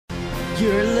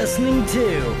You're listening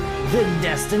to the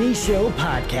Destiny Show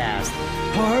podcast,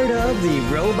 part of the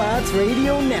Robots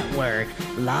Radio Network,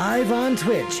 live on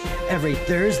Twitch every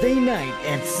Thursday night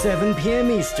at 7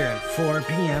 p.m. Eastern, 4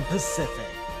 p.m. Pacific.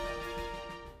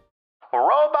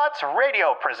 Robots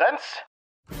Radio presents...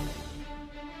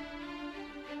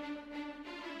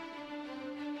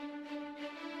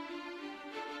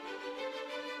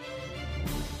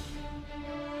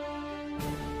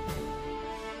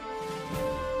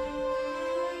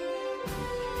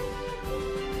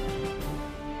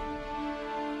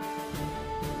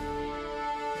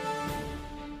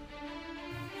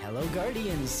 Hello,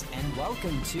 Guardians, and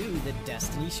welcome to the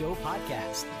Destiny Show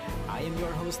podcast. I am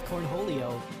your host,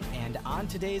 Cornholio, and on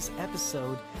today's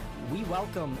episode, we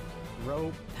welcome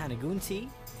Panuganti,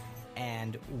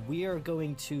 and we are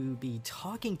going to be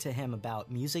talking to him about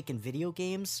music and video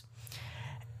games.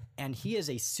 And he is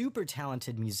a super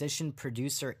talented musician,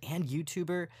 producer, and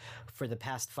YouTuber for the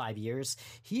past 5 years.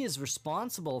 He is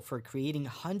responsible for creating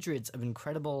hundreds of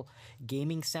incredible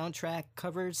gaming soundtrack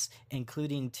covers,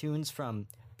 including tunes from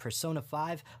Persona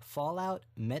 5, Fallout,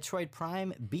 Metroid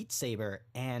Prime, Beat Saber,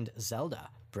 and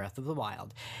Zelda, Breath of the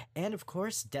Wild. And of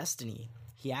course, Destiny.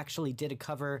 He actually did a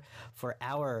cover for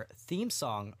our theme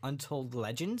song, Untold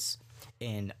Legends,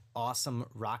 in awesome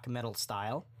rock metal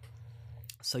style.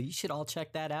 So you should all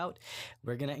check that out.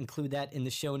 We're going to include that in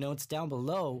the show notes down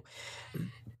below.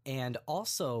 And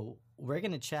also, we're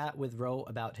going to chat with Ro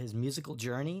about his musical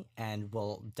journey, and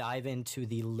we'll dive into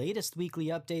the latest weekly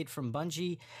update from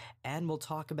Bungie, and we'll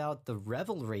talk about the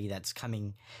Revelry that's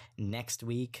coming next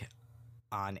week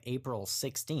on April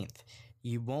 16th.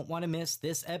 You won't want to miss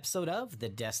this episode of the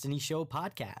Destiny Show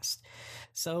podcast.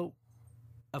 So,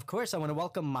 of course, I want to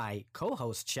welcome my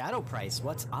co-host, Shadow Price.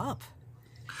 What's up?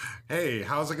 Hey,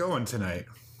 how's it going tonight?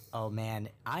 Oh, man,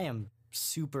 I am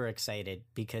super excited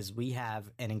because we have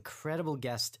an incredible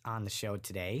guest on the show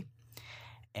today.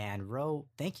 And Ro,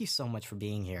 thank you so much for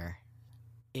being here.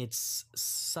 It's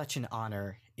such an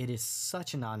honor. It is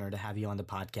such an honor to have you on the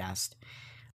podcast.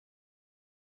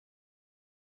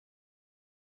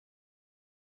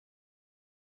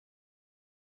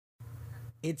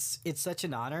 It's such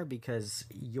an honor because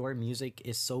your music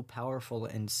is so powerful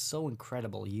and so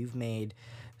incredible. You've made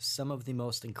some of the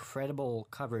most incredible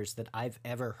covers that I've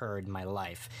ever heard in my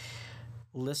life.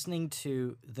 Listening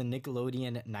to the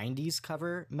Nickelodeon 90s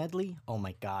cover medley, oh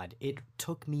my god, it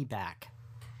took me back.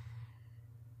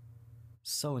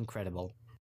 So incredible.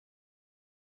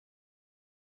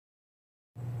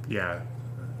 Yeah,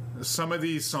 some of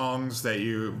these songs that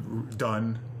you've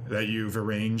done, that you've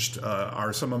arranged,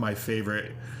 are some of my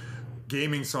favorite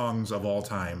gaming songs of all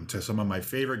time, to some of my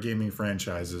favorite gaming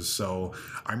franchises. So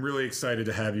I'm really excited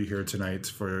to have you here tonight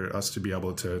for us to be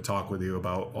able to talk with you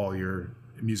about all your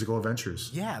musical adventures.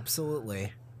 Yeah,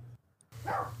 absolutely.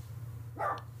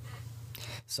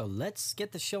 So let's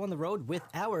get the show on the road with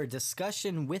our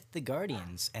discussion with the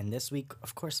Guardians. And this week,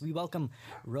 of course, we welcome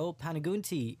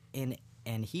Panuganti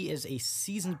and he is a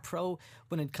seasoned pro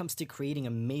when it comes to creating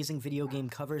amazing video game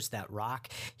covers that rock.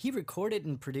 He recorded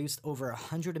and produced over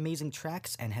 100 amazing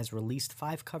tracks and has released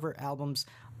 5 cover albums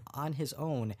on his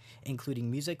own, including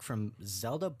music from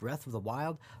Zelda, Breath of the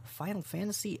Wild, Final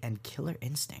Fantasy, and Killer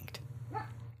Instinct.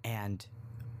 And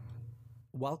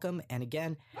welcome, and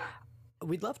again,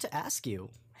 we'd love to ask you,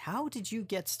 how did you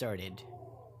get started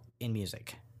in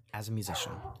music as a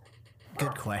musician?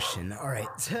 Good question. All right.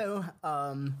 So,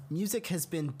 music has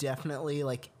been definitely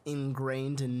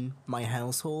ingrained in my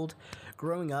household.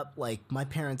 Growing up, my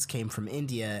parents came from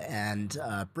India, and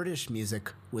British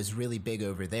music was really big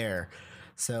over there.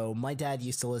 So my dad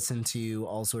used to listen to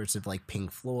all sorts of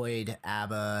Pink Floyd,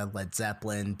 ABBA, Led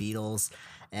Zeppelin, Beatles,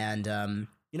 and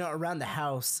around the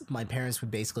house, my parents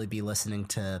would basically be listening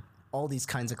to all these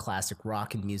kinds of classic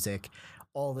rock and music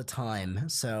all the time.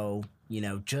 So,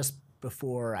 just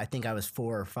before I think I was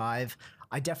 4 or 5,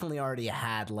 I definitely already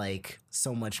had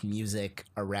so much music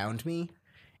around me.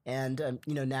 And,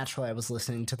 naturally I was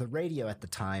listening to the radio at the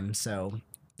time. So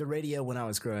the radio when I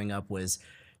was growing up was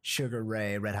Sugar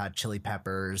Ray, Red Hot Chili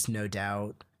Peppers, No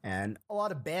Doubt, and a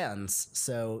lot of bands.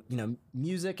 So,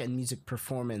 music and music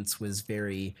performance was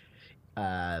very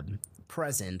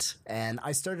present. And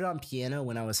I started on piano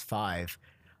when I was 5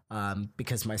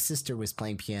 because my sister was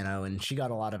playing piano and she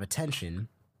got a lot of attention.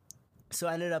 So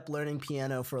I ended up learning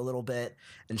piano for a little bit,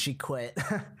 and she quit.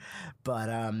 But,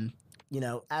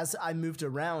 as I moved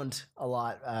around a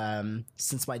lot,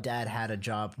 since my dad had a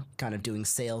job kind of doing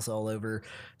sales all over,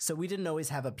 so we didn't always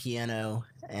have a piano,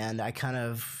 and I kind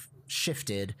of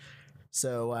shifted.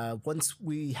 So once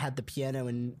we had the piano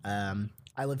in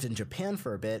I lived in Japan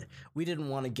for a bit, we didn't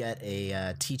want to get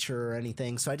a teacher or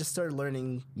anything, so I just started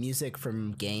learning music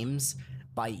from games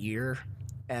by ear,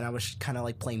 and I was kind of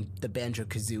like playing the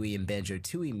Banjo-Kazooie and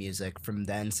Banjo-Tooie music from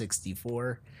the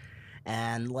N64.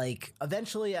 And like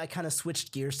eventually I kind of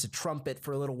switched gears to trumpet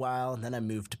for a little while, and then I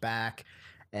moved back.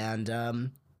 And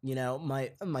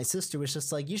my sister was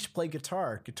just like, you should play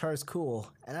guitar. Guitar's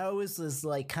cool. And I always was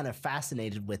like kind of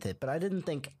fascinated with it, but I didn't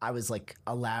think I was like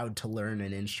allowed to learn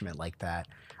an instrument like that.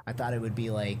 I thought it would be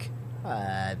like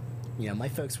my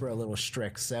folks were a little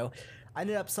strict, so I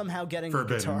ended up somehow getting a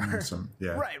guitar.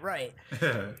 Right.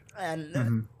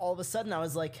 And all of a sudden I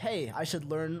was like, hey, I should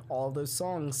learn all those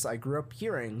songs I grew up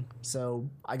hearing. So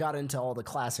I got into all the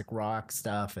classic rock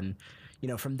stuff, and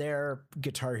from there,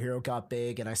 Guitar Hero got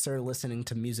big, and I started listening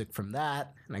to music from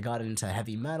that, and I got into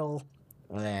heavy metal,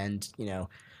 and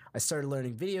I started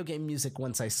learning video game music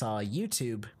once I saw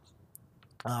YouTube.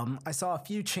 I saw a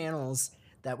few channels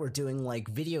that were doing like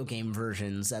video game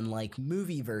versions and like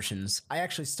movie versions. I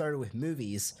actually started with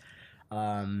movies.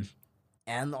 And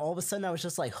all of a sudden I was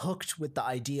just like hooked with the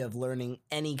idea of learning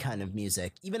any kind of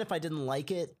music. Even if I didn't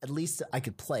like it, at least I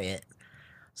could play it.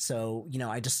 So,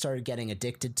 I just started getting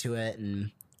addicted to it. And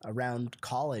around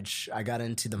college, I got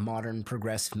into the modern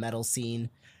progressive metal scene.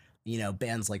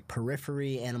 Bands like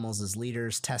Periphery, Animals as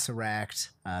Leaders, Tesseract,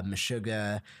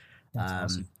 Meshuggah.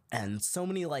 Awesome. And so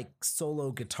many like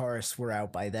solo guitarists were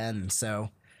out by then. So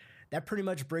that pretty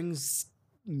much brings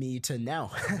me to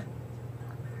now.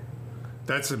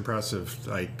 That's impressive.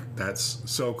 Like, that's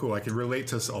so cool. I can relate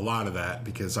to a lot of that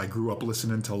because I grew up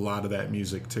listening to a lot of that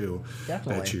music too.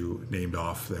 Definitely. That you named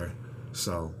off there.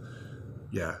 So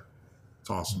yeah, it's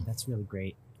awesome. That's really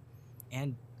great.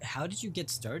 And how did you get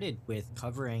started with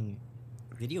covering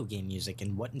video game music,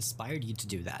 and what inspired you to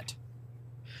do that?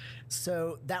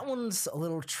 So that one's a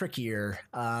little trickier.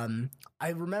 I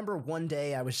remember one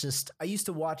day I used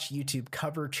to watch YouTube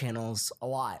cover channels a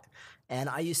lot, and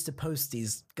I used to post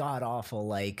these god awful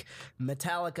like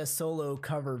Metallica solo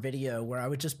cover video where I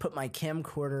would just put my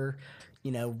camcorder,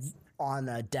 on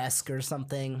a desk or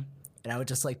something, and I would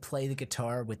just like play the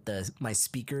guitar with my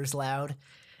speakers loud,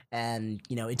 and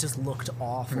it just looked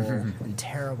awful and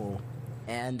terrible.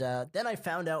 And then I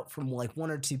found out from like one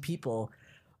or two people,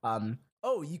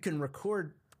 you can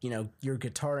record, your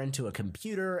guitar into a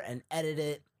computer and edit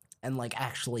it and like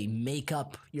actually make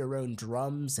up your own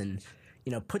drums and,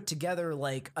 put together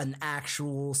like an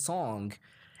actual song.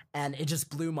 And it just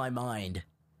blew my mind.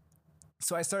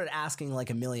 So I started asking like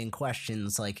a million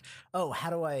questions like, how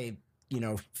do I,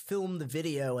 film the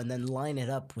video and then line it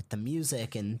up with the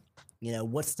music, and,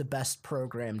 what's the best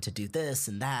program to do this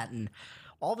and that? And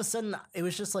all of a sudden it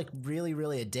was just like really,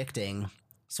 really addicting.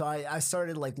 So I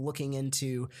started like looking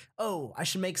into, I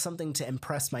should make something to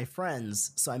impress my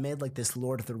friends. So I made like this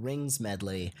Lord of the Rings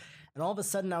medley. And all of a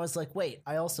sudden I was like, wait,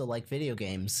 I also like video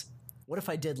games. What if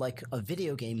I did like a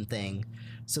video game thing?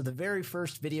 So the very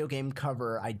first video game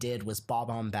cover I did was Bob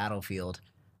on Battlefield.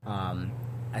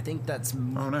 I think that's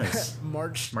nice.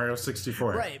 Mario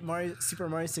 64. Right, Super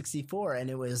Mario 64. And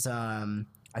it was, I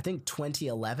think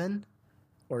 2011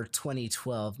 or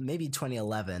 2012, maybe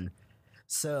 2011.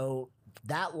 So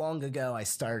that long ago I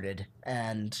started,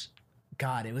 and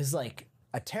God, it was like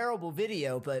a terrible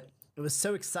video, but it was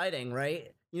so exciting,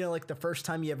 right? Like the first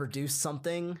time you ever do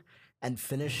something and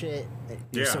finish it,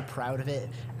 you're so proud of it.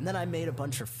 And then I made a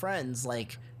bunch of friends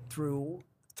like through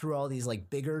all these like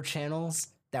bigger channels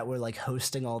that were like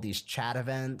hosting all these chat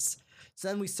events. So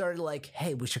then we started like,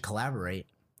 hey, we should collaborate.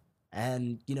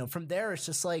 And, from there it's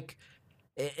just like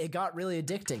it got really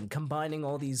addicting, combining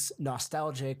all these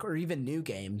nostalgic or even new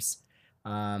games.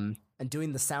 And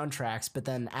doing the soundtracks, but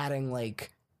then adding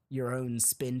like your own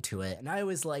spin to it. And I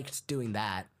always liked doing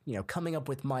that, coming up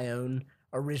with my own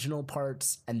original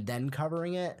parts and then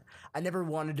covering it. I never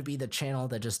wanted to be the channel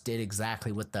that just did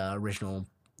exactly what the original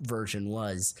version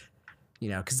was,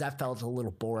 because that felt a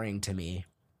little boring to me.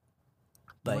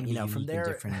 But, from there,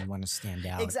 different, you want to stand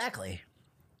out. Exactly.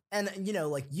 And,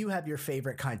 like you have your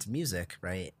favorite kinds of music,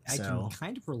 right? I can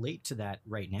kind of relate to that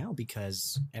right now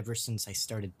because ever since I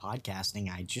started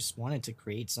podcasting, I just wanted to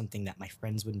create something that my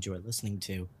friends would enjoy listening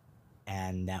to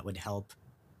and that would help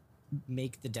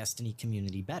make the Destiny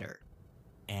community better.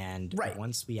 And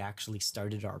once we actually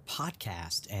started our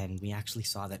podcast and we actually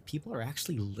saw that people are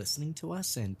actually listening to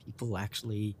us and people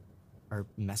actually are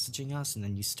messaging us, and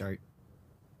then you start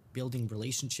building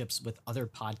relationships with other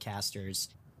podcasters.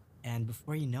 And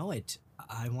before you know it,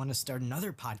 I want to start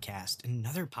another podcast. And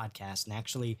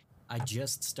actually, I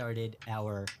just started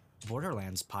our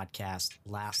Borderlands podcast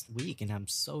last week, and I'm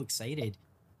so excited.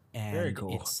 And very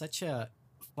cool. It's such a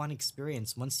fun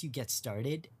experience once you get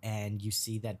started and you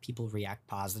see that people react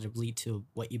positively to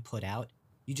what you put out.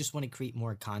 You just want to create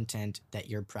more content that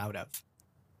you're proud of.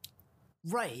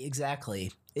 Right,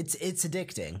 exactly. It's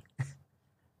addicting.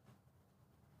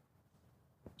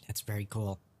 That's very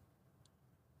cool.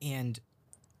 And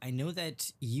I know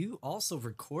that you also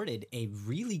recorded a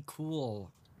really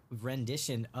cool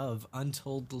rendition of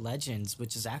Untold Legends,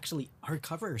 which is actually our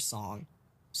cover song.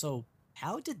 So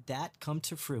how did that come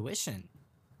to fruition?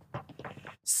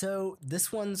 So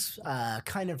this one's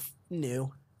kind of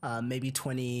new, maybe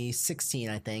 2016,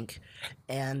 I think.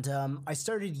 And I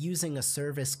started using a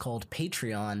service called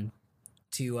Patreon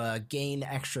to gain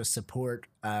extra support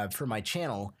for my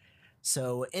channel.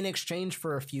 So in exchange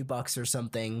for a few bucks or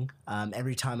something,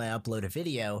 every time I upload a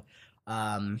video,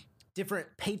 different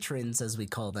patrons, as we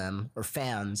call them, or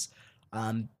fans,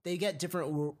 they get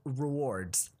different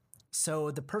rewards.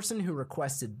 So the person who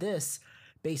requested this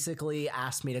basically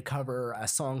asked me to cover a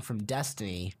song from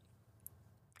Destiny.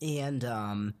 And,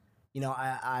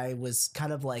 I was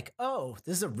kind of like, oh,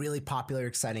 this is a really popular,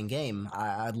 exciting game.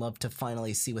 I'd love to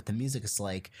finally see what the music is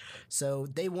like. So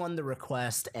they won the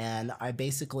request, and I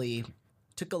basically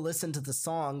took a listen to the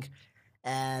song,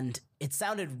 and it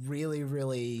sounded really,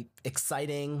 really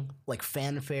exciting, like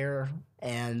fanfare.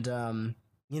 And,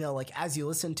 like as you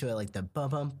listen to it, like the bum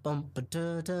bum bum ba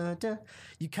da da da,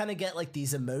 you kind of get like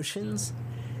these emotions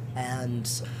and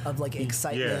of like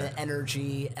excitement,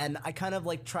 energy. And I kind of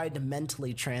like tried to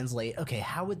mentally translate, okay,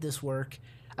 how would this work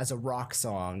as a rock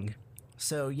song?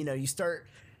 So, you start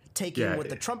taking what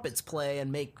the trumpets play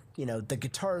and make, the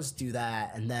guitars do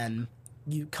that. And then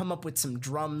you come up with some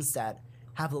drums that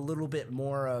have a little bit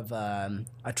more of a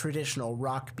traditional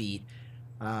rock beat.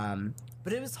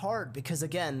 But it was hard because,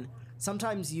 again,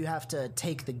 sometimes you have to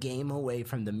take the game away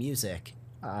from the music.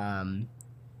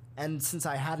 And since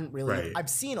I hadn't really... Right. I've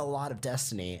seen a lot of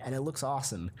Destiny, and it looks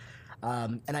awesome.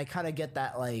 And I kind of get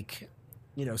that, like,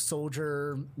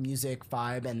 soldier music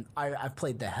vibe, and I've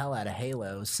played the hell out of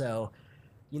Halo. So,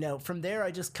 from there, I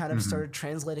just kind of started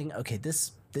translating, okay,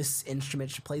 this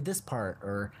instrument should play this part,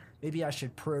 or maybe I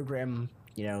should program,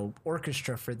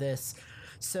 orchestra for this.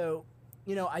 So,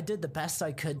 I did the best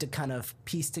I could to kind of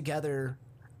piece together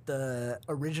the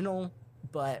original,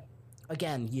 but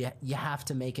again, you have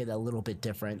to make it a little bit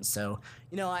different. So,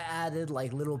 I added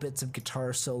like little bits of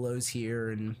guitar solos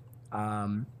here, and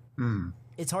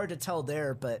it's hard to tell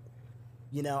there, but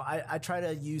I try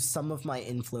to use some of my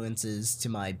influences to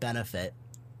my benefit.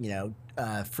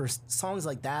 For songs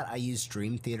like that, I use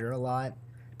Dream Theater a lot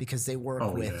because they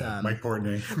work with Mike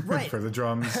Portney right. for the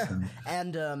drums,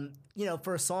 and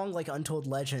for a song like Untold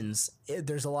Legends,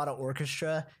 there's a lot of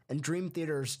orchestra, and Dream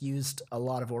Theater's used a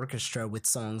lot of orchestra with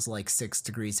songs like 6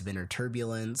 Degrees of Inner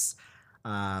Turbulence,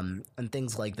 and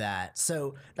things like that.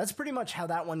 So that's pretty much how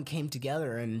that one came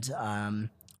together, and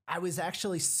I was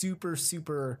actually super,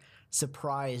 super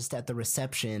surprised at the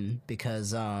reception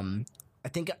because I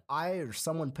think I or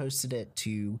someone posted it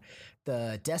to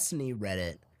the Destiny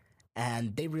Reddit,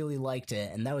 and they really liked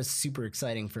it, and that was super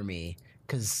exciting for me.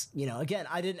 Because, again,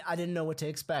 I didn't know what to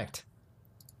expect.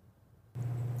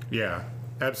 Yeah,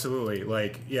 absolutely.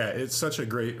 Like, it's such a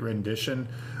great rendition.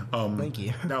 Thank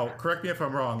you. Now, correct me if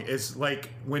I'm wrong. It's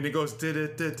like when it goes,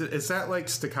 is that like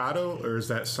staccato or is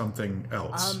that something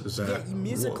else? Is that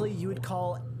musically, you would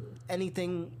call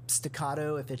anything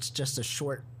staccato if it's just a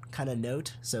short kind of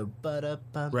note. So,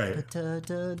 right.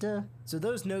 So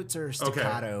those notes are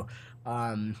staccato.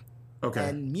 Okay.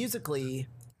 And musically...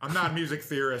 I'm not a music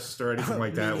theorist or anything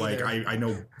like that. Like I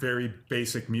know very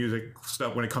basic music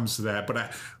stuff when it comes to that.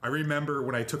 But I remember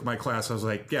when I took my class, I was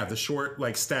like, the short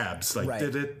like stabs, like right.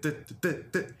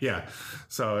 Yeah.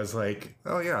 So I was like,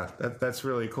 oh yeah, that's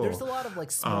really cool. There's a lot of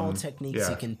like small techniques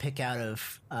you can pick out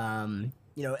of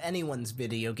anyone's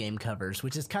video game covers,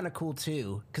 which is kind of cool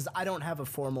too. Because I don't have a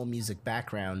formal music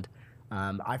background.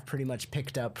 I've pretty much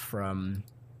picked up from.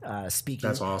 Speaking,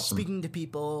 that's awesome. Speaking to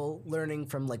people, learning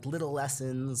from like little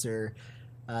lessons, or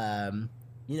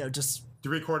just.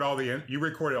 You recorded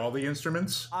all the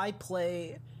instruments? I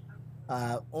play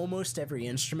almost every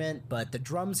instrument, but the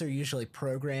drums are usually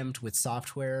programmed with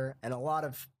software, and a lot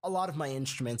of my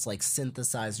instruments like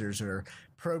synthesizers are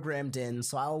programmed in.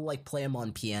 So I'll like play them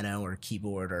on piano or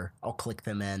keyboard, or I'll click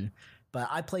them in. But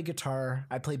I play guitar,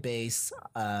 I play bass,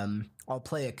 I'll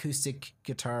play acoustic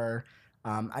guitar.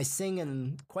 I sing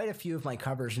in quite a few of my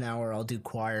covers now, or I'll do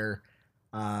choir.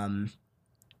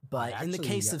 But in the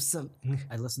case of some...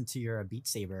 I listened to your Beat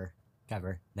Saber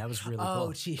cover. That was really cool.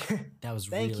 Oh, gee. That was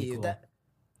Thank really you. cool.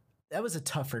 That was a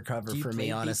tougher cover for me,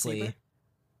 honestly.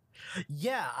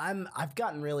 Yeah, I've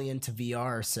gotten really into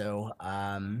VR, so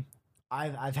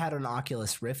I've had an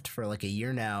Oculus Rift for like a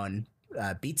year now, and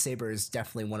Beat Saber is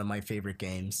definitely one of my favorite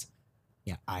games.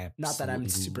 Yeah, I Not that I'm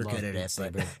super good at it,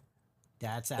 but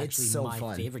that's actually so my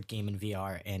fun. favorite game in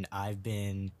VR, and I've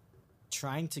been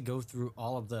trying to go through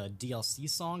all of the DLC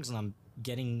songs, and I'm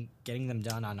getting them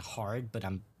done on hard, but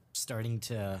I'm starting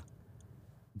to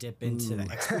dip into the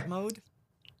expert mode.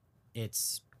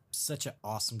 It's such an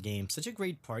awesome game, such a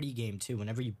great party game too.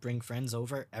 Whenever you bring friends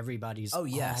over, everybody's all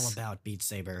about Beat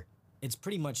Saber. It's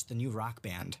pretty much the new Rock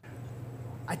Band.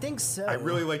 I think so. I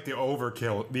really like the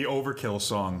Overkill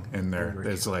song in there.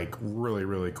 It's like really,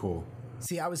 really cool.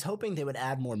 See, I was hoping they would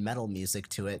add more metal music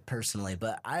to it personally,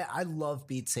 but I love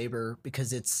Beat Saber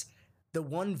because it's the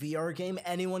one VR game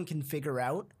anyone can figure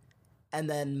out, and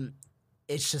then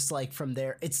it's just like from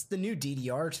there, it's the new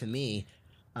DDR to me.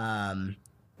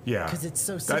 Yeah, because it's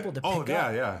so simple to pick up.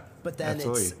 Yeah. But then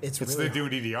absolutely. it's really the new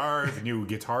DDR, the new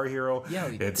Guitar Hero. Yeah,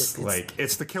 it's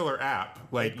the killer app.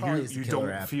 Like you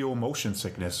don't feel motion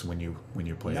sickness when you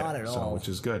play Not it, at all. which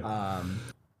is good.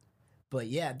 But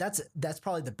yeah, that's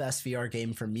probably the best VR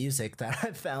game for music that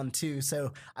I've found too.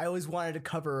 So I always wanted to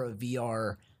cover a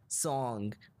VR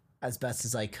song as best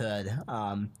as I could.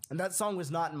 And that song was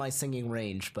not in my singing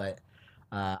range, but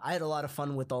I had a lot of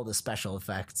fun with all the special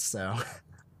effects. So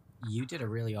you did a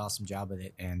really awesome job with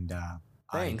it, and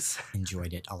thanks. I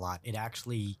enjoyed it a lot. It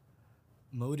actually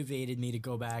motivated me to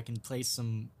go back and play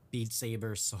some Beat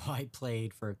Saber, so I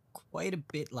played for quite a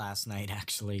bit last night,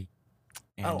 actually.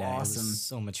 And awesome. It was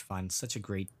so much fun. Such a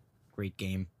great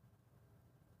game.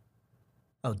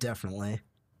 Oh, definitely.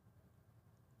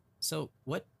 So,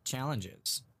 what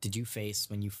challenges did you face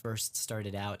when you first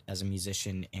started out as a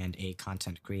musician and a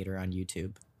content creator on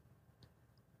YouTube?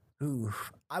 Ooh,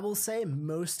 I will say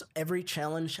every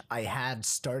challenge I had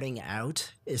starting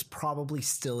out is probably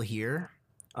still here.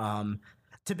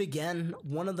 To begin,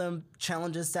 one of the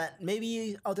challenges that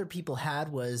maybe other people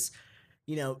had was,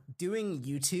 doing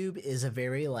YouTube is a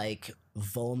very like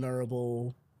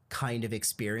vulnerable kind of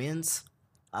experience.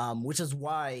 Which is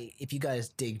why if you guys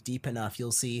dig deep enough,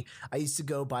 you'll see I used to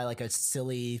go by like a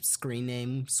silly screen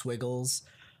name, Swiggles.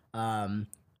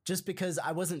 Just because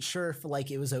I wasn't sure if like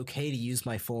it was okay to use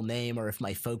my full name or if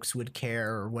my folks would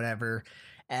care or whatever.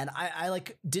 And I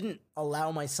like didn't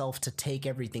allow myself to take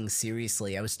everything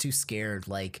seriously. I was too scared.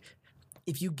 Like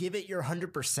if you give it your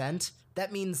 100%,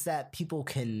 that means that people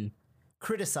can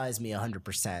criticize me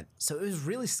 100%. So it was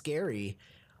really scary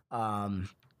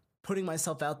putting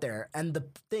myself out there. And the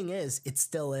thing is, it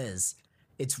still is.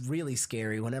 It's really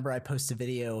scary whenever I post a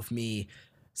video of me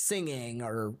singing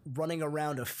or running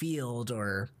around a field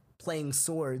or playing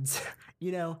swords,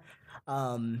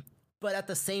 but at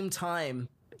the same time,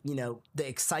 the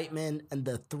excitement and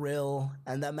the thrill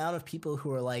and the amount of people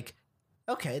who are like,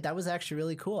 okay, that was actually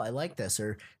really cool. I like this.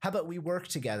 Or how about we work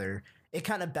together? It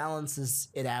kind of balances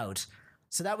it out.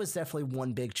 So that was definitely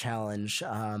one big challenge.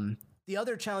 The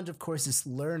other challenge, of course, is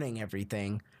learning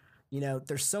everything.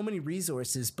 There's so many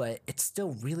resources, but it's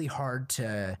still really hard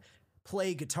to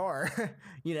play guitar,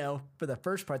 for the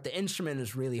first part. The instrument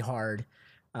is really hard.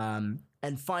 And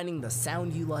finding the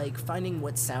sound you like, finding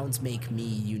what sounds make me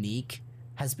unique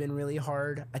has been really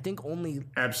hard. I think only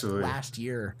last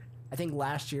year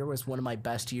was one of my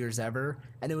best years ever.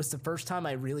 And it was the first time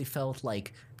I really felt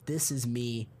like this is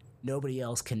me. Nobody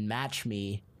else can match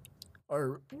me.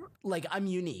 Or like I'm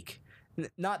unique.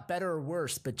 Not better or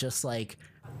worse, but just like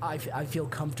I feel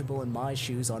comfortable in my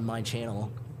shoes on my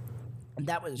channel. And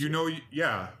that was...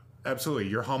 yeah, absolutely.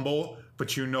 You're humble,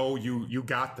 but you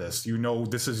got this.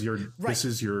 This is your this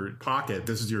is your pocket.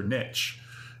 This is your niche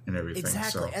and everything.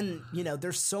 Exactly. So. And,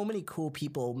 there's so many cool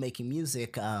people making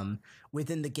music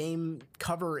within the game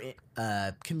cover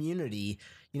community.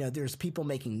 There's people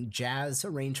making jazz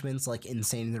arrangements like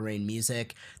Insane in the Rain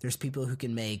music. There's people who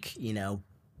can make,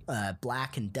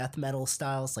 black and death metal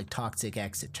styles like Toxic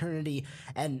X Eternity.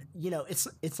 And,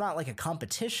 it's not like a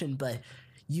competition, but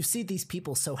you see these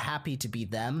people so happy to be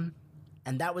them.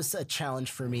 And that was a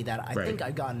challenge for me that I think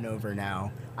I've gotten over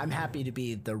now. I'm happy to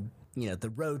be the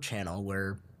road channel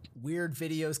where weird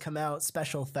videos come out,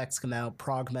 special effects come out,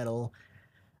 prog metal.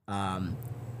 Some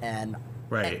of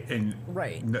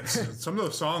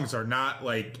those songs are not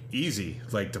like easy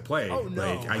like to play. Oh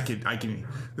no. Like I can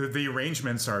the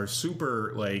arrangements are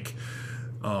super like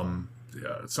some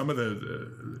of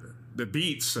the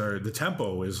beats or the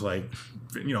tempo is like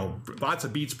lots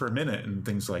of beats per minute and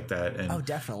things like that. And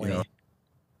definitely.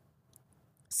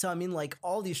 So I mean, like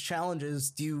all these challenges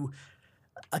do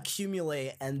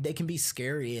accumulate and they can be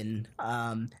scary. And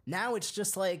now it's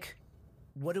just like,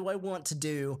 what do I want to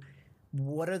do?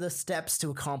 What are the steps to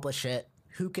accomplish it?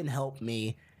 Who can help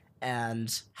me?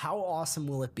 And how awesome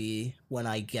will it be when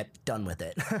I get done with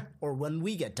it or when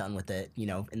we get done with it,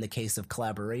 in the case of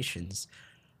collaborations.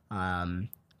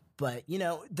 But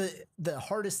the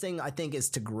hardest thing I think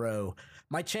is to grow.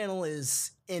 My channel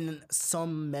is in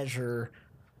some measure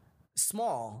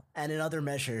small and in other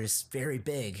measures very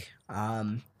big.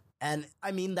 And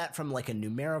I mean that from like a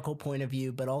numerical point of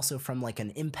view, but also from like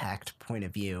an impact point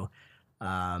of view.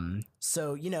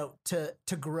 So,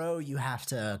 to grow, you have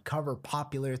to cover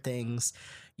popular things.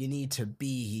 You need to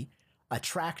be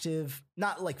attractive,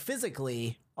 not like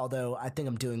physically, although I think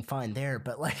I'm doing fine there,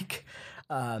 but like,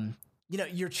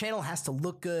 your channel has to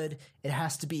look good. It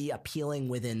has to be appealing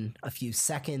within a few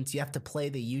seconds. You have to play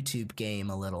the YouTube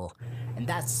game a little. And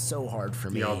that's so hard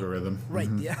for me. The algorithm. Right.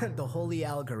 The holy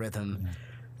algorithm,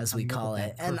 as we call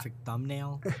it. Perfect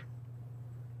thumbnail.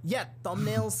 Yeah,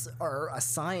 thumbnails are a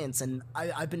science, and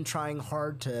I've been trying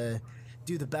hard to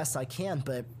do the best I can,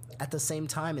 but at the same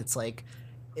time, it's like,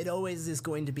 it always is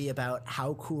going to be about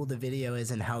how cool the video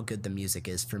is and how good the music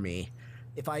is for me.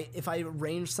 If I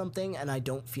arrange something and I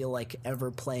don't feel like ever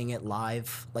playing it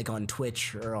live, like on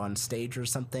Twitch or on stage or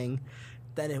something,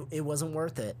 then it wasn't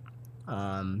worth it.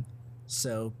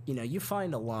 So, you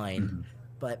find a line. Mm-hmm.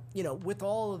 But, with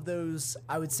all of those,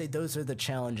 I would say those are the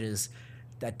challenges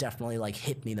that definitely like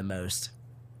hit me the most.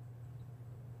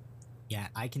 Yeah,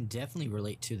 I can definitely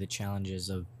relate to the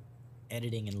challenges of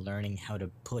editing and learning how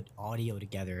to put audio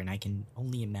together, and I can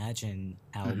only imagine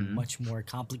how much more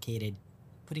complicated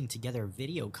putting together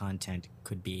video content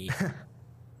could be.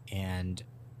 And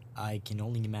I can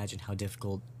only imagine how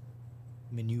difficult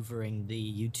maneuvering the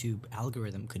YouTube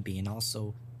algorithm could be. And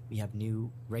also we have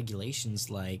new regulations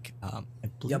like I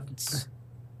believe it's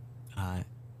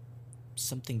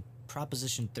something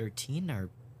Proposition 13 or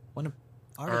one of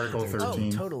Article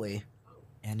 13. Oh, totally.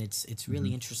 And it's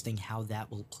really interesting how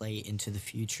that will play into the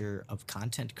future of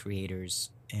content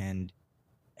creators and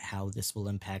how this will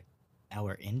impact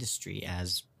our industry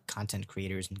as content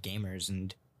creators and gamers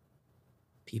and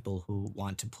people who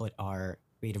want to put our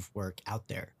creative work out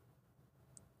there.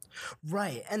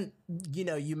 Right. And,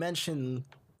 you mentioned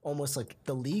almost like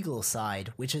the legal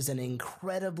side, which is an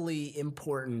incredibly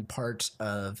important part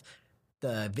of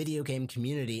the video game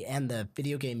community and the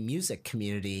video game music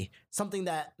community, something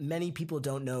that many people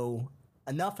don't know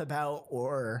enough about,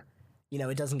 or,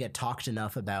 it doesn't get talked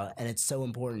enough about. And it's so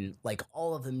important. Like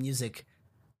all of the music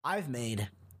I've made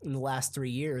in the last 3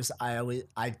 years,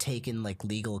 I've taken like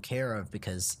legal care of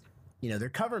because, they're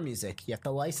cover music. You have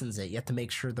to license it. You have to make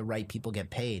sure the right people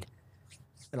get paid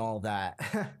and all that.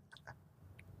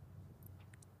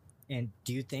 And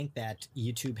do you think that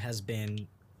YouTube has been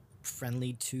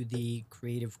friendly to the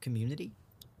creative community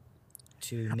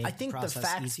to make the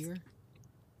process easier?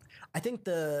 I think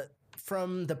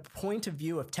from the point of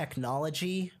view of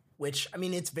technology, which, I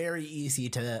mean, it's very easy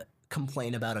to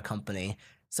complain about a company.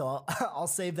 So I'll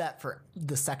save that for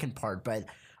the second part. But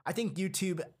I think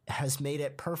YouTube has made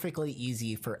it perfectly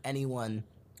easy for anyone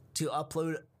to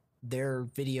upload their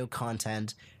video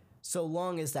content, so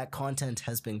long as that content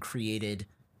has been created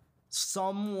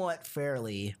somewhat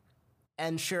fairly,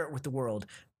 and share it with the world.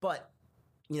 But,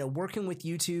 working with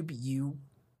YouTube,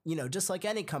 just like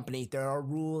any company, there are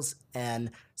rules,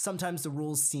 and sometimes the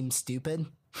rules seem stupid.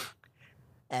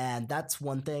 And that's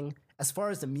one thing. As far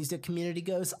as the music community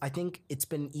goes, I think it's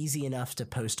been easy enough to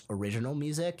post original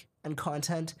music and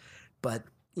content, but,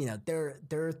 there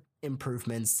are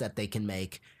improvements that they can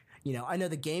make. I know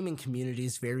the gaming community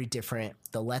is very different.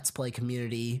 The Let's Play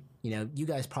community, you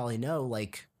guys probably know,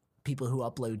 like, people who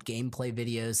upload gameplay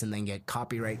videos and then get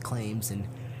copyright claims, and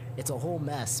it's a whole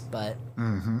mess. But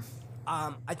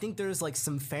I think there's like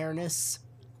some fairness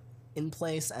in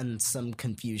place and some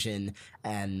confusion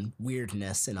and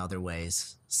weirdness in other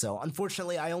ways. So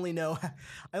unfortunately, I only know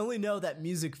that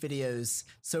music videos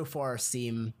so far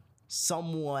seem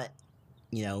somewhat,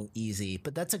 easy.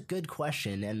 But that's a good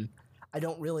question, and I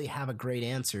don't really have a great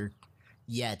answer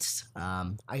yet.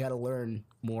 I got to learn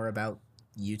more about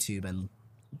YouTube and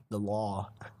the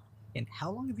law. And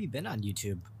how long have you been on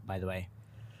YouTube, by the way?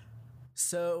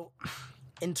 So,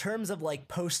 in terms of like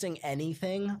posting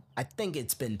anything, I think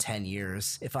it's been 10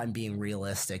 years, if I'm being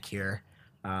realistic here.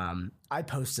 I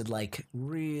posted like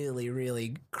really,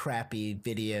 really crappy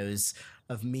videos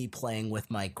of me playing with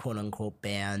my quote unquote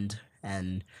band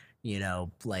and,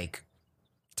 like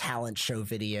talent show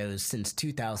videos since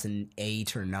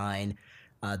 2008 or 9.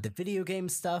 The video game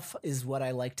stuff is what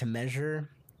I like to measure.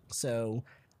 So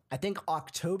I think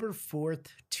October 4th,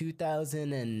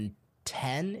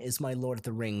 2010 is my Lord of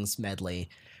the Rings medley.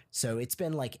 So it's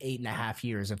been like 8.5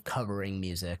 years of covering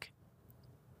music.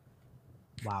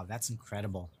 Wow, that's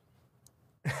incredible.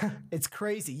 It's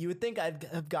crazy. You would think I'd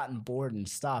have gotten bored and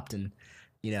stopped and,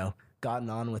 gotten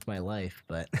on with my life,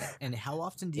 but And how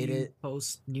often do you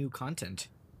post new content?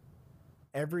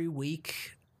 every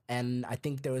week. And I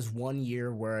think there was one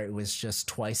year where it was just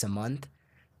twice a month.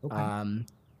 Okay.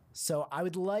 So I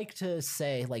would like to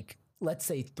say, like, let's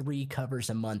say 3 covers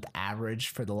a month average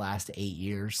for the last 8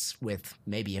 years with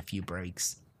maybe a few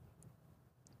breaks.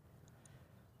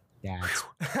 Yeah.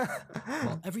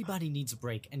 Well, everybody needs a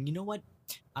break. And you know what?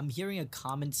 I'm hearing a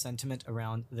common sentiment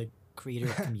around the creator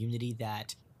community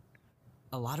that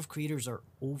a lot of creators are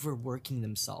overworking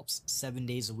themselves 7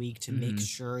 days a week to make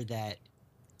sure that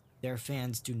their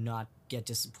fans do not get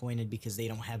disappointed because they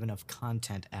don't have enough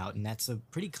content out. And that's a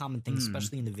pretty common thing,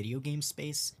 especially in the video game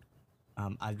space.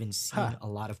 I've been seeing a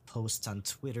lot of posts on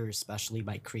Twitter, especially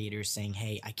by creators saying,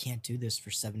 hey, I can't do this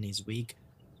for 7 days a week.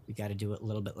 We got to do it a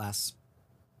little bit less.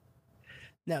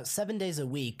 Now, 7 days a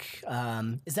week,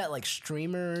 is that like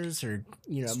streamers or,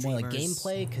 more like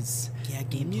gameplay? Because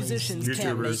musicians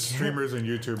can't make... Streamers and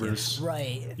YouTubers. Yeah,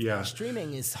 right. Yeah.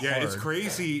 Streaming is hard. Yeah, it's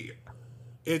crazy.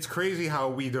 It's crazy how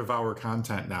we devour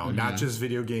content now, not just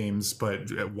video games,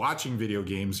 but watching video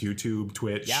games, YouTube,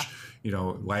 Twitch,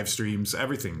 live streams,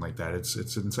 everything like that.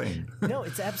 It's insane. No,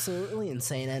 it's absolutely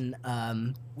insane.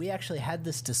 And we actually had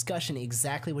this discussion,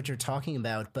 exactly what you're talking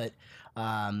about, but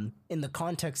in the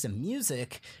context of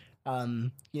music,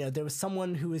 there was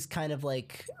someone who was kind of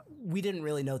like, we didn't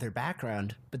really know their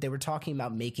background, but they were talking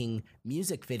about making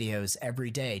music videos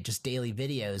every day, just daily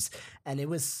videos. And it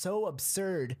was so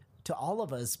absurd to all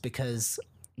of us because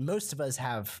most of us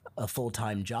have a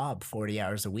full-time job, 40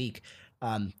 hours a week.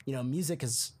 Music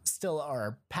is still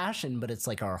our passion, but it's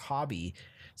like our hobby.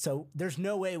 So there's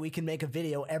no way we can make a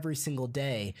video every single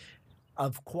day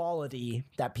of quality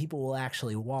that people will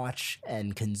actually watch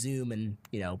and consume and,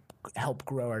 help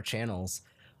grow our channels.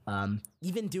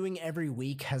 Even doing every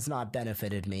week has not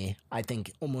benefited me, I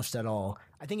think, almost at all.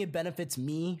 I think it benefits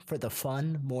me for the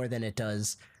fun more than it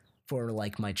does for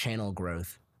like my channel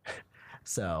growth.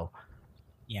 So,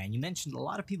 yeah, and you mentioned a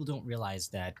lot of people don't realize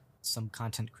that some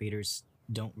content creators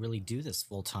don't really do this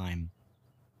full time,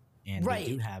 and they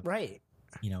do have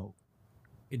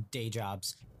day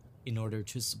jobs in order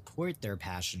to support their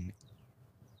passion.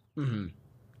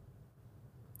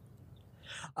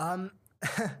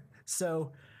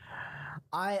 So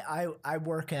I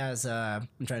work as I'm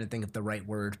trying to think of the right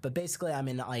word, but basically I'm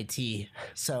in IT.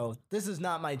 So this is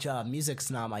not my job.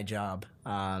 Music's not my job.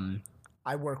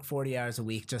 I work 40 hours a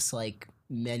week, just like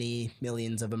many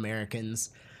millions of Americans.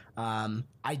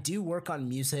 I do work on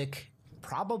music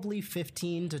probably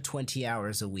 15 to 20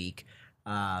 hours a week.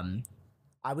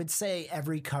 I would say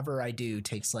every cover I do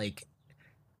takes like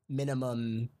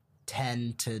minimum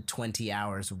 10 to 20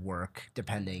 hours of work,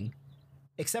 depending.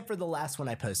 Except for the last one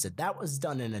I posted. That was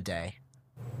done in a day.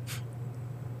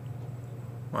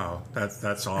 Wow,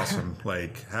 that's awesome.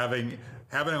 Like having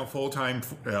a full-time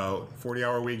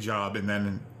 40-hour week job and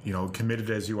then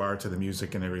committed as you are to the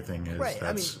music and everything is right.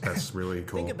 That's really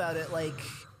cool. Think about it, like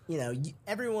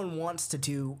everyone wants to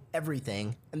do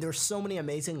everything, and there's so many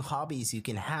amazing hobbies you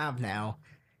can have now.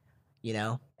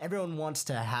 Everyone wants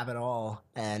to have it all,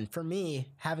 and for me,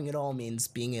 having it all means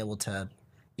being able to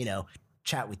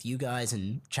chat with you guys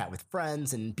and chat with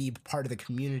friends and be part of the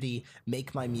community,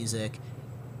 make my music,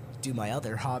 do my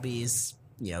other hobbies,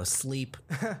 sleep,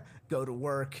 go to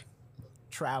work,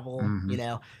 travel,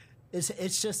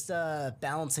 it's just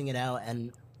balancing it out.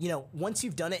 And, once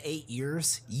you've done it 8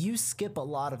 years, you skip a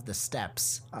lot of the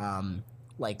steps. I'm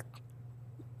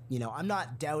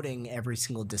not doubting every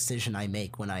single decision I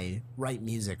make when I write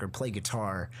music or play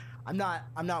guitar. I'm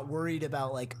not worried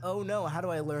about like, oh no, how do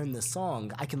I learn this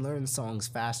song? I can learn songs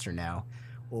faster now.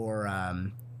 Or,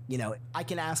 I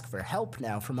can ask for help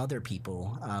now from other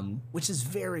people, which is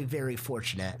very, very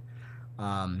fortunate.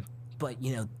 But,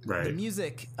 right. The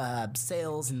music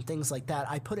sales and things like that,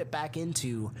 I put it back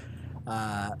into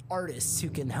artists who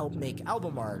can help make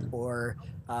album art, or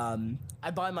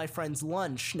I buy my friends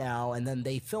lunch now and then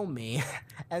they film me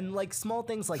and like small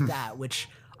things like that, which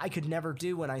I could never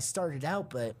do when I started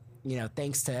out. But,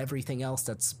 thanks to everything else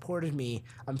that supported me,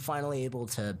 I'm finally able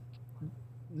to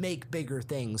make bigger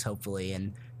things, hopefully,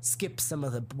 and skip some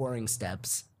of the boring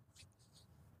steps.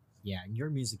 Yeah, your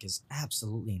music is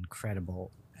absolutely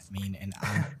incredible. And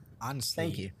honestly,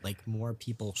 thank you. Like, more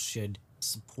people should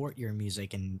support your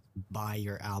music and buy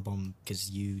your album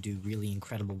because you do really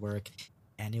incredible work.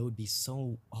 And it would be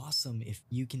so awesome if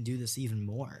you can do this even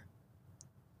more.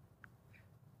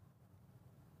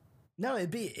 No,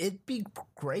 it'd be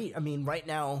great. I mean, right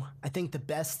now, I think the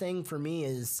best thing for me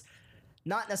is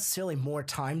not necessarily more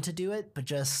time to do it, but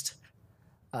just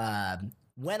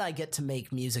when I get to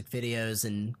make music videos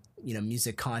and,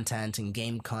 music content and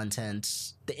game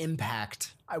content, the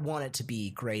impact, I want it to be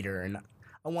greater, and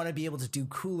I want to be able to do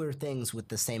cooler things with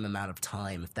the same amount of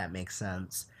time, if that makes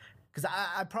sense. Because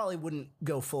I probably wouldn't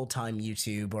go full-time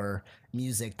YouTube or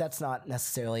music. That's not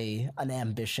necessarily an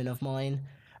ambition of mine,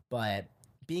 but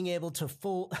being able to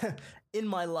in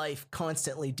my life,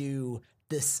 constantly do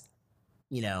this,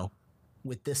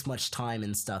 with this much time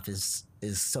and stuff is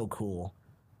so cool.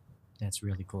 That's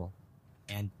really cool.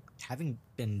 And having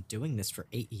been doing this for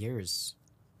 8 years,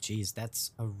 geez,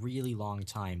 that's a really long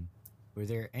time. Were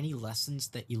there any lessons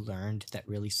that you learned that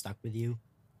really stuck with you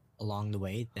along the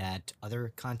way that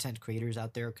other content creators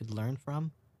out there could learn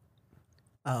from?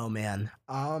 Oh man.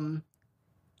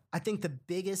 I think the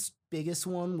biggest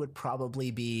one would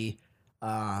probably be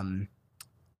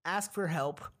ask for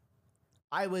help.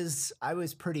 I was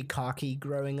pretty cocky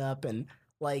growing up, and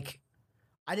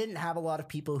I didn't have a lot of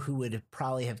people who would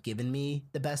probably have given me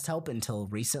the best help until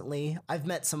recently. I've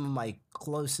met some of my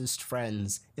closest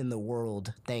friends in the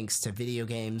world thanks to video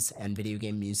games and video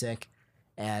game music,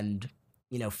 and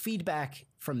feedback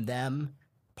from them,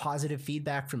 positive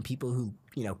feedback from people who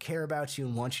care about you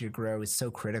and want you to grow is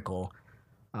so critical.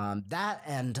 That,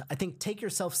 and I think take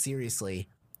yourself seriously.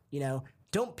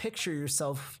 Don't picture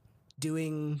yourself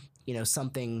doing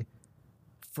something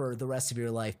for the rest of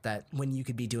your life that when you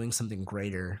could be doing something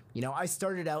greater. I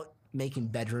started out making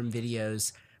bedroom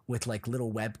videos with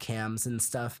little webcams and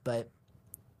stuff, but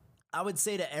I would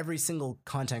say to every single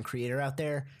content creator out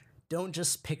there, don't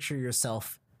just picture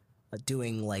yourself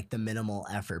doing the minimal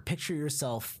effort. Picture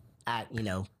yourself at,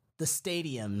 the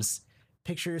stadiums.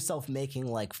 Picture yourself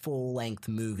making full length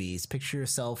movies. Picture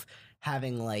yourself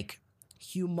having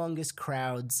humongous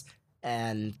crowds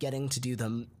and getting to do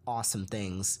the awesome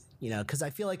things. Because I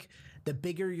feel like the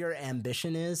bigger your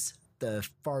ambition is, the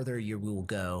farther you will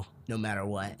go, no matter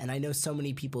what. And I know so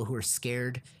many people who are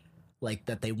scared,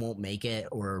 that they won't make it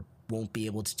or won't be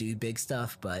able to do big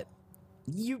stuff. But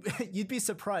you'd be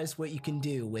surprised what you can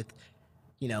do with,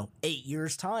 8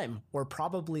 years time, or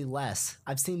probably less.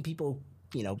 I've seen people,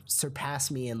 surpass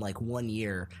me in 1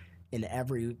 year in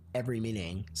every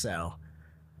meeting. So.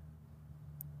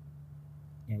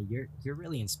 Yeah, you're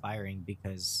really inspiring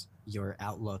because your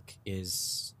outlook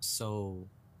is so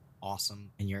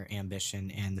awesome, and your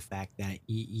ambition, and the fact that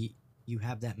you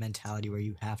have that mentality where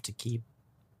you have to keep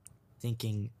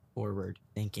thinking forward,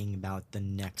 thinking about the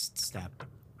next step.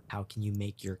 How can you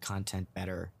make your content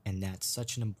better? And that's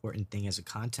such an important thing as a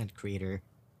content creator.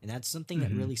 And that's something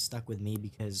that really stuck with me,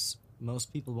 because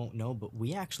most people won't know, but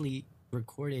we actually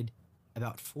recorded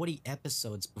about 40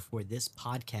 episodes before this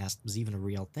podcast was even a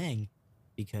real thing,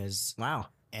 because wow,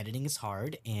 editing is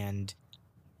hard, and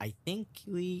I think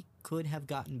we could have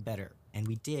gotten better, and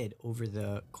we did over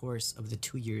the course of the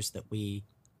 2 years that we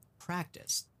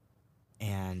practiced.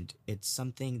 And it's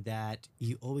something that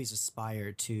you always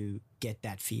aspire to get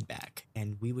that feedback,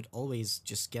 and we would always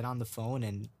just get on the phone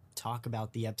and talk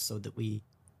about the episode that we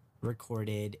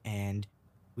recorded, and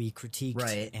we critiqued,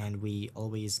 right, and we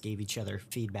always gave each other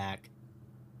feedback.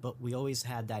 But we always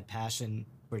had that passion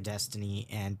for Destiny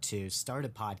and to start a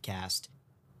podcast.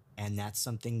 And that's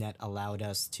something that allowed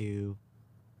us to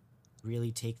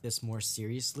really take this more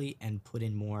seriously and put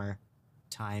in more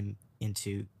time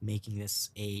into making this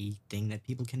a thing that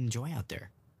people can enjoy out there.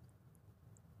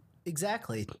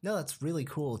 Exactly. No, that's really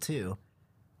cool too.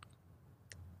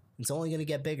 It's only going to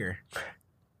get bigger.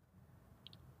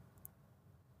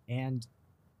 And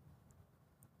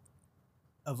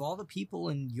of all the people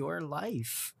in your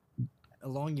life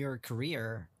along your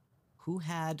career, who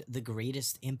had the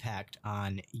greatest impact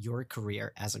on your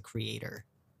career as a creator?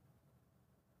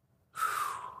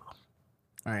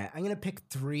 All right, I'm going to pick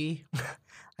 3.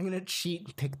 I'm going to cheat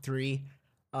and pick 3.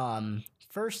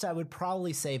 First, I would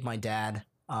probably say my dad,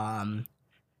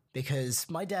 because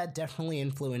my dad definitely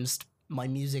influenced my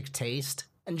music taste.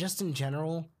 And just in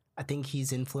general, I think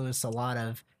he's influenced a lot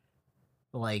of,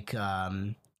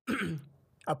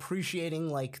 appreciating,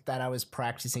 that I was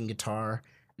practicing guitar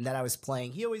and that I was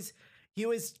playing. He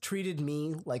always treated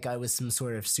me like I was some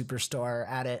sort of superstar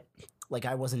at it. Like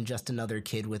I wasn't just another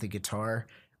kid with a guitar,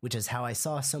 which is how I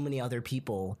saw so many other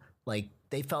people.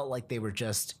 They felt like they were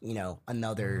just,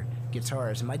 another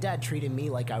guitarist. And my dad treated me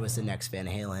like I was the next Van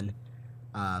Halen.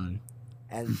 And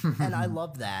I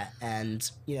love that. And,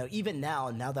 even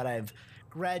now that I've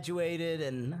graduated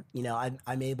and,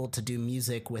 I'm able to do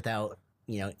music without,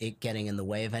 it getting in the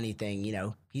way of anything,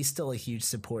 he's still a huge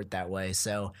support that way.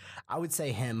 So I would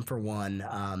say him for one.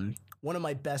 One of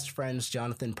my best friends,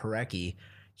 Jonathan Parecki,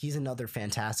 he's another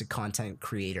fantastic content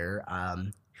creator.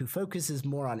 who focuses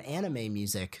more on anime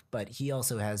music, but he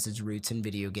also has his roots in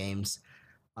video games.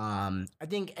 I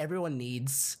think everyone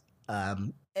needs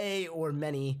a or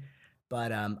many,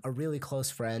 but a really close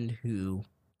friend who,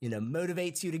 you know,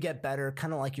 motivates you to get better,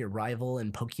 kind of like your rival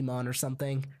in Pokemon or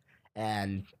something.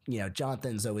 And, you know,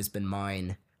 Jonathan's always been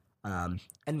mine.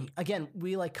 And again,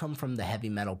 we like come from the heavy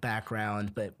metal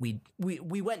background, but we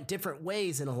went different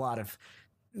ways in a lot of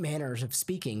manners of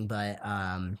speaking. But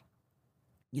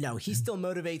you know, he still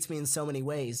motivates me in so many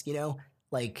ways. You know,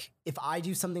 like if I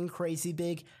do something crazy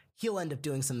big, he'll end up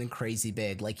doing something crazy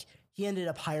big. Like he ended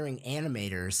up hiring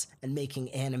animators and making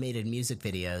animated music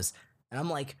videos, and I'm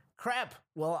like, crap.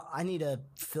 Well, I need to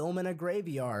film in a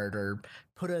graveyard or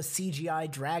put a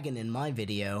CGI dragon in my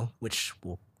video, which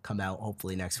will come out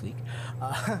hopefully next week.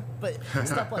 But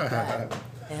stuff like that.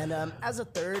 And as a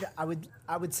third,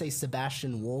 I would say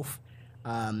Sebastian Wolf.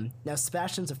 Now,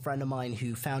 Sebastian's a friend of mine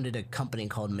who founded a company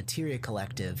called Materia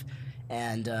Collective.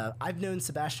 And I've known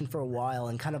Sebastian for a while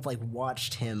and kind of like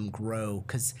watched him grow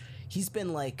because he's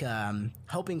been like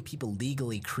helping people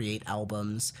legally create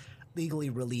albums, legally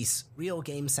release real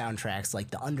game soundtracks like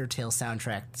the Undertale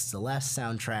soundtrack, the Celeste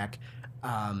soundtrack.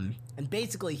 And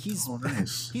basically he's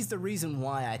the reason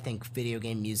why I think video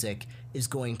game music is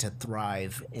going to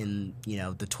thrive in, you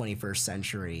know, the 21st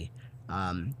century.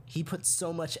 He puts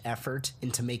so much effort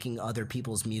into making other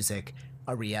people's music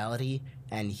a reality,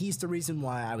 and he's the reason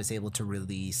why I was able to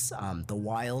release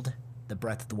the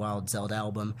Breath of the Wild Zelda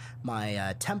album,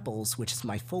 my Temples, which is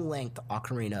my full-length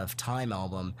Ocarina of Time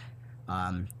album.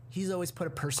 He's always put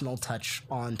a personal touch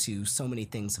onto so many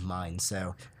things of mine,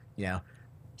 so, you know,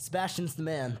 Sebastian's the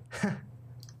man.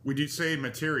 When you say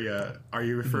materia, are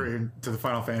you referring to the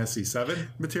Final Fantasy VII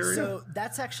materia? So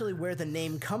that's actually where the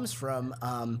name comes from.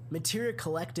 Materia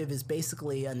Collective is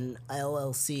basically an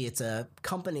LLC. It's a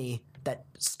company that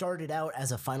started out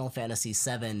as a Final Fantasy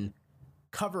VII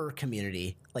cover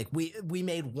community. Like we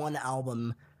made one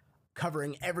album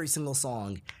covering every single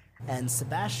song. And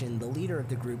Sebastian, the leader of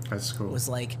the group, was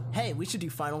like, hey, we should do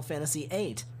Final Fantasy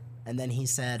VIII. And then he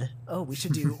said, oh, we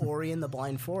should do Ori and the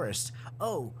Blind Forest.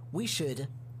 Oh, we should.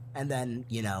 And then,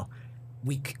 you know,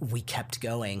 we kept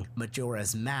going.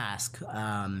 Majora's Mask,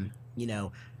 you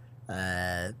know,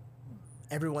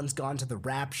 Everyone's Gone to the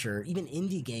Rapture. Even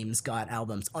indie games got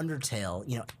albums. Undertale,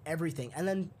 you know, everything. And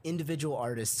then individual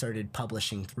artists started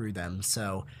publishing through them.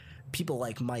 So people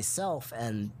like myself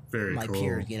and my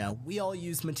peers, you know, we all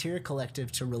use Materia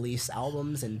Collective to release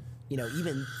albums and, you know,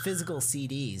 even physical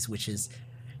CDs, which is,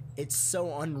 it's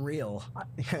so unreal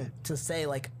to say,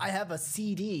 like, I have a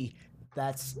CD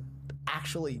that's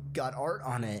actually got art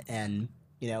on it and,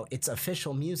 you know, it's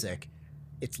official music.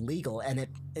 It's legal and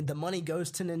the money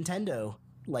goes to Nintendo.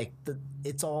 Like,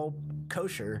 it's all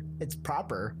kosher. It's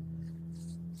proper.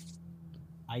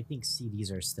 I think CDs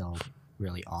are still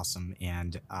really awesome,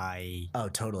 and I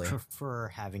totally prefer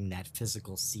having that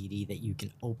physical CD that you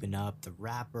can open up the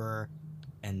wrapper,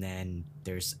 and then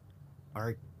there's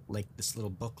art, like this little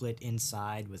booklet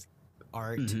inside with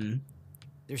art. Mm-hmm.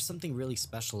 There's something really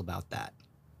special about that.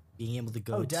 Being able to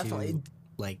go to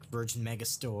like Virgin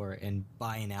Megastore and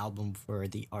buy an album for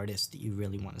the artist that you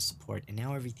really want to support. And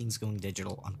now everything's going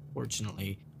digital,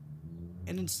 unfortunately.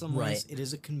 And in some ways, it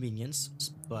is a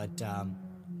convenience, but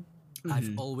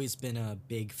I've always been a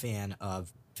big fan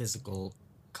of physical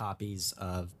copies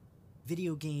of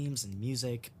video games and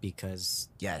music because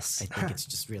I think it's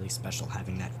just really special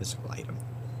having that physical item.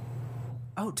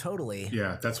 Oh, totally.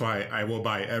 Yeah, that's why I will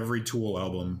buy every Tool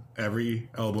album. Every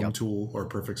album Tool or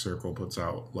Perfect Circle puts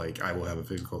out, like, I will have a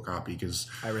physical copy because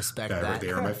I respect that. They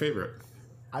are my favorite.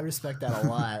 I respect that a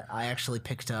lot. I actually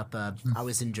picked up, I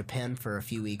was in Japan for a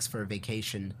few weeks for a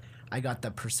vacation. I got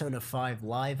the Persona 5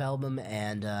 live album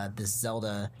and this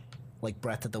Zelda, like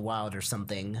Breath of the Wild or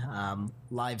something,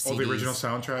 live CDs. Oh, the original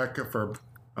soundtrack for...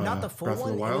 Not the full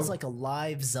one. It was like a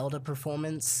live Zelda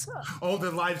performance. Oh,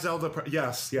 the live Zelda.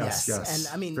 Yes. And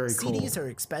I mean, CDs are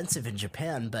expensive in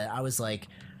Japan, but I was like,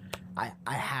 I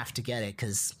have to get it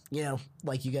because, you know,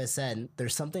 like you guys said,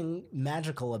 there's something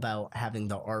magical about having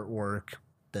the artwork,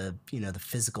 the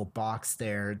physical box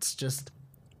there.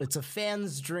 It's a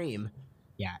fan's dream.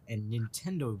 Yeah, and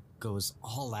Nintendo goes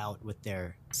all out with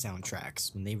their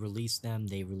soundtracks. When they release them,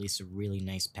 they release a really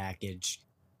nice package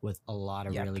with a lot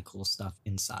of really cool stuff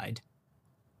inside.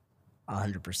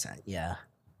 100%, yeah.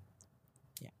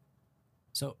 Yeah.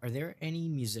 So, are there any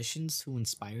musicians who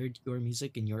inspired your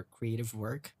music and your creative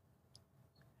work?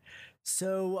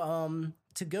 So,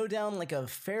 to go down like a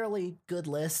fairly good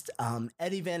list,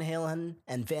 Eddie Van Halen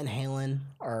and Van Halen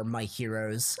are my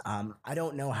heroes. I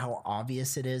don't know how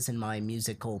obvious it is in my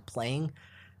musical playing,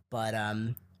 but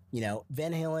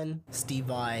Van Halen, Steve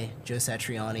Vai, Joe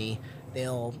Satriani,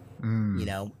 they'll,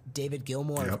 David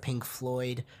Gilmour of Pink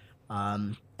Floyd.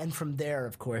 And from there,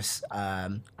 of course,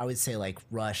 I would say like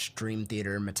Rush, Dream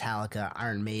Theater, Metallica,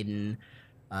 Iron Maiden,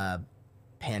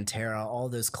 Pantera, all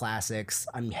those classics.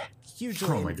 I'm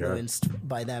hugely influenced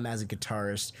by them as a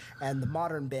guitarist. And the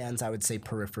modern bands, I would say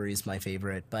Periphery is my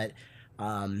favorite. But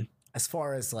as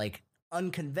far as like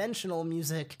unconventional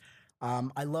music,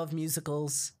 I love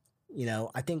musicals.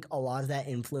 I think a lot of that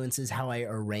influences how I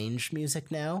arrange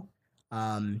music now.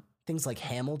 Things like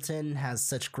Hamilton has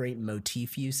such great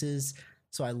motif uses.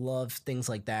 So I love things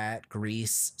like that.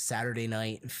 Grease, Saturday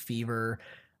Night Fever.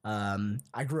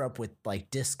 I grew up with like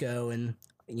disco and,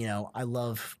 I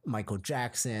love Michael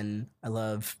Jackson. I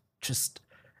love just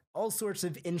all sorts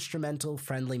of instrumental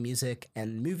friendly music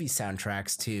and movie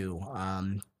soundtracks too.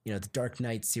 The Dark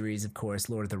Knight series, of course,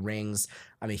 Lord of the Rings.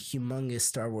 I'm a humongous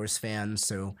Star Wars fan,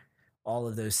 so all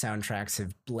of those soundtracks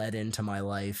have bled into my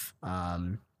life.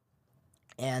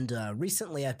 And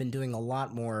recently I've been doing a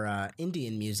lot more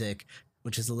Indian music,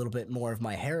 which is a little bit more of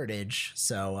my heritage.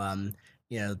 So,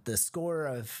 the score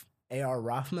of A.R.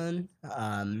 Rahman,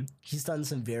 he's done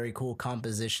some very cool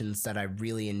compositions that I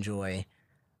really enjoy.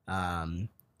 And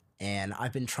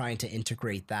I've been trying to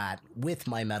integrate that with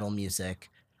my metal music.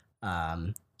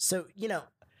 So,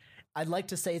 I'd like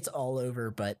to say it's all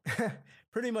over, but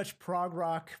pretty much prog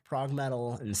rock, prog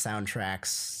metal, and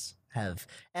soundtracks have,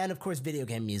 and of course, video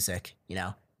game music,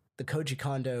 the Koji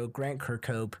Kondo, Grant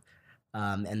Kirkhope,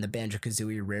 and the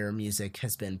Banjo-Kazooie Rare music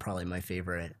has been probably my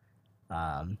favorite.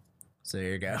 So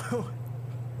there you go.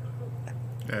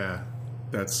 Yeah,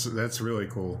 that's really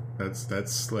cool.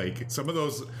 That's like some of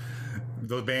those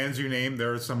bands you named.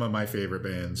 They're some of my favorite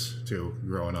bands too.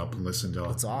 Growing up and listening to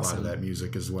a lot of that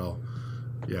music as well.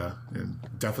 Yeah, and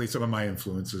definitely some of my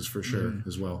influences for sure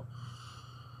as well.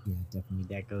 Yeah,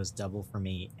 definitely. That goes double for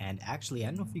me. And actually, I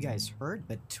don't know if you guys heard,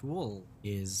 but Tool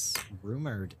is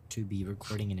rumored to be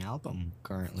recording an album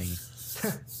currently.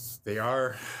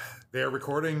 They're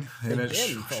recording, and it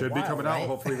should be coming out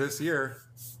hopefully this year.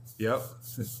 Yep,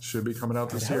 it should be coming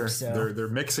out this year. So. They're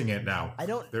mixing it now.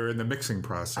 They're in the mixing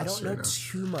process. I don't know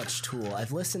too much Tool.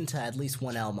 I've listened to at least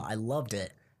one album. I loved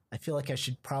it. I feel like I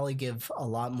should probably give a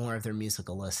lot more of their music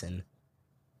a listen.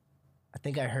 I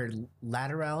think I heard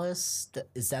Lateralis.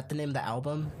 Is that the name of the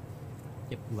album?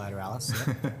 Yep,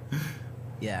 Lateralis. Yep.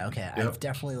 Yeah, okay. Yep. I've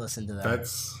definitely listened to that.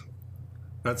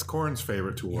 That's Korn's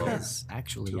favorite Tool. Yes,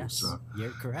 actually, yes. So.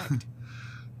 You're correct.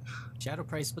 Shadow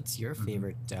Price, what's your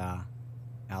favorite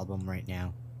album right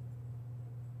now?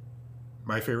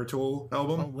 My favorite Tool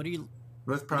album? Well, what are you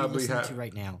listening to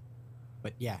right now?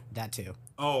 But yeah, that too.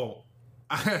 Oh,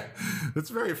 that's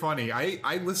very funny.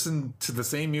 I listen to the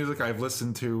same music I've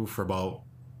listened to for about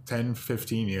 10,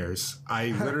 15 years. I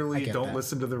literally don't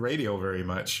listen to the radio very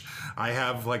much. I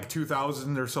have like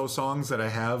 2,000 or so songs that I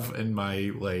have in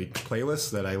my like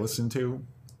playlist that I listen to,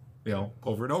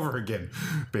 over and over again,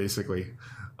 basically.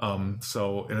 And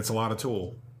it's a lot of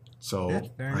Tool. So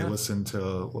I listen to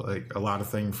like a lot of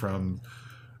things from,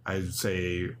 I'd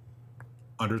say,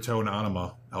 Undertow and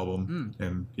Anima album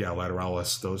and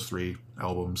Lateralis, those 3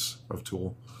 albums of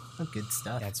Tool. Oh, good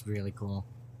stuff. That's really cool.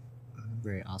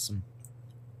 Very awesome.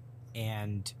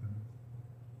 And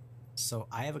so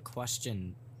I have a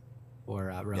question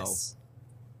for Ro. Yes.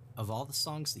 Of all the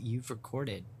songs that you've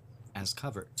recorded as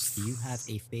covers, do you have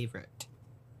a favorite?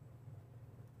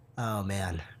 Oh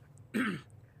man.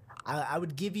 I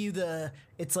would give you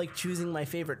it's like choosing my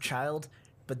favorite child,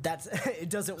 but it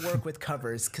doesn't work with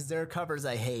covers because there are covers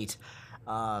I hate.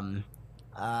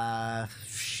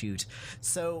 Shoot.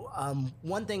 So,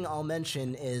 one thing I'll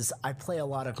mention is I play a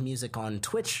lot of music on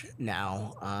Twitch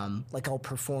now. Like I'll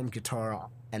perform guitar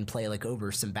and play like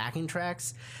over some backing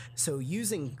tracks. So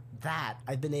using that,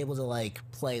 I've been able to like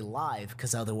play live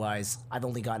because otherwise I've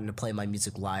only gotten to play my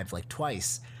music live like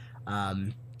twice.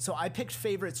 So I picked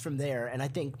favorites from there, and I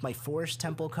think my Forest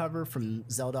Temple cover from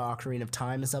Zelda Ocarina of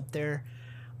Time is up there.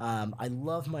 I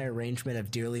love my arrangement of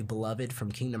Dearly Beloved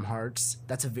from Kingdom Hearts.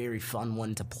 That's a very fun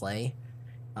one to play.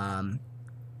 And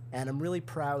I'm really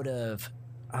proud of...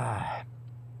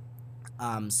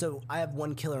 so I have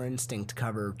One Killer Instinct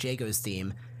cover, Jago's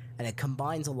theme, and it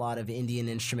combines a lot of Indian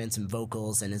instruments and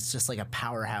vocals, and it's just like a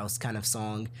powerhouse kind of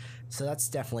song. So that's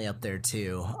definitely up there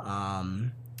too.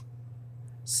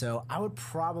 So I would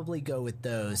probably go with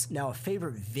those. Now, a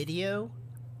favorite video,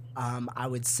 I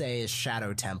would say, is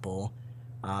Shadow Temple.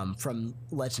 From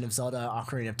Legend of Zelda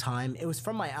Ocarina of Time. It was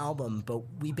from my album, but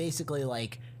we basically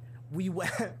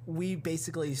we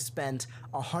basically spent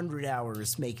 100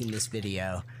 hours making this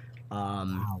video.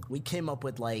 Wow. We came up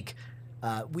with like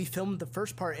We filmed the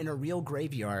first part in a real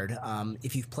graveyard.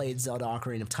 If you've played Zelda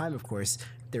Ocarina of Time, of course,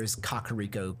 there's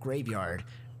Kakariko Graveyard,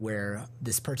 where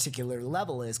this particular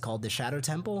level is called the Shadow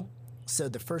Temple. So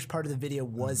the first part of the video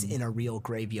was in a real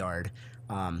graveyard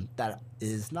that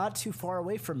is not too far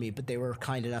away from me, but they were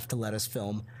kind enough to let us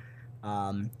film.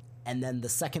 And then the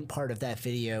second part of that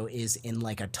video is in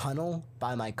like a tunnel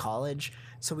by my college.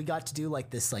 So we got to do like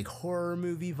this like horror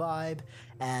movie vibe,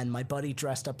 and my buddy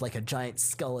dressed up like a giant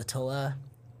Skeletula,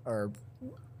 or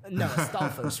no, a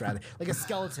Stalfos rather, like a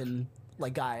skeleton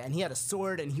like guy, and he had a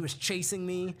sword and he was chasing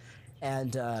me.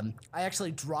 And I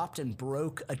actually dropped and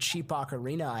broke a cheap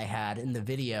ocarina I had in the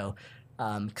video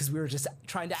because we were just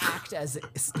trying to act as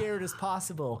scared as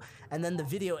possible. And then the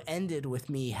video ended with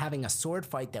me having a sword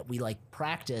fight that we like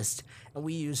practiced, and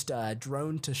we used a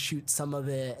drone to shoot some of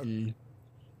it, and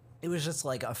it was just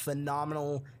like a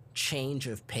phenomenal change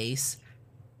of pace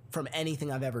from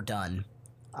anything I've ever done.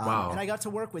 Wow. And I got to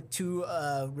work with two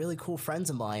really cool friends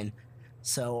of mine.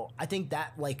 So I think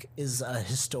that like is a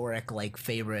historic like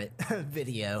favorite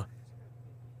video.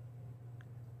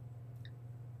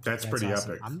 That's pretty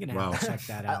awesome. epic. I'm gonna wow. have to check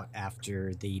that out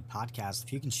after the podcast.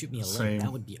 If you can shoot me a link, Same.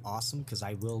 that would be awesome, because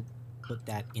I will put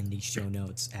that in the show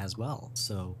notes as well.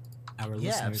 So our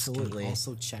listeners absolutely. can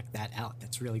also check that out.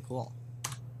 That's really cool.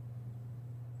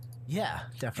 Yeah,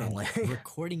 definitely. And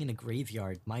recording in a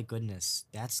graveyard, my goodness,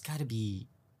 that's got to be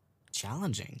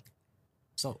challenging.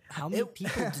 So how many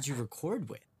people did you record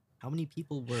with? How many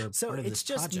people were So part of it's this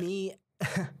just project? me.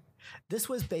 This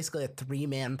was basically a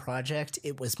 3-man project.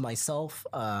 It was myself,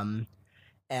 and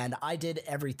I did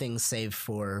everything save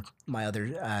for my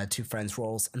other two friends'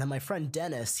 roles. And then my friend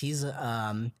Dennis, he's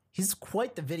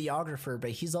quite the videographer, but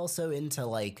he's also into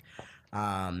like,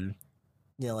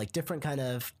 like different kind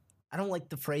of. I don't like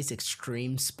the phrase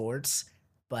extreme sports,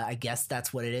 but I guess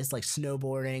that's what it is, like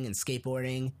snowboarding and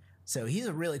skateboarding. So he's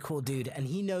a really cool dude, and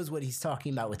he knows what he's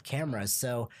talking about with cameras.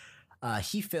 So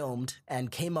he filmed and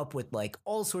came up with like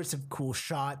all sorts of cool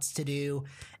shots to do.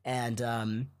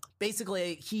 And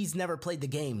basically, he's never played the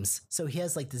games, so he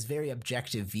has like this very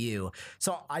objective view.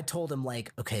 So I told him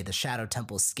like, okay, the Shadow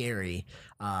Temple is scary.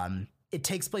 It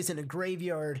takes place in a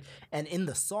graveyard, and in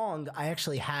the song, I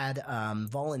actually had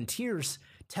volunteers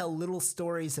tell little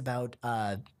stories about,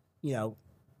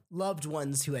 loved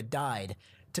ones who had died,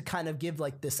 to kind of give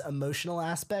like this emotional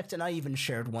aspect. And I even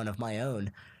shared one of my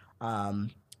own.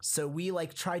 So we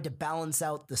like tried to balance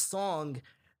out the song.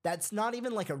 That's not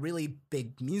even like a really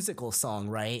big musical song,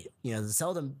 right? You know, the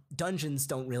Zelda dungeons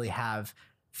don't really have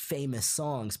famous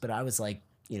songs, but I was like,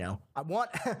 I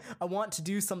want to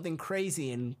do something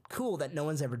crazy and cool that no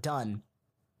one's ever done.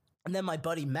 And then my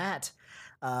buddy Matt,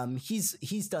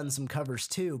 he's done some covers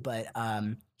too, but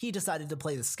he decided to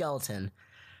play the skeleton.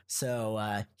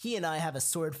 So he and I have a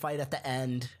sword fight at the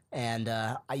end, and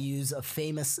I use a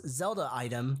famous Zelda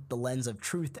item, the Lens of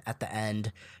Truth, at the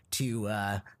end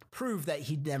to prove that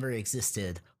he never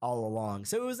existed all along.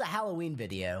 So it was a Halloween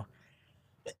video.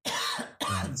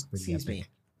 That's pretty Excuse epic. me.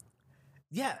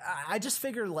 Yeah, I just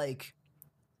figured, like,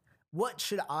 what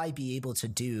should I be able to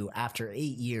do after 8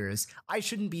 years? I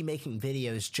shouldn't be making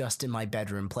videos just in my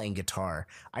bedroom playing guitar.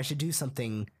 I should do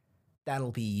something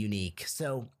that'll be unique.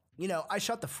 So, I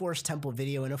shot the Forest Temple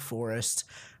video in a forest.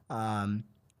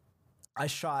 I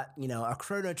shot, a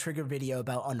Chrono Trigger video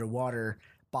about underwater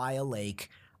by a lake.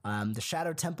 The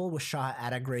Shadow Temple was shot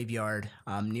at a graveyard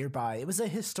nearby. It was a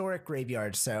historic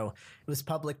graveyard, so it was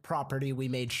public property. We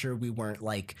made sure we weren't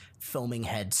like filming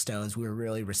headstones. We were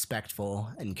really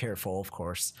respectful and careful, of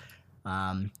course.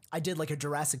 I did like a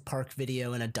Jurassic Park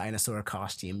video in a dinosaur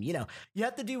costume. You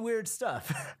have to do weird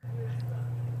stuff.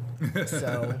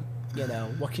 So,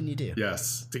 what can you do?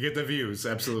 Yes, to get the views,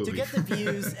 absolutely. To get the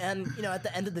views, and, at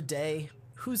the end of the day,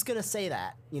 who's going to say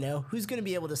that? Who's going to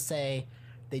be able to say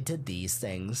they did these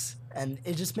things? And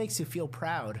it just makes you feel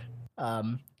proud.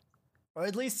 Or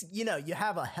at least, you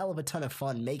have a hell of a ton of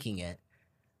fun making it.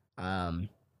 And,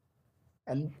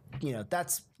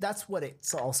 that's what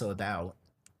it's also about.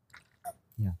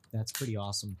 Yeah, that's pretty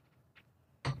awesome.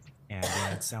 And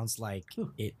it sounds like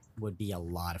it would be a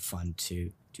lot of fun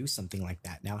to do something like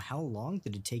that. Now, how long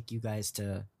did it take you guys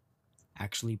to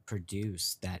actually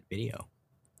produce that video?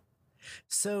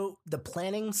 So the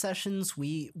planning sessions,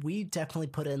 we definitely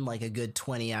put in like a good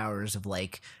 20 hours of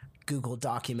like Google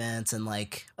Documents and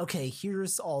like, okay,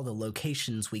 here's all the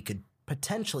locations we could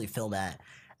potentially film at.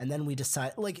 And then we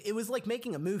decide, like, it was like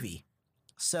making a movie.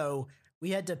 So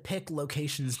we had to pick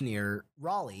locations near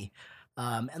Raleigh.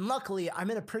 And luckily, I'm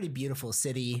in a pretty beautiful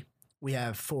city. We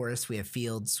have forests, we have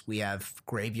fields, we have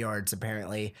graveyards,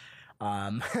 apparently.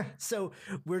 So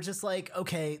we're just like,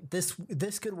 okay, this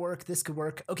could work, this could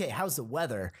work. Okay, how's the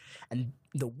weather? And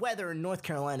the weather in North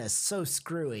Carolina is so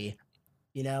screwy,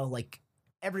 you know, like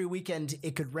every weekend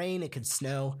it could rain, it could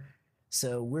snow.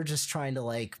 So we're just trying to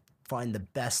like find the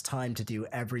best time to do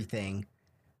everything.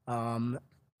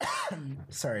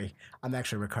 Sorry, I'm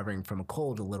actually recovering from a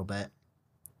cold a little bit.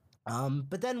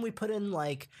 But then we put in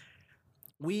like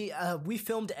we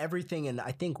filmed everything in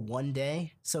I think one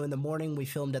day. So in the morning we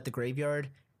filmed at the graveyard,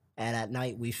 and at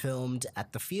night we filmed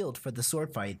at the field for the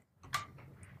sword fight.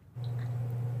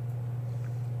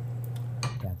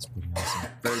 That's pretty awesome.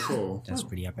 Very cool. That's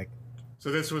pretty epic.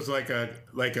 So this was like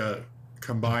a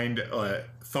combined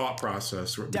thought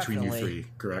process between you three,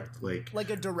 correct? Like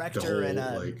a director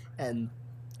and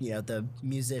you know, the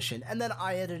musician, and then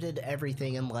I edited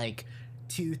everything in like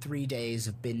 2-3 days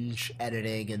of binge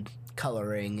editing and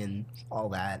coloring and all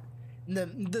that.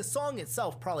 And the song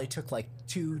itself probably took like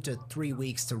 2 to 3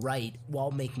 weeks to write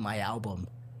while making my album.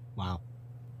 Wow.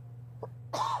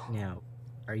 Now,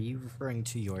 are you referring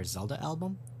to your Zelda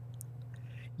album?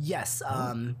 Yes,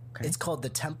 okay. It's called The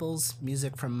Temples,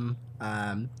 music from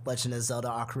Legend of Zelda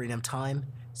Ocarina of Time.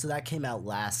 So that came out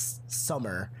last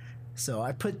summer. So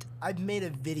I've made a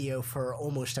video for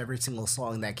almost every single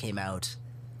song that came out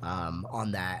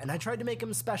on that. And I tried to make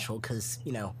them special because,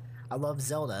 you know, I love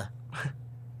Zelda.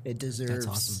 It deserves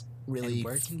awesome. really and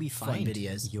where can we fun find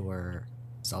videos. Your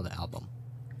Zelda album?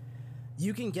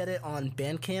 You can get it on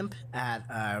Bandcamp at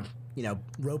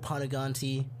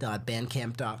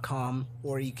ropanuganti.bandcamp.com,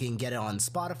 or you can get it on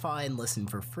Spotify and listen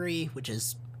for free, which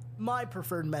is my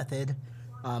preferred method.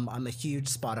 I'm a huge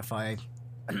Spotify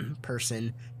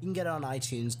person. You can get it on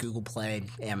iTunes, Google Play,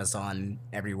 Amazon,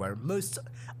 everywhere.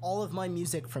 All of my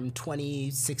music from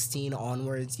 2016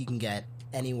 onwards, you can get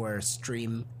anywhere,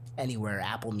 stream anywhere,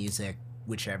 Apple Music,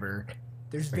 whichever.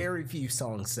 There's very few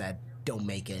songs that don't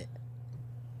make it.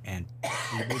 And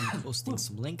we will be posting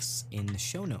some links in the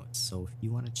show notes, so if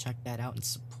you want to check that out and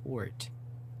support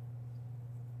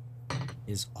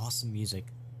his awesome music,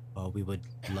 we would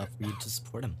love for you to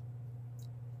support him.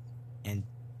 And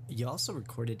you also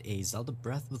recorded a Zelda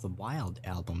Breath of the Wild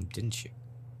album, didn't you?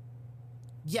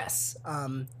 Yes.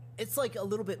 It's like a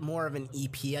little bit more of an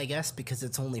EP, I guess, because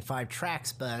it's only 5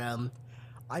 tracks, but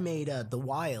I made The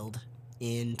Wild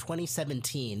in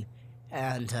 2017,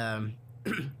 and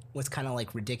what's kind of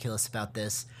like ridiculous about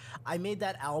this, I made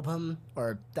that album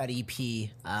or that EP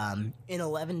in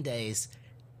 11 days,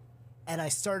 and I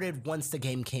started once the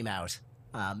game came out,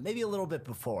 maybe a little bit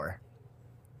before.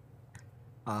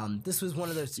 This was one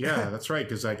of those. Yeah, that's right,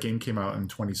 because that game came out in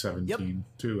 2017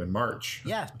 too, in March.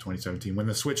 Yeah, 2017 when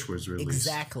the Switch was released.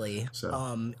 Exactly.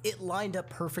 So it lined up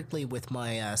perfectly with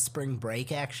my spring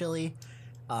break actually,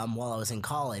 while I was in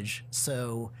college.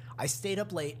 So I stayed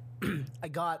up late. I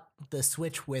got the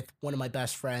Switch with one of my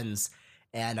best friends,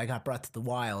 and I got Breath of the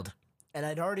Wild. And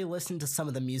I'd already listened to some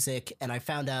of the music, and I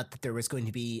found out that there was going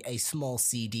to be a small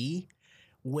CD,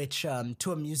 which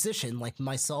to a musician like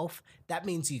myself, that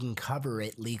means you can cover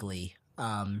it legally.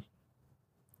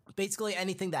 Basically,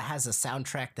 anything that has a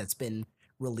soundtrack that's been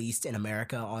released in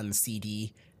America on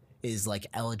CD is like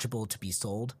eligible to be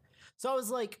sold. So I was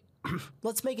like,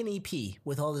 let's make an EP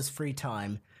with all this free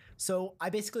time. So I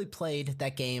basically played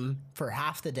that game for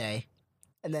half the day,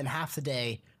 and then half the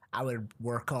day I would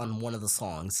work on one of the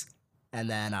songs, and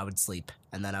then I would sleep,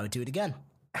 and then I would do it again.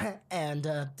 And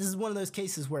this is one of those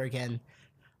cases where, again,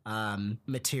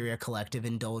 Materia Collective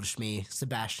indulged me.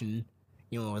 Sebastian,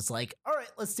 was like, all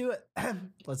right, let's do it.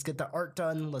 Let's get the art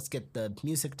done. Let's get the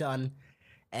music done.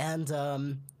 And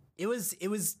it was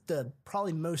the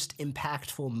probably most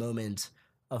impactful moment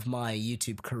of my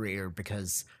YouTube career,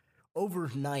 because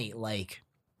overnight, like,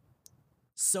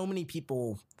 so many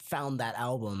people found that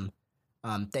album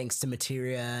thanks to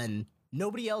Materia, and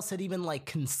nobody else had even like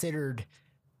considered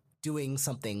doing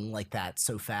something like that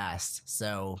so fast.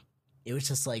 So it was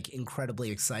just like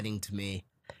incredibly exciting to me.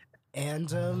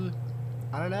 And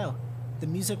I don't know, the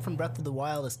music from Breath of the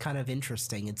Wild is kind of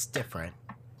interesting. It's different.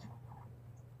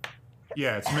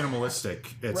 Yeah, it's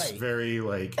minimalistic. It's very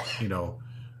like,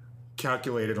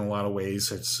 calculated in a lot of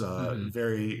ways. It's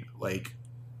very like,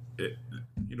 it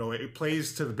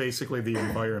plays to basically the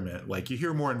environment. Like you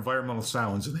hear more environmental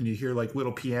sounds, and then you hear like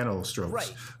little piano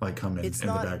strokes like come in the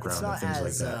background and things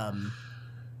like that.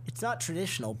 It's not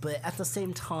traditional, but at the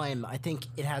same time, I think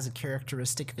it has a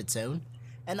characteristic of its own.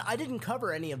 And I didn't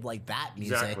cover any of like that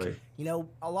music. Exactly.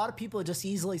 A lot of people just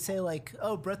easily say like,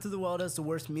 "Oh, Breath of the Wild has the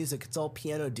worst music. It's all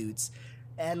piano dudes."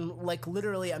 And like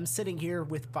literally, I'm sitting here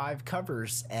with 5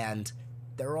 covers, and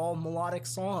they're all melodic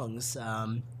songs.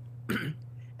 And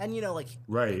And like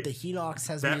Right. the Hinox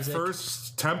has That music.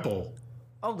 first temple.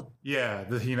 Oh, Yeah,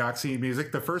 the Hinoxi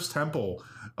music. The first temple.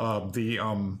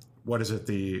 What is it?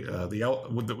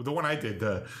 The one I did.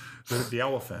 The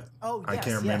elephant. Oh, I yes,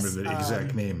 can't remember yes. the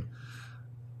exact name.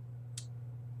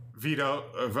 Vito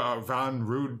Van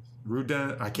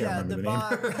Ruden. I can't remember the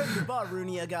name. The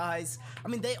Barunia guys. I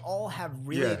mean, they all have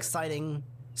really exciting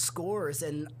scores,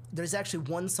 and there's actually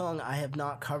one song I have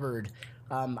not covered.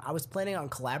 I was planning on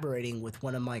collaborating with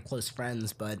one of my close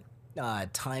friends, but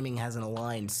timing hasn't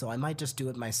aligned, so I might just do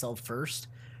it myself first.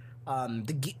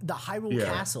 The Hyrule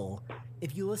Castle,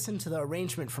 if you listen to the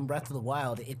arrangement from Breath of the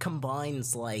Wild, it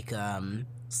combines like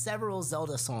several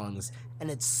Zelda songs,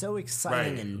 and it's so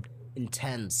exciting and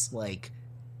intense. Like,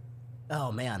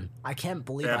 oh man, I can't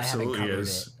believe I haven't covered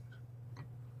it.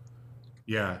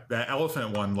 Yeah, that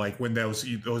elephant one, like when those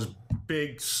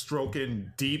big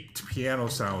stroking deep piano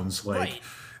sounds, like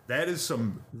that is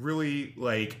some really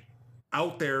like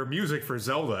out there music for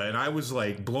Zelda, and I was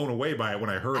like blown away by it when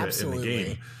I heard it in the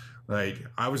game. Like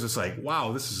I was just like,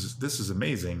 wow, this is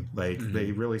amazing. Like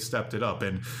they really stepped it up,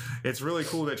 and it's really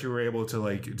cool that you were able to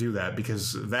like do that,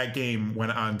 because that game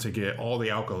went on to get all the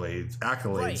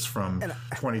accolades from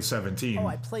 2017. Oh,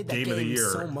 I played that game of the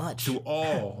year so much to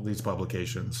all these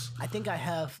publications. I think I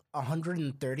have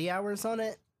 130 hours on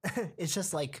it. It's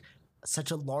just like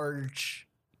such a large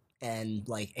and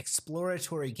like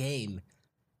exploratory game.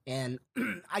 And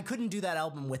I couldn't do that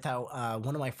album without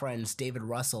one of my friends, David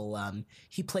Russell.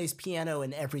 He plays piano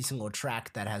in every single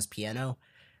track that has piano.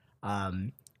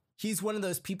 He's one of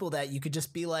those people that you could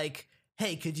just be like,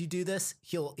 "Hey, could you do this?"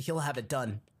 He'll have it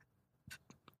done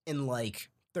in like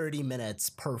 30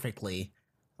 minutes perfectly.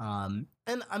 And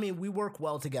I mean, we work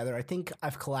well together. I think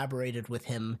I've collaborated with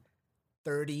him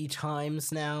 30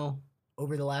 times now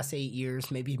over the last 8 years,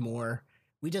 maybe more.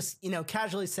 We just,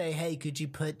 casually say, "Hey, could you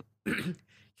put..."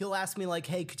 He'll ask me like,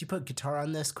 "Hey, could you put guitar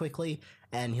on this quickly?"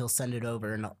 And he'll send it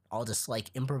over, and I'll just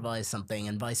like improvise something,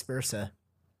 and vice versa.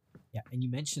 Yeah, and you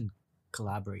mentioned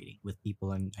collaborating with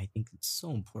people, and I think it's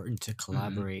so important to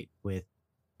collaborate with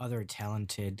other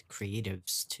talented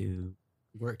creatives to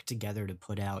work together to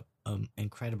put out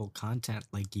incredible content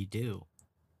like you do.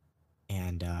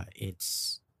 And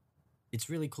it's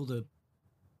really cool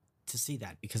to see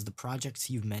that, because the projects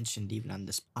you've mentioned even on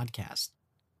this podcast,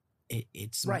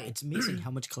 it's amazing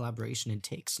how much collaboration it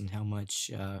takes and how much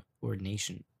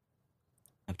coordination you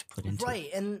have to put into it. Right,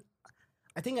 and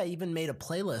I think I even made a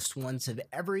playlist once of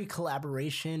every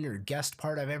collaboration or guest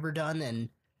part I've ever done, and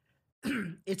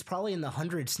it's probably in the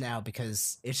hundreds now,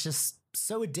 because it's just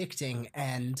so addicting.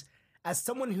 And as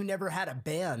someone who never had a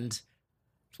band,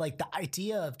 like the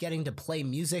idea of getting to play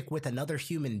music with another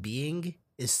human being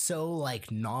is so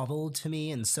like novel to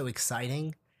me and so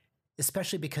exciting.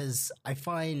 Especially because I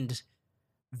find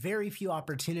very few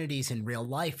opportunities in real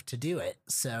life to do it.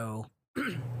 So,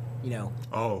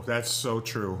 Oh, that's so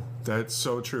true. That's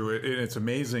so true. And it's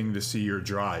amazing to see your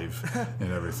drive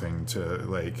and everything to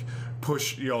like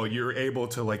push, you're able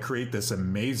to like create this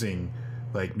amazing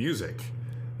like music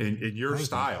in your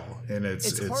style. And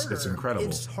it's incredible.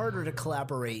 It's harder to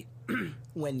collaborate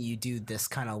when you do this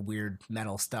kind of weird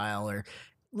metal style, or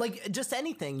like just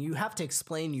anything. You have to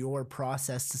explain your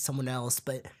process to someone else,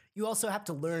 but you also have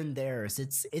to learn theirs.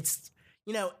 It's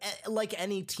like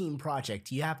any team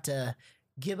project, you have to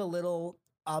give a little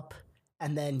up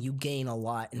and then you gain a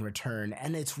lot in return.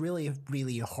 And it's really,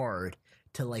 really hard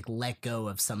to like let go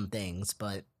of some things,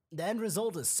 but the end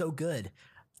result is so good.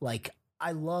 Like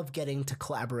I love getting to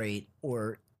collaborate,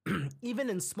 or even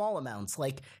in small amounts,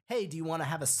 like, "Hey, do you want to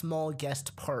have a small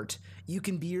guest part?" You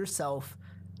can be yourself,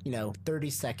 30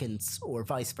 seconds, or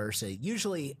vice versa.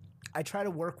 Usually I try to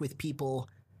work with people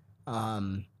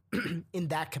in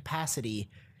that capacity,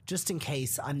 just in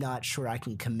case I'm not sure I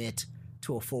can commit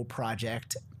to a full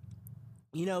project,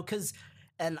 because,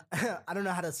 and I don't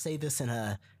know how to say this in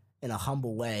a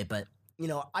humble way, but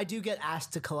I do get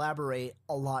asked to collaborate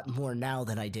a lot more now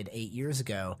than I did 8 years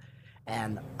ago,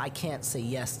 and I can't say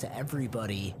yes to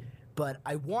everybody, but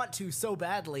I want to so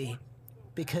badly,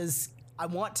 because I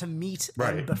want to meet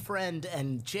and befriend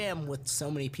and jam with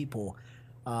so many people.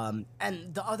 And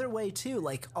the other way too,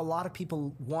 like a lot of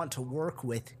people want to work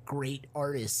with great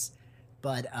artists,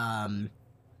 but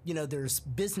there's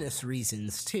business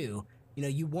reasons too.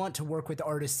 You want to work with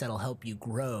artists that'll help you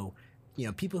grow.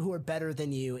 People who are better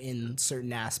than you in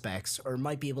certain aspects, or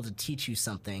might be able to teach you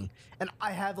something. And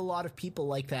I have a lot of people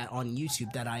like that on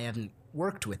YouTube that I haven't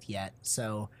worked with yet.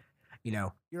 So,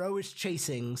 you're always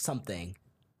chasing something.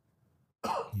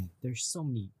 There's so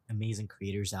many amazing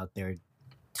creators out there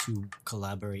to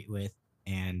collaborate with,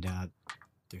 and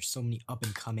there's so many up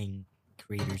and coming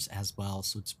creators as well.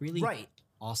 So it's really Right.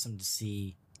 awesome to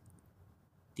see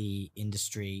the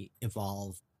industry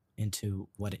evolve into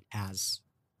what it has.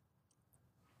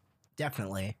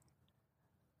 Definitely.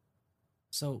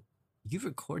 So you've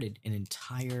recorded an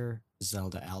entire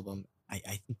Zelda album. I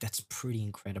think that's pretty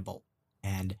incredible.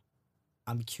 And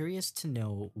I'm curious to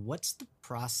know, what's the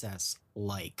process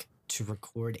like to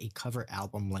record a cover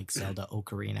album like Zelda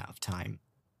Ocarina of Time?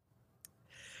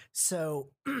 So,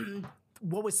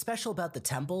 what was special about the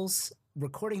temples,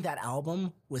 recording that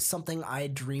album was something I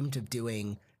had dreamed of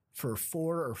doing for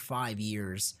 4 or 5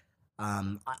 years.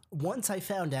 Once I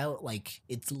found out, like,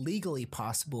 it's legally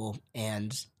possible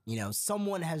and,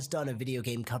 someone has done a video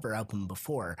game cover album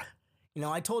before,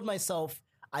 I told myself,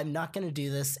 I'm not going to do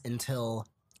this until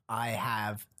I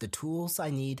have the tools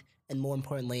I need, and more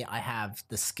importantly, I have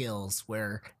the skills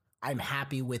where I'm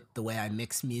happy with the way I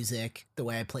mix music, the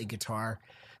way I play guitar.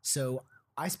 So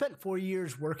I spent 4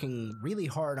 years working really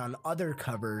hard on other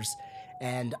covers,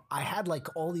 and I had like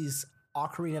all these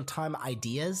Ocarina of Time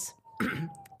ideas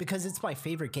because it's my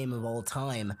favorite game of all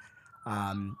time.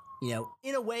 In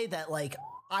a way that like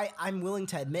I'm willing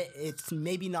to admit it's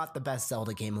maybe not the best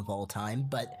Zelda game of all time,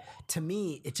 but to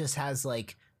me, it just has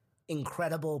like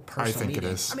incredible personal I think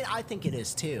meaning. it is. I mean, I think it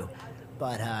is too,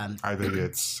 but I think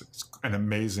it's an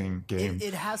amazing game.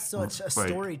 it has such a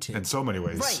story to it. In so many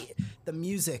ways. Right. The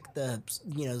music, the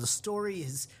story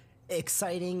is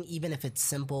exciting, even if it's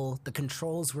simple. The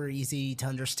controls were easy to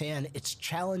understand. It's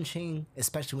challenging,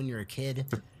 especially when you're a kid.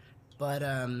 But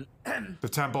The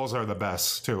temples are the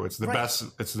best too. It's the Right. best.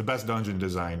 It's the best dungeon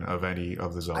design of any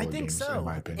of the Zelda I think games, so. in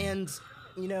my opinion.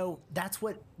 And that's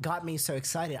what got me so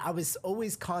excited. I was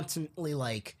always constantly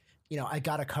like, I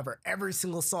gotta cover every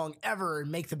single song ever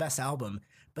and make the best album.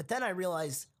 But then I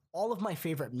realized all of my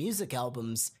favorite music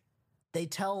albums, they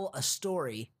tell a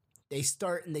story. They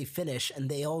start and they finish, and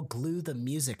they all glue the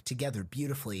music together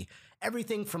beautifully.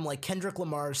 Everything from like Kendrick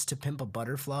Lamar's To Pimp a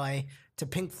Butterfly to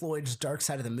Pink Floyd's Dark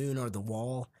Side of the Moon or The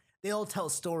Wall. They all tell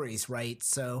stories, right?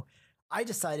 So I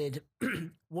decided,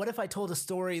 what if I told a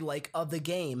story like of the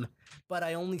game, but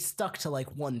I only stuck to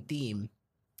like one theme?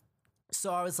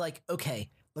 So I was like,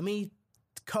 okay, let me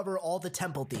cover all the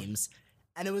temple themes.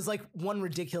 And it was like one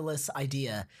ridiculous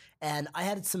idea. And I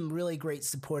had some really great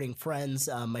supporting friends.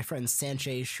 My friend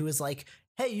Sanchez, who was like,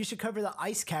 hey, you should cover the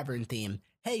Ice Cavern theme.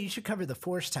 Hey, you should cover the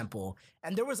Forest Temple.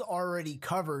 And there was already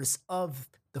covers of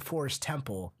the Forest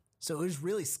Temple. So it was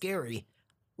really scary,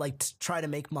 like to try to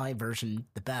make my version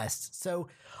the best. So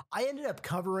I ended up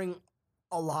covering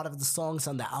a lot of the songs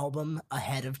on the album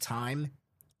ahead of time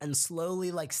and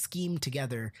slowly like schemed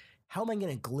together, how am I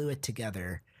going to glue it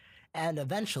together? And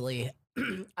eventually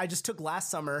I just took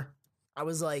last summer. I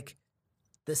was like,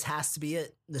 this has to be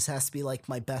it. This has to be like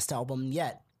my best album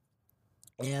yet.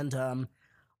 And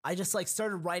I just like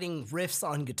started writing riffs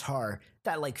on guitar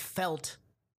that like felt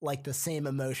like the same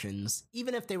emotions,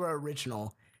 even if they were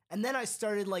original. And then I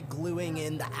started like gluing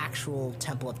in the actual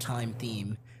Temple of Time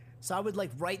theme. So I would like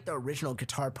write the original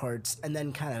guitar parts and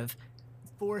then kind of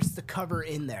force the cover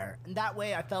in there. And that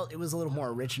way I felt it was a little more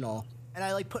original. And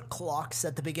I like put clocks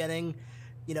at the beginning,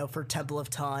 for Temple of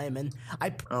Time. And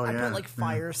I put like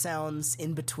fire sounds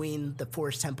in between the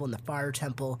Forest Temple and the Fire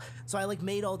Temple. So I like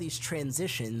made all these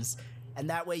transitions. And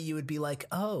that way you would be like,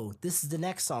 oh, this is the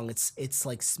next song. It's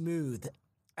like smooth.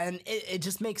 And it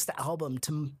just makes the album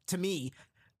to me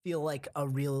feel like a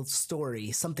real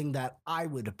story, something that I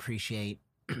would appreciate.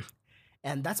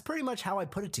 And that's pretty much how I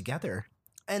put it together.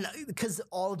 And because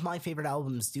all of my favorite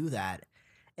albums do that.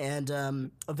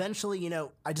 And eventually,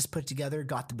 I just put it together,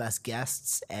 got the best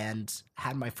guests, and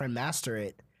had my friend master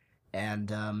it. And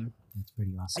That's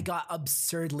pretty awesome. I got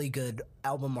absurdly good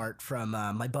album art from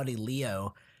my buddy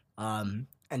Leo. And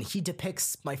he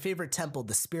depicts my favorite temple,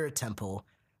 the Spirit Temple,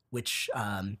 which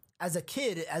as a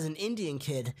kid, as an Indian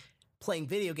kid playing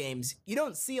video games, you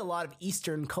don't see a lot of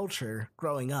Eastern culture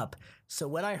growing up. So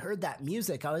when I heard that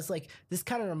music, I was like, this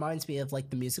kind of reminds me of like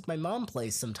the music my mom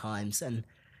plays sometimes. And,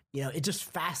 it just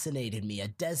fascinated me. A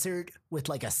desert with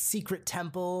like a secret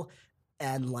temple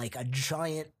and like a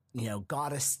giant,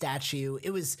 goddess statue.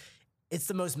 It's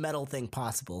the most metal thing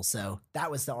possible. So that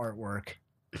was the artwork,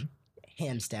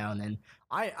 hands down. And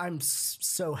I'm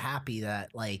so happy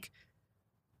that like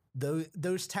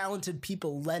those talented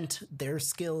people lent their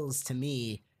skills to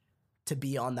me to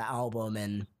be on the album.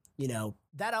 And,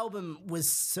 that album was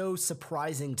so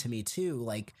surprising to me too.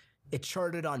 Like it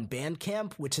charted on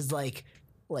Bandcamp, which is like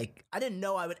I didn't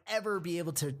know I would ever be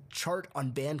able to chart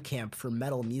on Bandcamp for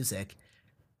metal music.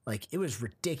 Like it was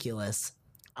ridiculous.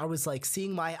 I was like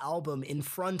seeing my album in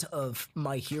front of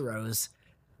my heroes.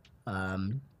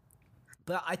 But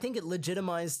But I think it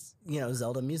legitimized,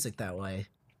 Zelda music that way.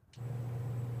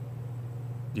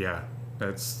 Yeah,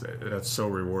 that's so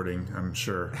rewarding. I'm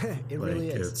sure It really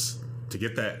is. It's to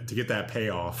get that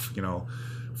payoff,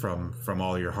 from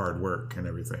all your hard work and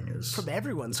everything is From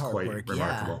everyone's hard quite work.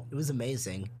 remarkable. Yeah, it was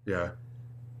amazing. Yeah.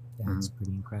 That's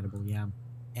pretty incredible, yeah.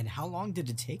 And how long did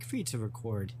it take for you to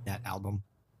record that album?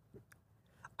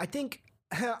 I think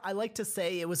I like to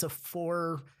say it was a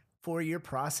four-year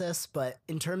process, but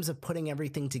in terms of putting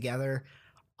everything together,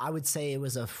 I would say it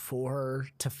was a 4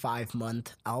 to 5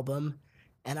 month album.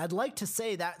 And I'd like to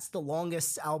say that's the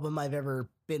longest album I've ever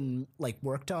been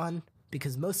worked on,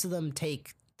 because most of them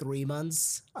take 3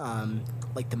 months,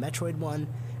 like the Metroid one,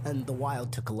 and the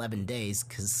Wild took 11 days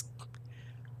because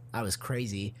I was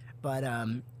crazy. But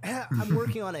I'm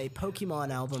working on a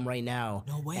Pokemon album right now.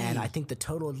 No way. And I think the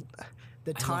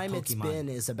time it's been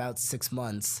is about 6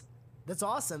 months. That's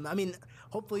awesome. I mean,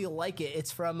 hopefully you'll like it.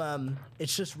 It's from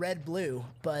it's just Red Blue,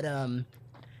 but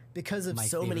because of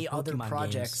so many other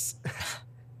projects.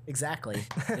 Exactly.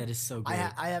 That is so great.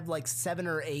 I have 7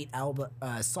 or 8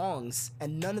 songs,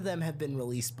 and none of them have been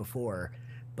released before.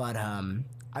 But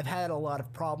I've had a lot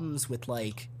of problems with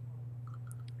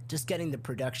just getting the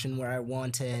production where I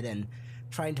wanted and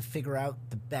trying to figure out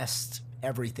the best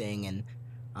everything. And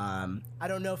I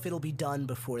don't know if it'll be done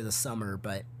before the summer,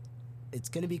 but it's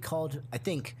going to be called, I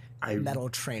think, Metal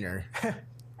Trainer.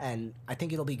 And I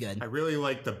think it'll be good. I really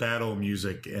like the battle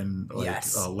music in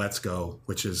Yes. Let's Go,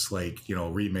 which is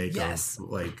remake Yes.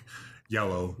 of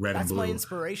Yellow, Red, and Blue. That's my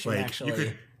inspiration,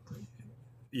 actually.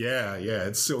 Yeah,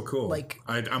 it's so cool.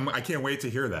 I can't wait to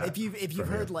hear that. If you've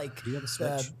heard Do you have a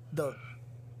Switch?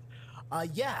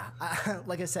 Yeah,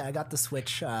 like I said, I got the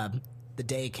Switch the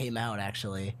day it came out,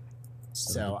 actually.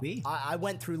 So did we. I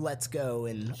went through Let's Go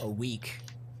in a week,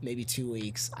 maybe 2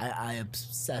 weeks. I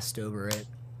obsessed over it.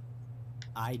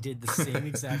 I did the same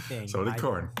exact thing. So did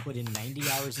Corn. I put in 90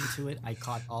 hours into it. I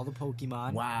caught all the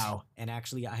Pokemon. Wow. And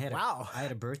actually, I had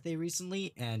a birthday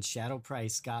recently, and Shadow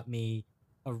Price got me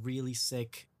a really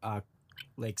sick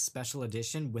special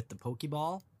edition with the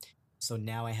Pokeball. So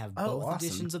now I have both awesome.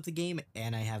 editions of the game,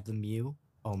 and I have the Mew.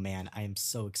 Oh man, I am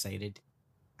so excited.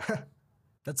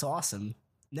 That's awesome.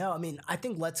 No, I mean, I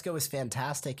think Let's Go is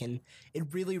fantastic, and it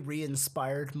really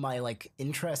re-inspired my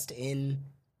interest in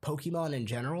Pokemon in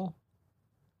general,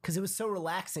 because it was so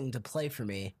relaxing to play for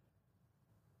me.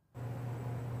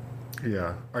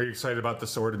 Yeah. Are you excited about the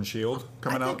Sword and Shield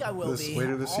coming out? I think I will be.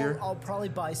 Later this year? I'll probably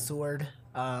buy Sword.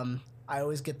 I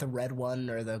always get the red one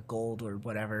or the gold or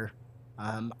whatever.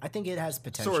 I think it has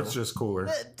potential. Sword's just cooler,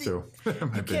 too.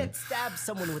 You can't stab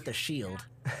someone with a shield.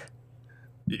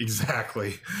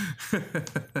 Exactly.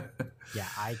 Yeah,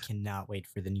 I cannot wait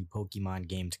for the new Pokemon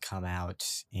game to come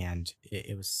out, and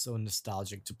it was so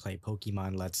nostalgic to play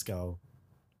Pokemon Let's Go.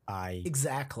 I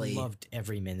Exactly. loved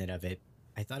every minute of it.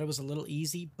 I thought it was a little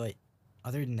easy, but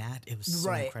other than that, it was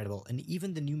so incredible. And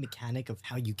even the new mechanic of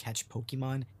how you catch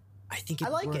Pokemon, I think it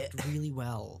worked really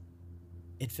well.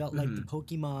 It felt like the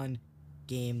Pokemon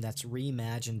game that's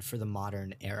reimagined for the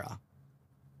modern era.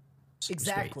 So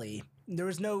Exactly. There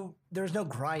was no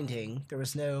grinding. There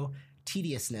was no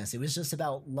tediousness. It was just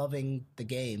about loving the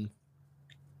game.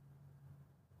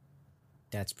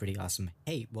 That's pretty awesome.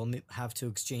 Hey, we'll have to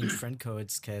exchange friend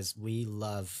codes because we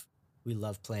love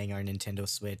playing our Nintendo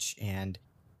Switch, and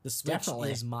the Switch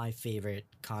is my favorite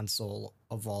console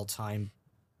of all time.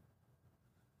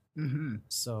 Mm-hmm.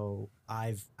 So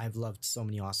I've loved so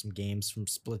many awesome games, from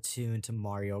Splatoon to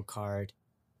Mario Kart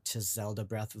to Zelda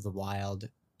Breath of the Wild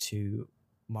to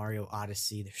Mario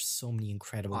Odyssey. There's so many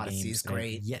incredible games that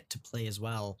I've yet to play as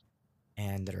well,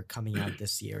 and that are coming out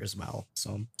this year as well.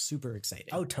 So I'm super excited.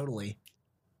 Oh, totally.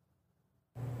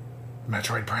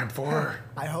 Metroid Prime 4.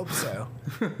 I hope so.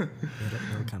 It'll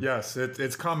come. Yes,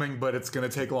 it's coming, but it's going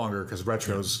to take longer because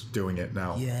Retro's doing it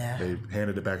now. Yeah. They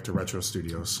handed it back to Retro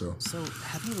Studios. So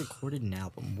having recorded an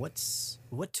album,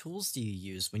 what tools do you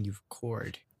use when you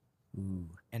record? Ooh.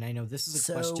 And I know this is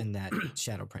a question that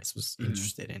Shadow Price was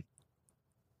interested in.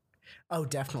 Oh,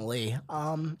 definitely.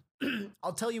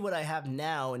 I'll tell you what I have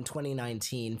now in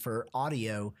 2019 for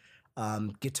audio.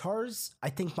 Guitars, I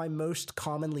think my most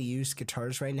commonly used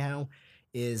guitars right now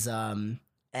is and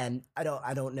I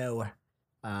don't know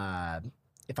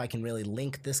if I can really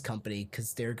link this company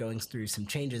because they're going through some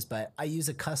changes, but I use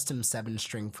a custom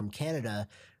 7-string from Canada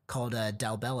called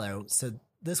Dalbello. So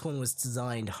this one was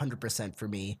designed 100% for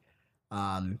me.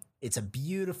 It's a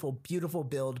beautiful, beautiful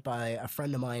build by a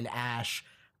friend of mine, Ash.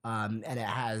 And it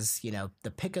has,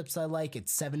 the pickups I like.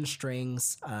 It's 7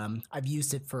 strings. I've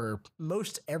used it for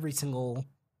most every single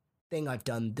thing I've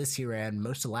done this year and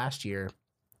most of last year.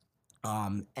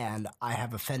 And I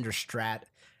have a Fender Strat,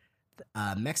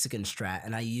 Mexican Strat,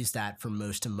 and I use that for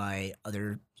most of my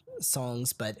other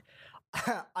songs, but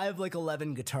I have like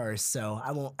 11 guitars, so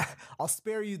I won't, I'll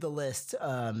spare you the list.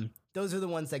 Those are the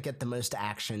ones that get the most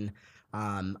action.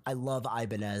 I love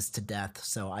Ibanez to death,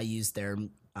 so I use their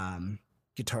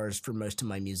guitars for most of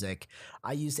my music.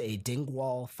 I use a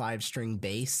Dingwall 5-string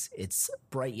bass. It's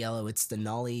bright yellow. It's the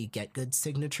Nolly Get Good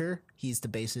signature. He's the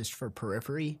bassist for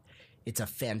Periphery. It's a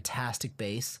fantastic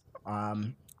bass.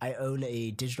 I own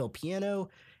a digital piano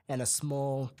and a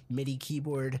small MIDI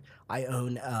keyboard. I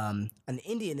own an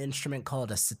Indian instrument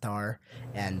called a sitar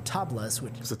and tablas,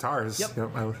 which Sitars. Yep.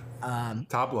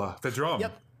 Tabla, the drum.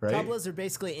 Yep. Right? Tablas are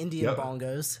basically Indian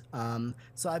bongos.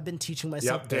 So I've been teaching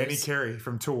myself. Yep. Danny those. Carey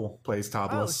from Tool plays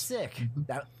tablas. Oh, sick!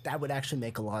 That would actually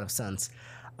make a lot of sense.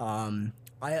 I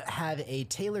have a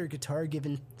Taylor guitar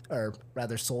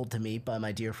sold to me by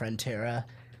my dear friend Tara.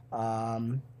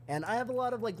 And I have a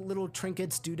lot of like little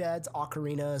trinkets, doodads,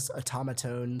 ocarinas,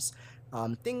 automatones,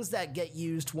 things that get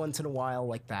used once in a while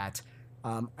like that.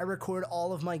 I record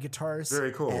all of my guitars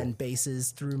and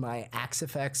basses through my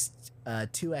AxeFX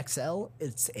 2XL.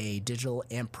 It's a digital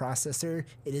amp processor.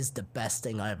 It is the best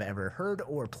thing I've ever heard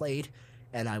or played,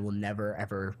 and I will never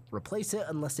ever replace it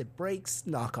unless it breaks,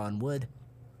 knock on wood.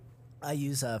 I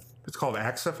use a... It's called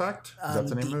Axe Effect? Is that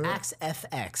the name of it? Axe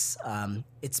FX.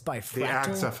 It's by Fractal. The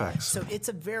Axe FX. So it's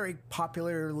a very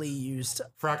popularly used...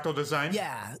 Fractal Design?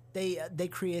 Yeah. They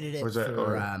created it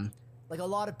like a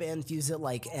lot of bands use it,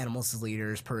 like Animals as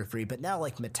Leaders, Periphery, but now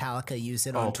like Metallica use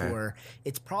it on tour.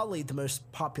 It's probably the most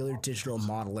popular digital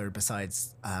modeler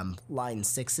besides Line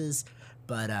 6s,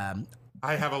 but...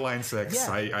 I have a Line 6.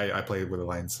 Yeah. I played with a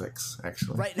Line 6,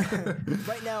 actually.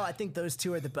 Right now, I think those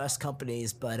two are the best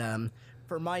companies, but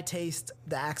for my taste,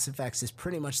 the AxeFX is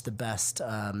pretty much the best.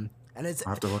 And it's,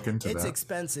 I'll have to look into that. It's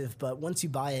expensive, but once you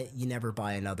buy it, you never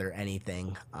buy another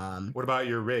anything. What about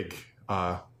your rig?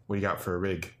 What do you got for a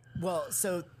rig? Well,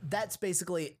 so that's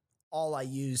basically all I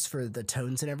use for the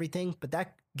tones and everything, but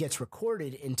that gets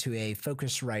recorded into a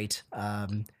Focusrite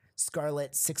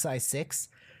Scarlett 6i6.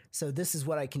 So this is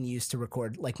what I can use to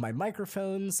record like my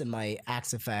microphones and my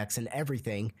AxeFX and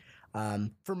everything.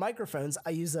 For microphones,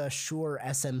 I use a Shure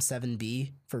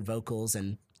SM7B for vocals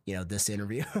and, this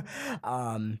interview.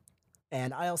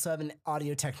 And I also have an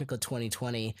Audio-Technica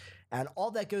 2020, and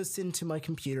all that goes into my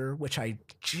computer, which I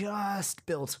just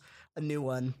built a new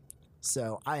one.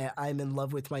 So I'm in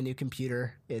love with my new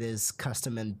computer. It is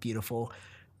custom and beautiful.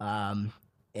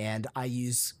 And I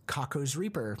use Kako's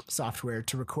Reaper software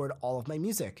to record all of my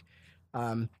music.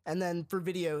 And then for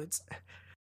video, it's...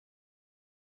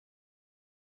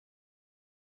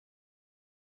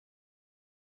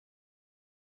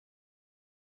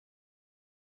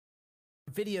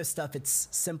 Video stuff, it's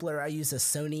simpler. I use a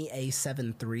Sony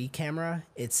A7 III camera.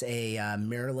 It's a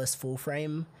mirrorless full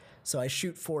frame. So I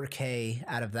shoot 4K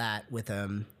out of that with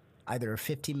either a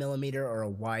 50mm or a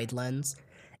wide lens.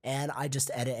 And I just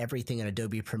edit everything in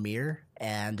Adobe Premiere.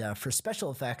 And for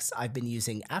special effects, I've been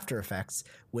using After Effects,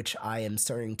 which I am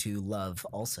starting to love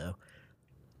also.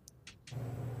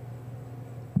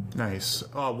 Nice.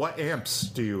 What amps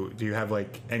do you have?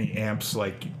 Like any amps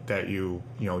like that you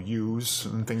use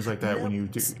and things like that when you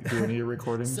do any of your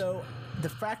recordings? So the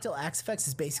Fractal AxeFX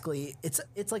is basically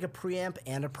it's like a preamp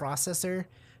and a processor.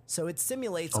 So it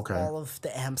simulates all of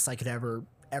the amps I could ever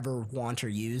want or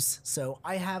use. So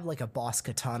I have like a Boss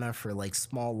Katana for like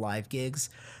small live gigs,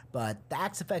 but the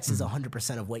AxeFX is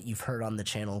 100% of what you've heard on the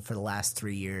channel for the last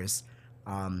 3 years.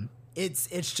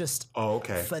 It's just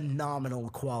phenomenal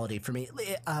quality for me.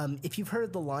 If you've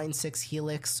heard the Line 6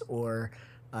 Helix or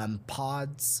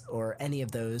pods or any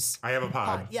of those. I have a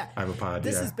pod. Yeah. I have a pod.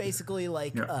 This is basically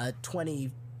like a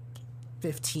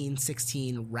 2015,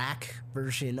 16 rack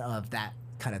version of that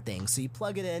kind of thing. So you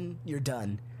plug it in, you're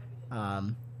done.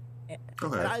 And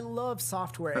I love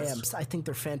software amps. I think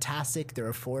they're fantastic.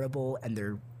 They're affordable and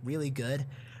they're really good.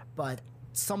 But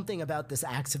something about this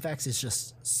AxeFX is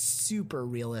just super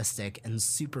realistic and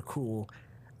super cool.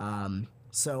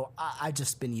 So I've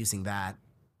just been using that.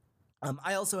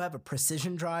 I also have a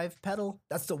Precision Drive pedal.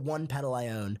 That's the one pedal I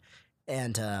own.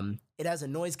 And it has a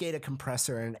noise gate, a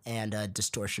compressor, and a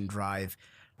distortion drive.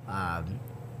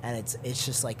 And it's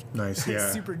just like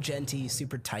super genty,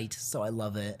 super tight. So I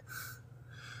love it.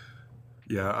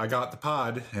 Yeah, I got the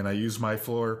pod, and I use my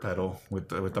floor pedal with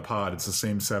the pod. It's the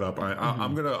same setup.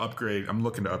 I'm gonna upgrade. I'm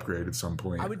looking to upgrade at some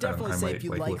point. I would definitely say if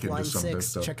you like Line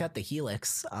 6, check out the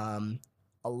Helix.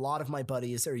 A lot of my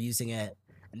buddies are using it,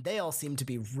 and they all seem to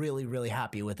be really, really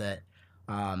happy with it.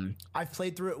 I've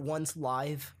played through it once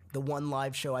live. The one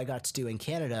live show I got to do in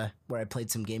Canada, where I played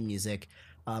some game music,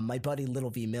 My buddy Little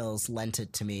V Mills lent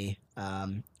it to me,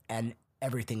 and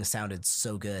everything sounded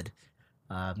so good.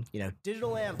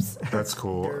 Digital amps. That's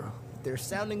cool. They're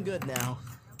sounding good now.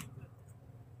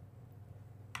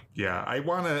 Yeah, I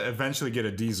want to eventually get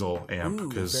a diesel amp Ooh,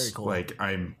 because very cool. like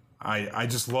I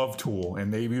just love Tool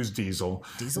and they use diesel.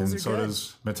 Diesels and are so good.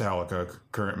 does Metallica,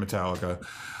 current Metallica.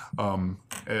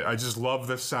 I just love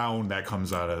the sound that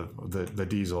comes out of the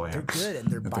diesel amps. They're good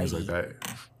and they're things like bitey.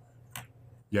 that.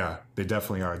 Yeah, they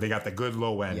definitely are. They got the good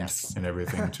low end Yes. and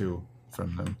everything too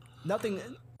from them.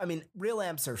 Real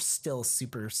amps are still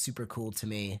super, super cool to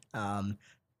me.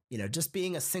 Just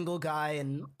being a single guy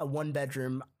in a one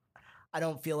bedroom, I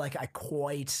don't feel like I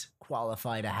quite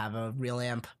qualify to have a real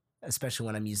amp, especially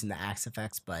when I'm using the Axe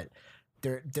effects, but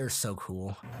they're so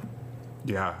cool.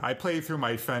 Yeah, I play through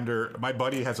my Fender. My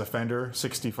buddy has a Fender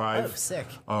 65. Oh, sick.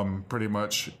 Pretty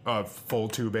much full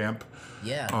tube amp.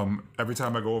 Yeah. Every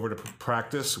time I go over to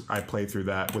practice, I play through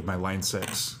that with my Line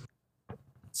 6.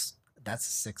 That's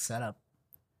a sick setup.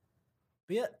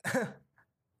 But yeah.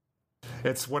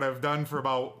 It's what I've done for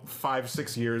about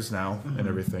 5-6 years now and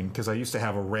everything, because I used to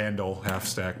have a Randall half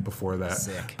stack before that.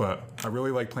 Sick. But I really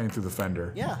like playing through the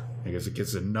Fender. Yeah. Because it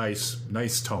gets a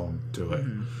nice tone to it.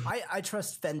 I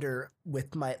trust Fender with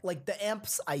the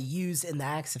amps I use in the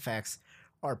Axe effects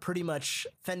are pretty much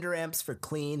Fender amps for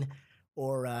clean,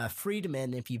 or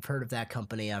Friedman, if you've heard of that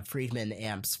company, Friedman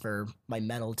amps for my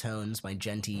metal tones, my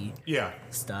genty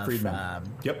stuff. Friedman.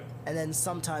 Yep. And then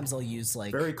sometimes I'll use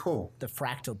Very cool. the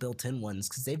Fractal built-in ones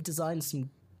because they've designed some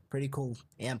pretty cool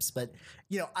amps. But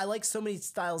I like so many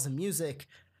styles of music,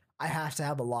 I have to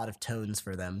have a lot of tones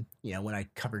for them. When I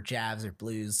cover jazz or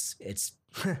blues, it's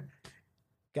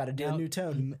got to do a new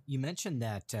tone. You mentioned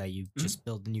that you just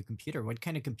built a new computer. What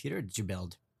kind of computer did you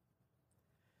build?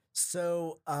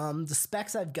 So the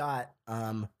specs I've got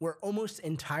were almost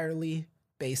entirely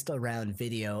based around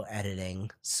video editing.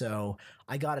 So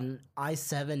I got an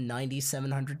i7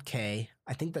 9700K.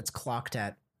 I think that's clocked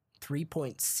at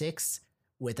 3.6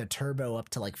 with a turbo up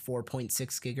to 4.6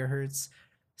 gigahertz.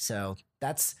 So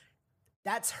that's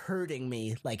hurting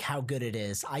me, how good it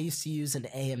is. I used to use an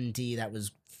AMD that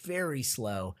was very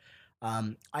slow.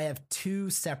 I have 2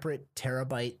 separate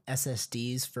terabyte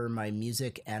SSDs for my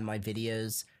music and my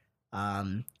videos.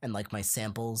 And my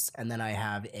samples, and then I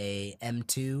have a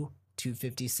M2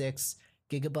 256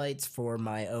 gigabytes for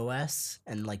my OS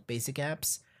and basic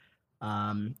apps.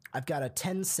 I've got a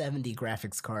 1070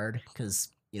 graphics card because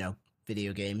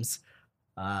video games,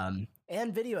 and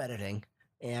video editing,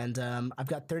 and I've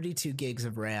got 32 gigs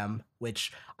of RAM,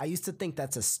 which I used to think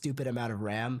that's a stupid amount of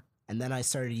RAM, and then I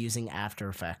started using After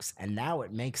Effects, and now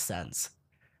it makes sense.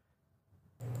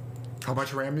 How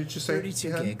much RAM did you say?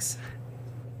 32 gigs.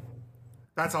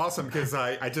 That's awesome because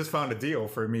I just found a deal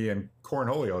for me and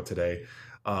Cornholio today.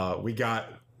 We got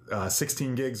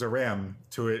 16 gigs of RAM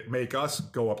to make us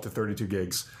go up to 32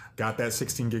 gigs. Got that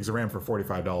 16 gigs of RAM for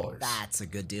 $45. That's a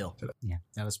good deal. Yeah,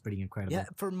 that was pretty incredible. Yeah,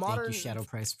 for modern, thank you, Shadow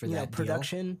Price, for that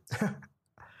production.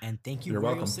 And thank you, You're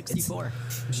welcome. Mario64.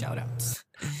 Shout outs.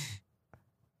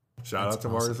 Shout out to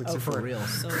awesome. Mario64. Oh, for real.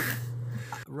 So,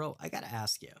 Ro, I gotta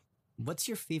ask you, what's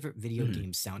your favorite video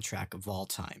game soundtrack of all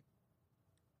time?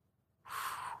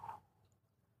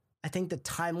 I think the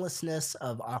timelessness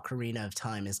of Ocarina of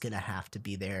Time is going to have to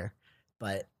be there.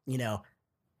 But,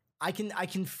 I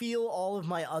can feel all of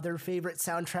my other favorite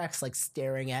soundtracks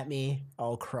staring at me,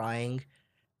 all crying.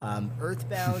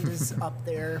 Earthbound is up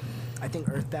there. I think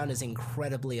Earthbound is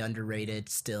incredibly underrated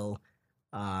still.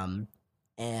 And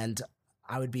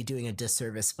I would be doing a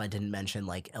disservice if I didn't mention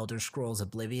Elder Scrolls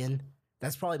Oblivion.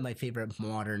 That's probably my favorite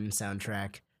modern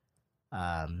soundtrack.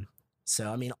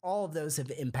 So, all of those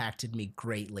have impacted me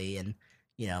greatly, and,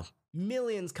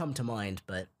 millions come to mind,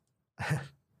 but,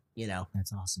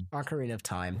 That's awesome. Ocarina of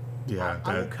Time. Yeah,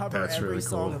 I will cover that's every really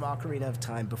song cool. of Ocarina of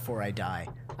Time before I die.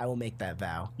 I will make that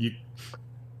vow.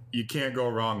 You can't go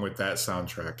wrong with that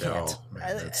soundtrack at all.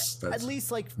 Man, that's At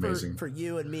least, amazing. for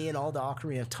you and me and all the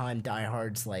Ocarina of Time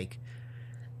diehards,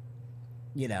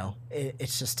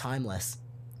 it's just timeless.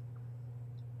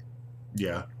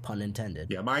 Yeah. Pun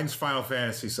intended. Yeah, mine's Final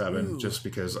Fantasy VII, Ooh. just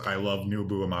because I love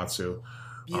Nobuo Uematsu.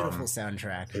 Beautiful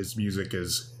soundtrack. His music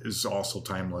is also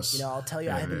timeless. I'll tell you,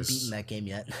 I and haven't is- beaten that game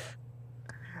yet.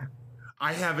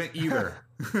 I haven't either.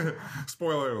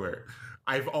 Spoiler alert.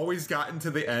 I've always gotten to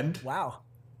the end, Wow.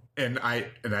 and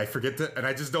I forget to, and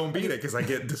I just don't beat it because I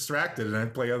get distracted and I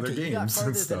play other You got games farther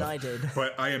and stuff. than I did.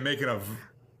 But I'm making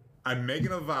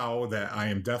a vow that I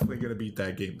am definitely going to beat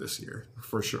that game this year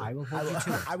for sure. I will hold you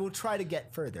to it. I will try to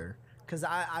get further because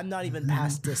I'm not even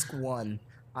past disc 1.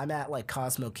 I'm at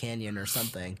Cosmo Canyon or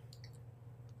something.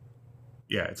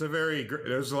 Yeah, it's a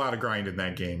there's a lot of grind in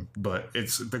that game, but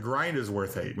the grind is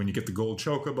worth it when you get the gold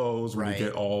chocobos, when you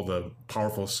get all the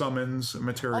powerful summons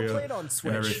material I'll play it on Switch.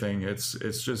 and everything. It's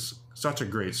just such a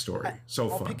great story. I'll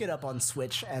fun. Pick it up on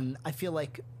Switch, and I feel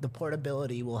like the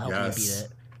portability will help me beat it.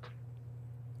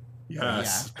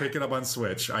 Yes, pick it up on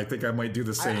Switch. I think I might do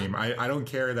the same. I don't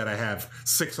care that I have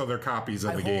 6 other copies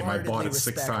of the game. I bought it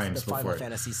 6 times the before. Final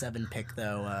Fantasy VII pick,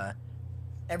 though.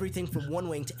 Everything from One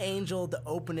Winged Angel, the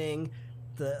opening,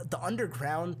 the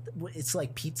underground. It's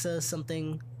like pizza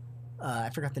something. I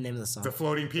forgot the name of the song. The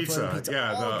floating pizza.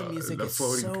 Yeah, the music the is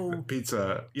floating so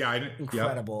pizza. Yeah,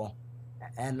 incredible.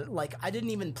 And like I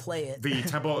didn't even play it. The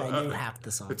Temple. I knew half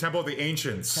the song. The Temple of the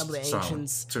Ancients. Temple of the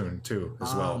Ancients tune too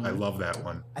as well. I love that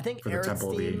one. I think for the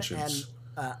Temple of the Ancients.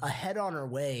 And Ahead on Our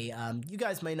Way. You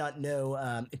guys may not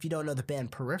know if you don't know the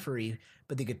band Periphery,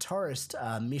 but the guitarist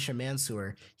Misha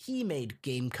Mansour, he made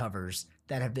game covers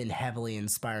that have been heavily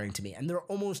inspiring to me, and they're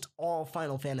almost all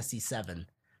Final Fantasy VII.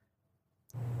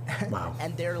 Wow!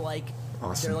 And they're like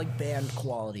awesome. They're like band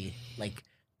quality, like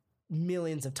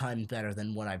millions of times better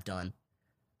than what I've done.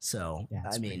 So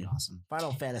I mean, awesome.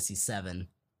 Final Fantasy VII,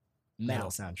 metal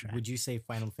soundtrack. Would you say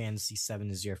Final Fantasy VII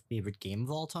is your favorite game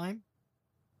of all time?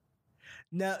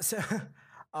 No, so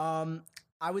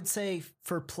I would say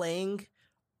for playing,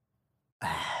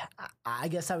 I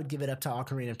guess I would give it up to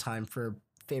Ocarina of Time for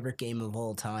favorite game of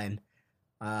all time.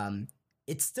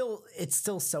 It's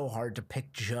still so hard to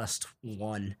pick just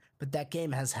one, but that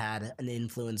game has had an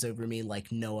influence over me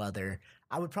like no other.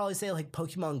 I would probably say like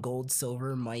Pokemon Gold,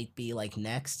 Silver might be like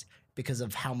next because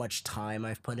of how much time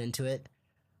I've put into it.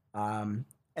 And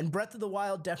Breath of the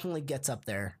Wild definitely gets up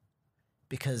there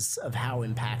because of how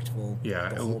impactful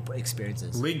the whole experience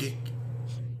is. Link.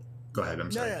 Go ahead. I'm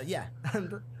sorry. No, yeah.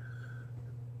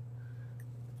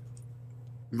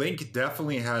 Link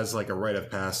definitely has like a rite of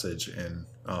passage in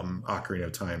Ocarina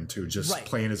of Time too. Just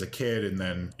playing as a kid, and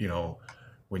then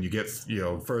when you get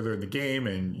further in the game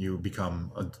and you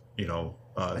become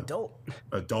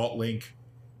adult Link,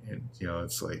 and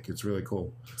it's really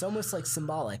cool. It's almost like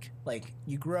symbolic. Like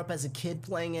you grew up as a kid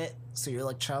playing it, so you're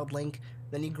like child Link.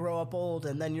 Then you grow up old,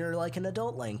 and then you're like an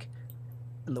adult Link,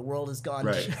 and the world is gone.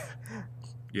 Right.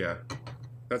 Yeah,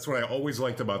 that's what I always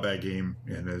liked about that game,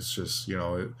 and it's just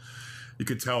you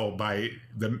could tell by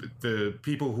the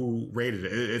people who rated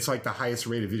it. It's like the highest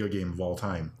rated video game of all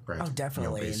time, right? Oh,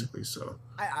 definitely. Basically, so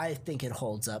I think it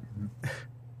holds up.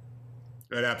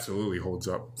 It absolutely holds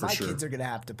up for My sure. kids are gonna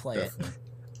have to play it.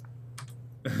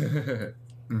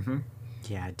 Mm-hmm.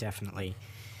 Yeah, definitely.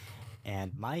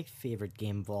 And my favorite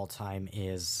game of all time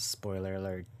is, spoiler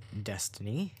alert,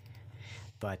 Destiny.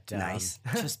 But nice.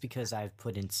 Just because I've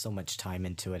put in so much time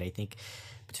into it, I think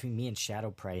between me and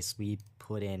Shadow Price, we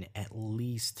put in at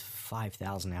least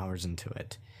 5,000 hours into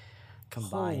it.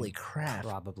 Combined, holy crap!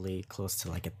 Probably close to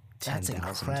like 10,000.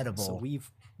 That's incredible. So we've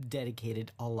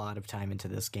dedicated a lot of time into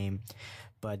this game.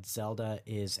 But Zelda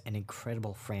is an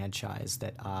incredible franchise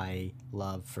that I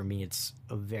love. For me, it's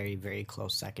a very, very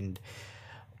close second.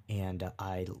 And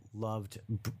I loved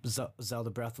Zelda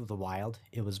Breath of the Wild.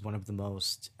 It was one of the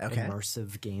most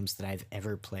immersive games that I've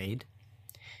ever played.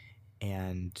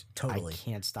 And totally. I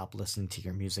can't stop listening to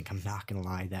your music. I'm not going to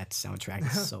lie. That soundtrack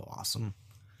is so awesome.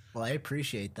 Well, I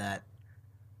appreciate that.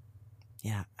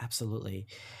 Yeah, absolutely.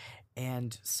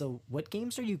 And so what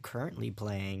games are you currently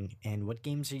playing, and what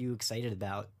games are you excited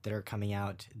about that are coming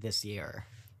out this year?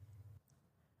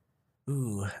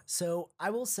 Ooh, so I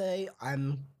will say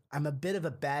I'm a bit of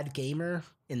a bad gamer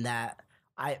in that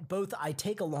I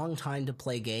take a long time to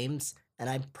play games, and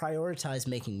I prioritize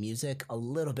making music a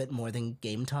little bit more than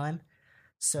game time.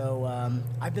 So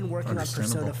I've been working on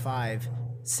Persona 5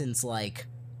 since like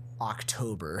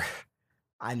October.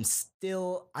 I'm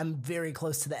very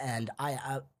close to the end.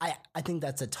 I think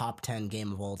that's a top 10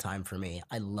 game of all time for me.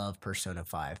 I love Persona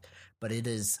 5, but it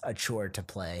is a chore to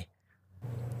play.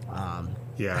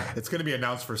 Yeah, it's going to be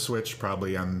announced for Switch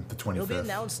probably on the 25th. It'll be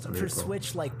announced for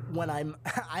Switch like when I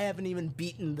haven't even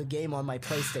beaten the game on my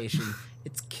PlayStation.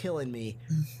 It's killing me.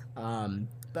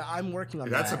 But I'm working on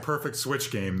that. That's a perfect Switch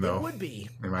game, though. It would be.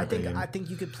 In my opinion. I think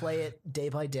you could play it day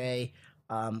by day.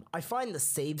 I find the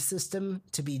save system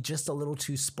to be just a little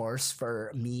too sparse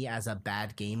for me as a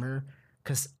bad gamer,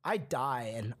 because I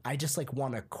die and I just like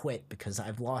want to quit because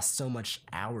I've lost so much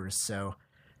hours. So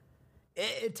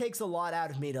it takes a lot out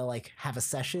of me to like have a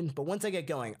session, but once I get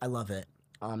going, I love it.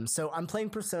 So I'm playing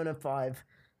Persona 5.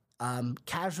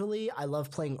 Casually, I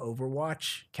love playing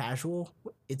Overwatch casual.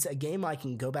 It's a game I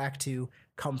can go back to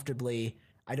comfortably.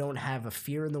 I don't have a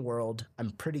fear in the world.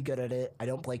 I'm pretty good at it. I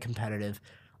don't play competitive.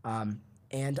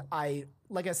 And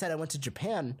like I said, I went to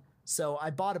Japan So I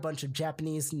bought a bunch of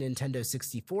Japanese Nintendo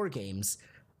 64 games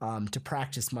to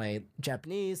practice my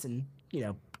Japanese and,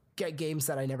 get games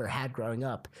that I never had growing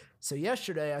up. So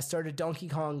yesterday I started Donkey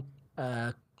Kong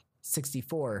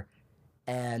 64,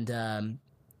 and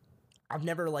I've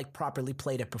never like properly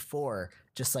played it before,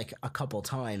 just like a couple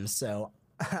times. So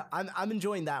I'm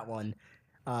enjoying that one.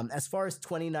 As far as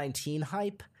 2019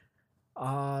 hype,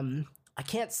 I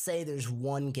can't say there's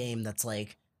one game that's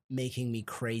like making me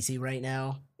crazy right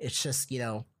now. It's just,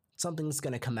 something's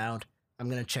going to come out. I'm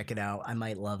going to check it out. I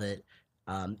might love it.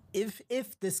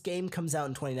 If this game comes out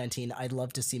in 2019, I'd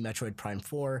love to see Metroid Prime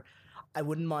 4. I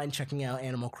wouldn't mind checking out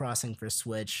Animal Crossing for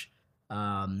Switch.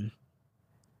 I'm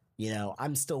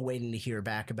still waiting to hear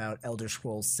back about Elder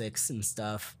Scrolls 6 and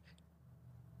stuff.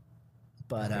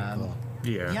 But cool.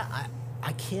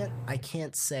 I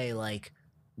can't say like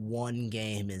one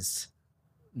game is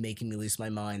making me lose my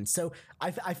mind. So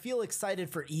I feel excited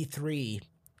for E3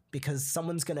 because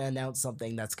someone's going to announce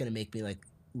something that's going to make me like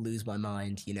lose my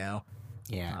mind,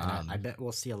 Yeah, and I bet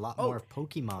we'll see a lot more of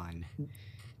Pokemon.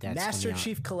 That's Master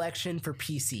Chief Collection for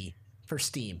PC, for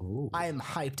Steam. Ooh. I am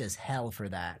hyped as hell for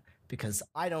that because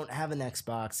I don't have an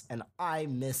Xbox and I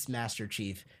miss Master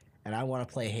Chief and I want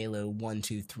to play Halo 1,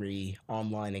 2, 3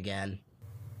 online again.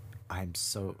 I'm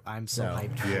so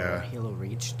hyped for Halo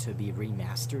Reach to be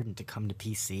remastered and to come to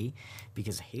PC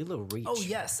because Halo Reach. Oh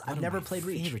yes, I've never played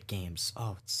Reach. Favorite games.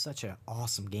 Oh, it's such an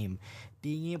awesome game.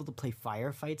 Being able to play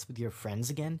firefights with your friends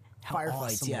again. How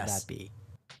awesome would that be?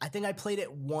 I think I played it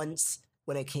once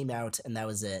when it came out, and that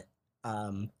was it.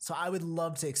 So I would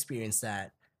love to experience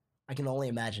that. I can only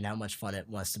imagine how much fun it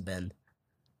must have been.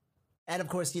 And of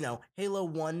course, Halo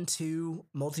 1, 2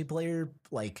 multiplayer,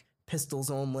 like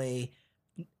pistols only.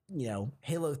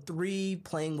 Halo 3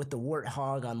 playing with the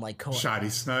Warthog on like Shoddy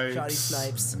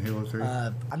Snipes and Halo 3.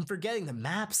 I'm forgetting the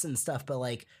maps and stuff, but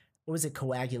like, what was it?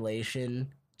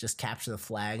 Coagulation, just capture the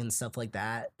flag and stuff like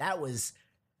that. That was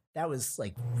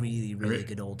like really, really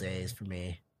good old days for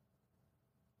me.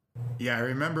 Yeah, I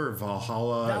remember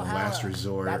Valhalla and Last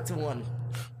Resort. That's the one.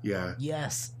 Yeah.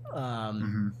 Yes.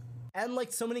 And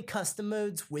like so many custom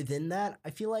modes within that, I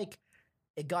feel like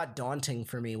it got daunting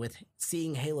for me with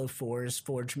seeing Halo 4's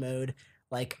Forge mode.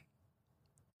 Like,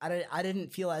 I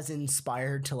didn't feel as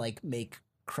inspired to like make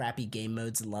crappy game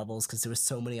modes and levels because there was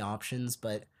so many options.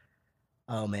 But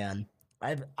oh man,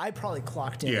 I probably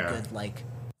clocked in a good like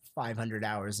 500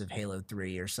 hours of Halo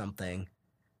 3 or something.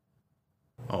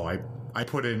 Oh, I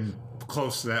put in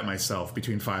close to that myself,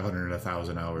 between 500 and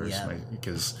 1,000 hours,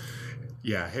 because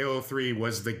Halo 3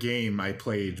 was the game I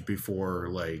played before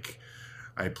like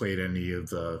I played any of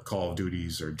the Call of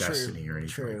Duties or Destiny or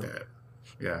anything like that.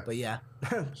 Yeah. But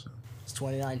it's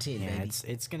 2019, yeah, baby.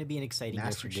 It's going to be an exciting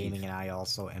year for gaming, and I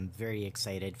also am very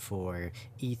excited for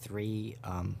E3,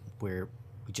 where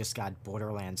we just got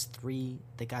Borderlands 3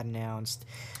 that got announced.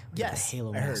 We got the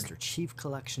Halo Master Chief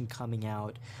Collection coming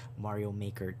out, Mario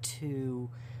Maker 2,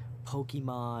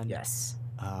 Pokemon. Yes.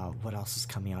 What else is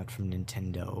coming out from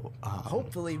Nintendo?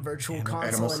 Hopefully, Virtual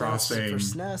Console Animal Crossing, for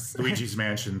SNES. Luigi's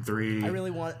Mansion 3. I really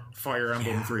want Fire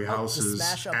Emblem 3 Houses,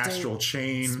 Smash update, Astral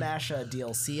Chain, Smash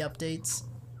DLC updates.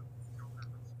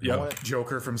 Yep,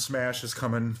 Joker from Smash is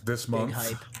coming this month.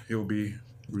 Hype. He'll be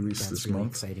released this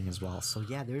month. Exciting as well. So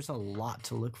yeah, there's a lot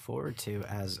to look forward to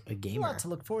as a gamer. A lot to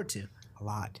look forward to. A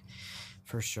lot,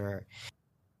 for sure.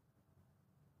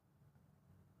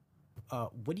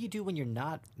 What do you do when you're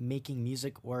not making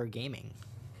music or gaming?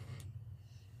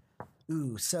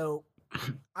 Ooh, so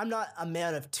I'm not a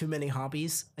man of too many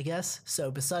hobbies, I guess.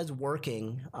 So besides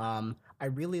working, I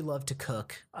really love to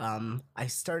cook. I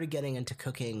started getting into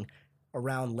cooking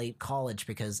around late college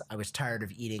because I was tired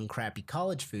of eating crappy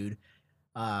college food.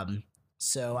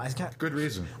 So I got good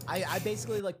reason. I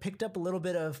basically like picked up a little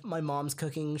bit of my mom's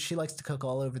cooking. She likes to cook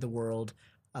all over the world.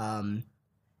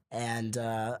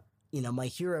 My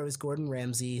hero is Gordon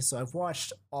Ramsay. So I've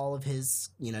watched all of his,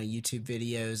 YouTube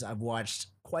videos. I've watched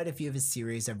quite a few of his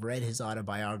series. I've read his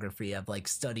autobiography. I've like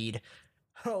studied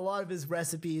a lot of his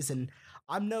recipes, and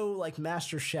I'm no like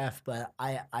master chef, but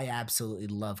I absolutely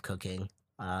love cooking.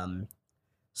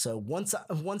 So once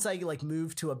I like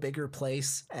move to a bigger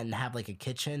place and have like a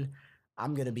kitchen,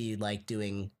 I'm going to be like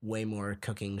doing way more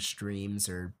cooking streams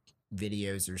or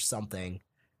videos or something.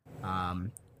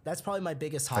 That's probably my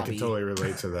biggest hobby. I can totally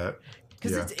relate to that.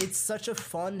 Because it's such a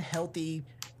fun, healthy,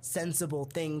 sensible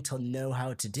thing to know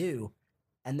how to do.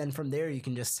 And then from there, you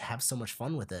can just have so much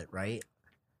fun with it, right?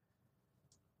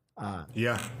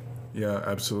 Yeah,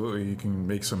 absolutely. You can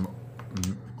make some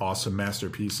awesome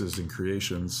masterpieces and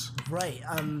creations. Right.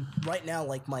 Right now,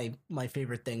 like my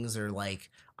favorite things are like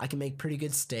I can make pretty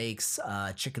good steaks,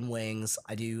 chicken wings.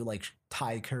 I do like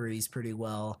Thai curries pretty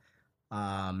well.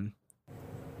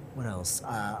 What else?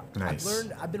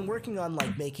 Nice. I've been working on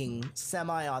like making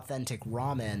semi-authentic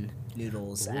ramen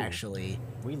noodles. Ooh. Actually,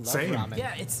 We love Same. ramen.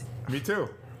 yeah, it's Me too.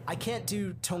 I can't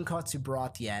do tonkatsu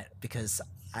broth yet because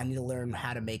I need to learn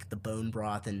how to make the bone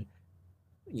broth and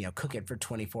cook it for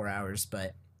 24 hours.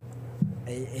 But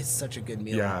it's such a good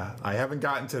meal. Yeah, I haven't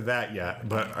gotten to that yet,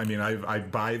 but I mean, I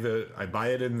buy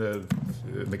it in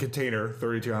the container,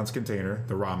 32-ounce container,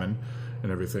 the ramen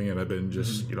and everything, and I've been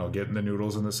just getting the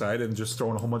noodles on the side and just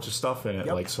throwing a whole bunch of stuff in it,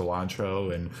 Yep. like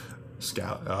cilantro and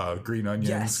green onions,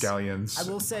 Yes. scallions. I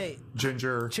will say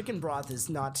ginger. chicken broth is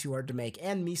not too hard to make,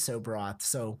 and miso broth.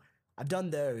 So I've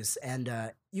done those, and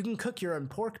you can cook your own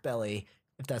pork belly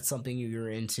if that's something you're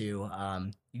into.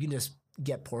 You can just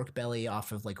get pork belly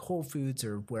off of like Whole Foods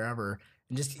or wherever,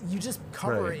 and you just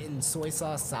cover Right. it in soy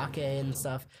sauce, sake, and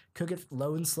stuff. Cook it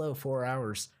low and slow, 4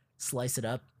 hours. Slice it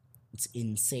up. It's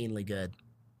insanely good.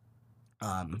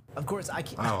 Of course,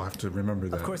 I'll have to remember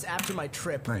that. Of course, after my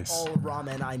trip, Nice. all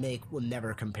ramen I make will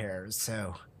never compare.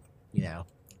 So,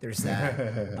 there's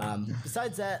that.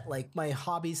 Besides that, like my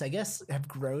hobbies, I guess, have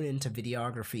grown into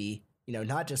videography.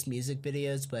 Not just music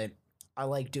videos, but I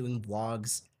like doing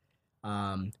vlogs,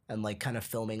 and like kind of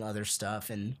filming other stuff.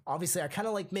 And obviously, I kind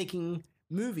of like making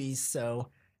movies. So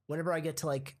whenever I get to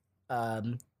like,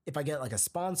 if I get like a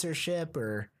sponsorship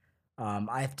or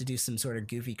I have to do some sort of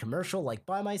goofy commercial, like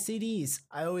buy my CDs.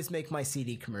 I always make my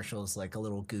CD commercials like a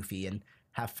little goofy and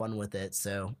have fun with it.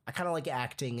 So I kind of like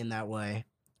acting in that way.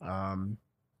 And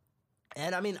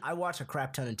I mean, I watch a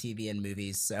crap ton of TV and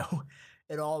movies, so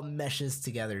it all meshes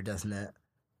together, doesn't it?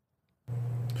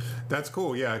 That's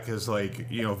cool, yeah, because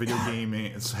video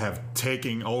games have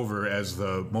taken over as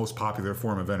the most popular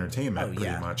form of entertainment,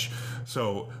 pretty much.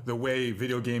 So the way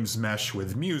video games mesh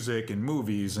with music and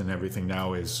movies and everything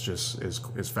now is just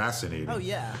is fascinating. Oh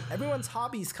yeah, everyone's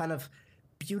hobbies kind of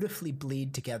beautifully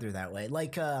bleed together that way.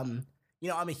 Like, I'm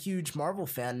a huge Marvel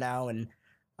fan now, and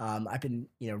I've been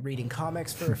reading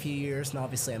comics for a few years, and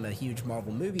obviously I'm a huge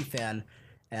Marvel movie fan,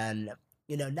 and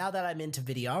now that I'm into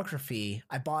videography,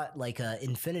 I bought like a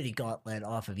Infinity Gauntlet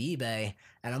off of eBay,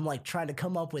 and I'm like trying to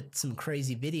come up with some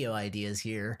crazy video ideas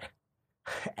here.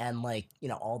 And like,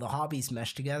 all the hobbies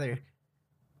mesh together.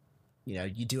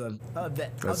 You do a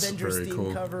Avengers very theme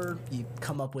cool. cover, you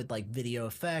come up with like video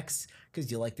effects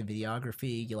because you like the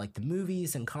videography, you like the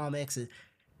movies and comics.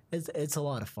 It's a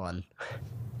lot of fun.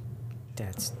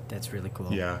 That's really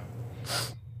cool. Yeah.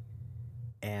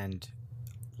 And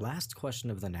last question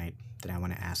of the night that I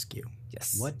want to ask you.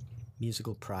 Yes. What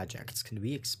musical projects can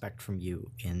we expect from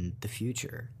you in the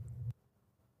future?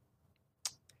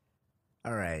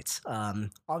 All right.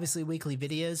 Obviously weekly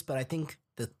videos, but I think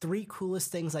the 3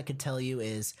 coolest things I could tell you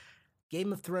is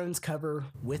Game of Thrones cover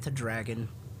with a dragon,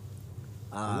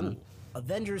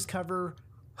 Avengers cover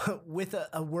with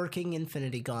a working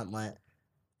Infinity Gauntlet,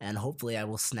 and hopefully I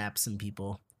will snap some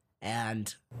people,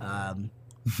 and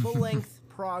full-length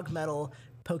prog metal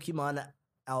Pokemon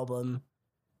album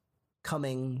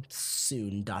coming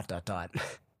soon, ...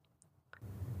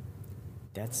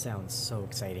 That sounds so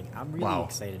exciting. I'm really Wow.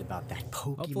 excited about that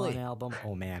Pokemon Hopefully. album.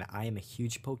 Oh man, I am a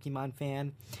huge Pokemon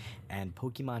fan, and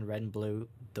Pokemon Red and Blue,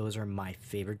 those are my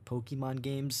favorite Pokemon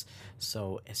games.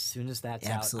 So as soon as that's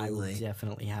out, I Absolutely. will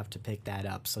definitely have to pick that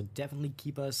up. So definitely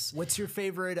keep us. What's your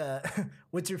favorite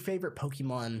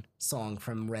Pokemon song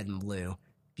from Red and Blue,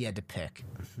 if you had to pick?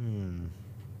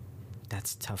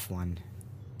 That's a tough one.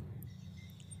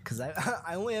 Because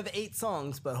I only have 8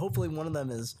 songs, but hopefully one of them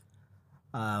is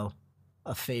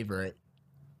a favorite.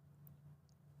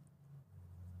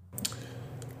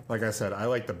 Like I said, I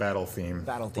like the battle theme.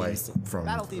 Battle themes.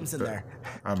 Battle themes in there.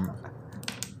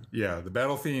 Yeah, the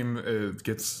battle theme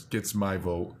gets my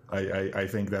vote. I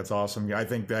think that's awesome. I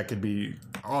think that could be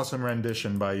awesome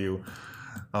rendition by you.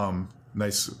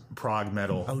 Nice prog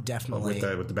metal. Oh, definitely.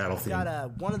 With the battle theme.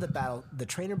 Got one of the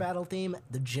trainer battle theme,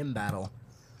 the gym battle.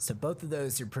 So both of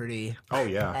those are pretty. Oh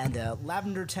yeah. And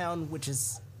Lavender Town, which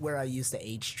is where I use the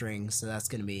 8 string, so that's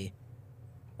gonna be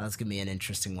an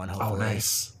interesting one. Hopefully. Oh,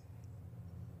 nice.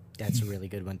 That's a really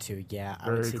good one too. Yeah, I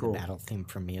would Very say cool. the battle theme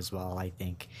for me as well. I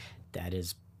think that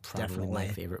is probably Definitely. my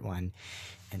favorite one.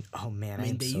 And oh man, I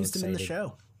mean, I'm they so used them in the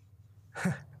excited.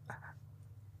 show.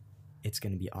 It's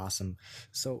going to be awesome.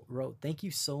 So, Ro, thank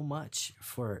you so much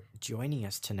for joining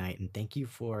us tonight, and thank you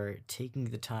for taking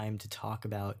the time to talk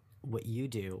about what you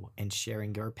do and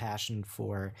sharing your passion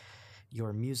for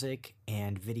your music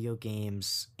and video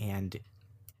games and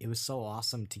it was so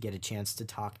awesome to get a chance to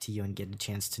talk to you and get a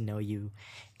chance to know you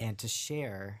and to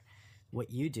share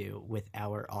what you do with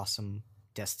our awesome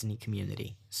Destiny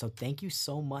community. So thank you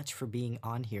so much for being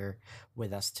on here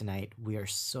with us tonight. We are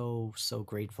so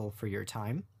grateful for your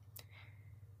time.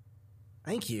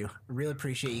 Thank you. I really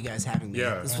appreciate you guys having me.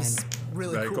 Yeah. This was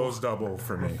really That cool. goes double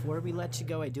for me. Before we let you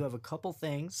go, I do have a couple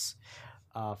things.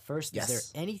 First, Yes. is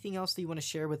there anything else that you want to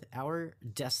share with our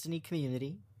Destiny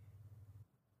community?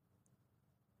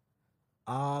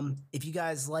 If you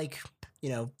guys like,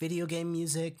 video game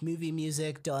music, movie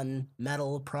music, done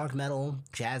metal, prog metal,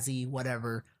 jazzy,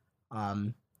 whatever,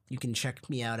 you can check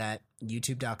me out at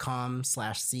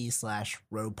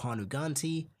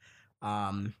youtube.com/c/Panuganti.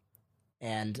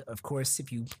 And of course,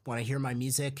 if you want to hear my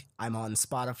music, I'm on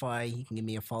Spotify. You can give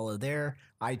me a follow there,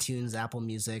 iTunes, Apple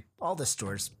Music, all the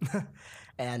stores.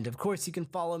 And of course, you can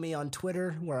follow me on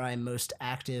Twitter, where I'm most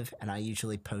active, and I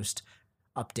usually post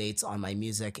updates on my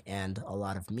music and a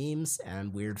lot of memes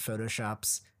and weird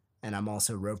photoshops. And I'm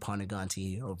also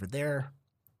Panuganti over there.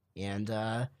 And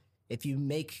if you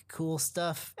make cool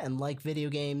stuff and like video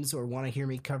games or want to hear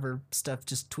me cover stuff,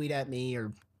 just tweet at me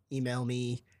or email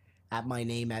me at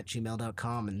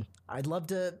myname@gmail.com. And I'd love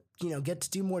to, get to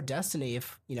do more Destiny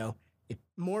if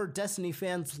more Destiny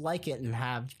fans like it and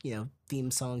have,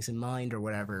 theme songs in mind or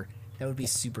whatever. That would be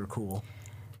super cool.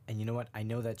 And you know what? I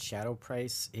know that Shadow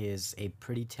Price is a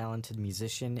pretty talented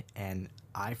musician, and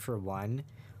I, for one,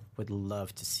 would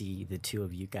love to see the two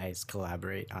of you guys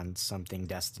collaborate on something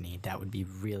Destiny. That would be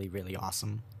really, really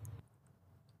awesome.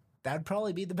 That'd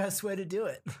probably be the best way to do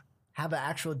it. Have an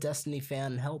actual Destiny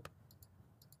fan help.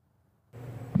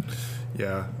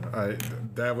 Yeah,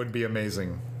 that would be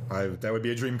amazing. That would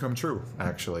be a dream come true,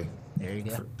 actually. There you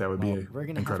go. That would be We're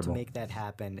going to have to incredible. make that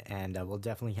happen, and we'll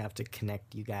definitely have to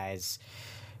connect you guys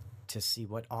to see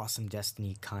what awesome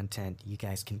Destiny content you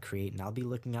guys can create. And I'll be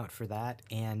looking out for that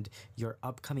and your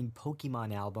upcoming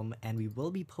Pokemon album. And we will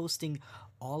be posting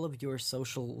all of your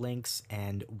social links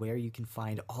and where you can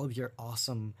find all of your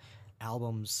awesome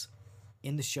albums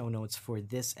in the show notes for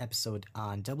this episode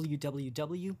on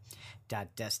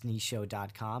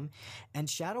www.destinyshow.com. And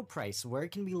Shadow Price, where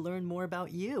can we learn more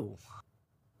about you?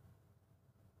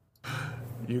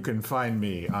 You can find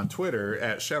me on Twitter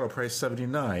at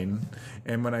ShadowPrice79,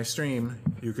 and when I stream,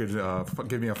 you could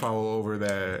give me a follow over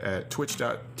that at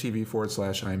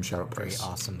twitch.tv/I'm ShadowPrice. Very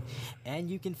awesome.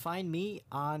 And you can find me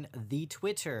on the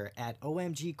Twitter at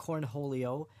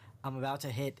OMGCornholio. I'm about to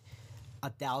hit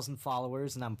 1,000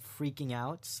 followers, and I'm freaking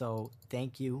out, so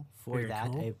thank you for Very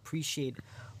that. cool. I appreciate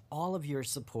all of your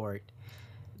support.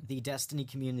 The Destiny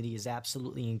community is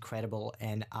absolutely incredible,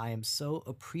 and I am so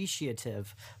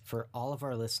appreciative for all of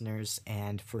our listeners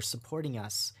and for supporting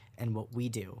us and what we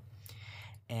do.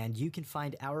 And you can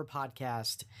find our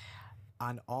podcast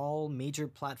on all major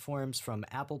platforms from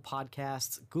Apple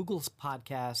Podcasts, Google's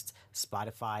Podcasts,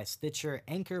 Spotify, Stitcher,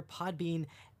 Anchor, Podbean,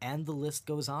 and the list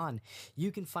goes on.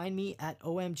 You can find me at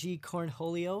OMG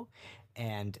Cornholio,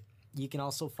 and you can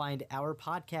also find our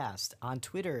podcast on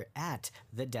Twitter at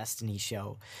The Destiny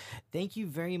Show. Thank you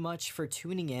very much for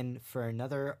tuning in for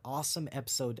another awesome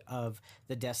episode of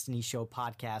The Destiny Show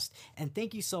podcast. And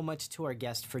thank you so much to our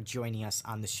guest for joining us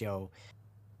on the show.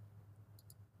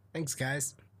 Thanks,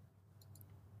 guys.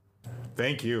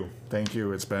 Thank you. Thank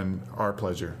you. It's been our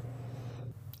pleasure.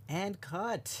 And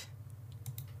cut.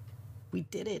 We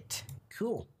did it.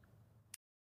 Cool.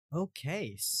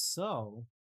 Okay, so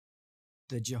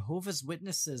the Jehovah's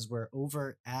Witnesses were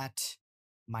over at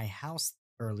my house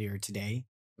earlier today,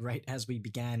 right as we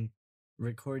began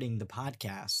recording the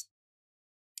podcast.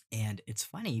 And it's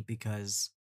funny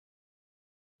because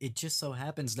it just so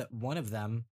happens that one of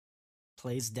them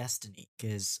plays Destiny,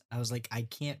 because I was like, I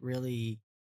can't really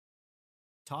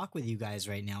talk with you guys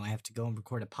right now. I have to go and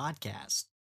record a podcast.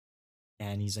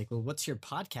 And he's like, well, what's your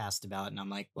podcast about? And I'm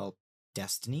like, well,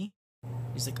 Destiny.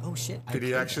 He's like, oh shit. Did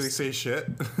he actually say shit?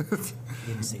 He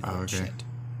didn't say the word okay. shit.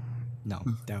 No,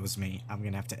 that was me. I'm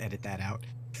gonna have to edit that out.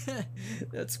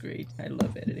 That's great. I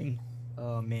love editing.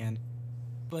 Oh man.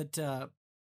 But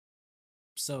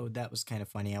so that was kind of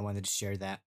funny. I wanted to share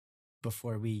that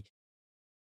before we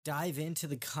dive into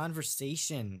the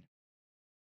conversation.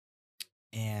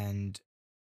 And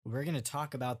we're gonna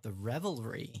talk about the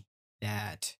Revelry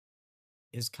that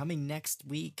is coming next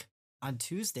week on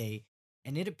Tuesday.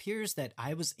 And it appears that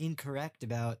I was incorrect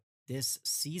about this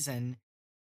season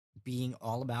being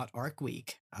all about Arc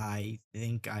Week. I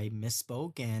think I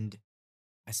misspoke and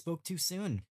I spoke too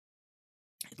soon.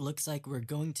 It looks like we're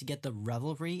going to get the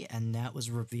Revelry, and that was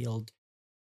revealed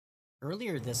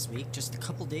earlier this week, just a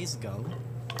couple days ago.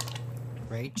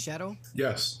 Right, Shadow?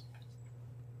 Yes.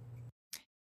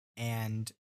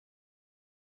 And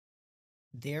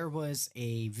there was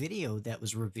a video that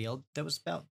was revealed that was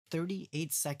about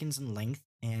 38 seconds in length,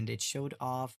 and it showed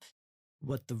off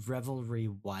what the Revelry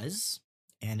was.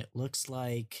 And it looks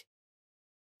like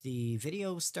the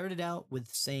video started out with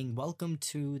saying, "Welcome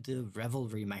to the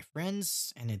Revelry, my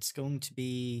friends," and it's going to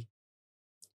be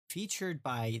featured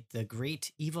by the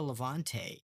great Eva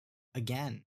Levante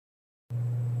again.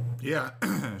 Yeah,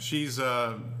 she's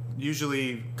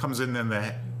usually comes in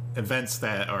the events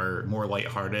that are more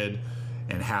lighthearted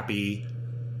and happy.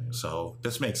 So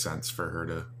this makes sense for her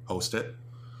to host it.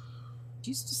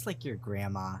 She's just like your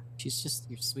grandma. She's just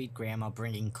your sweet grandma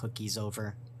bringing cookies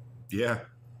over. Yeah.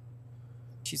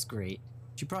 She's great.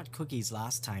 She brought cookies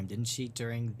last time, didn't she,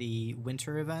 during the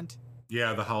winter event?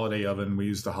 Yeah, the holiday oven. We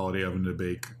used the holiday oven to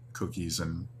bake cookies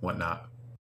and whatnot.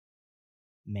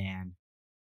 Man,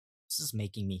 this is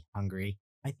making me hungry.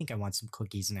 I think I want some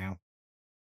cookies now.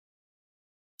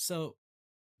 So,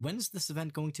 when's this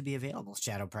event going to be available,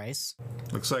 Shadow Price?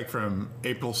 Looks like from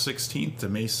April 16th to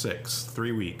May 6th,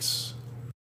 3 weeks.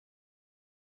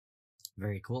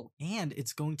 Very cool. And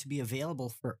it's going to be available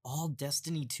for all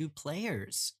Destiny 2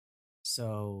 players.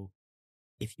 So,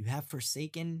 if you have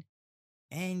Forsaken,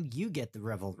 and you get the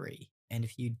Revelry. And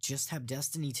if you just have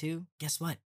Destiny 2, guess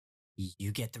what?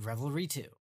 You get the Revelry too.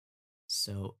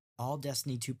 So all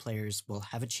Destiny 2 players will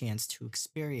have a chance to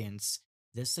experience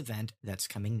this event that's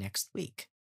coming next week.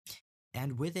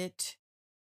 And with it,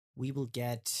 we will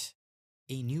get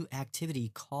a new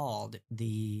activity called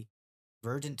the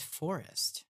Verdant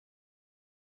Forest.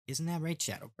 Isn't that right,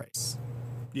 Shadow Price?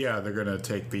 Yeah, they're going to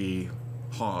take the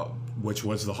which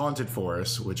was the Haunted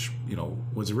Forest, which,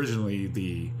 was originally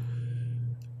the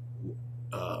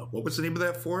what was the name of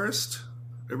that forest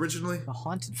originally? The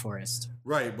Haunted Forest.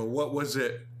 Right, but what was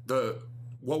it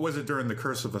during the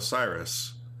Curse of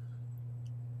Osiris?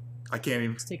 I can't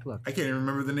even Let's take a look. I can't even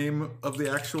remember the name of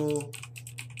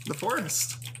the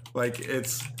forest. Like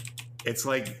it's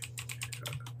like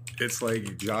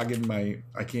jogging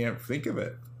I can't think of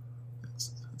it.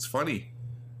 It's funny.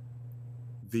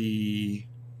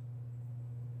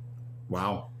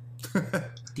 Wow.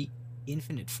 The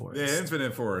Infinite Forest. The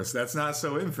Infinite Forest. That's not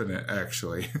so infinite,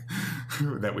 actually,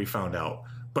 that we found out.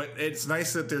 But it's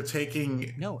nice that they're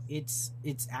taking... No, it's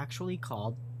actually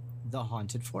called the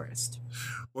Haunted Forest.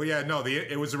 Well, yeah, no,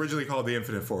 it was originally called the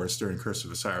Infinite Forest during Curse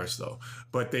of Osiris, though.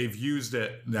 But they've used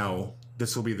it now.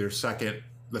 This will be the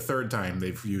third time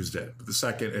they've used it. The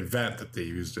second event that they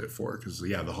used it for, because,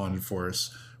 yeah, the Haunted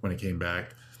Forest when it came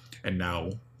back, and now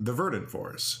the Verdant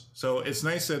Forest. So it's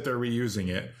nice that they're reusing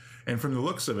it. And from the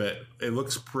looks of it, it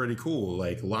looks pretty cool.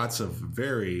 Like lots of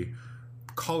very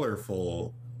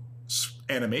colorful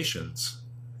animations.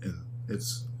 And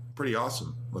it's pretty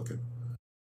awesome looking.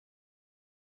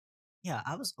 Yeah,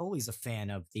 I was always a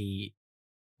fan of the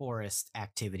forest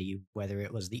activity, whether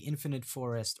it was the Infinite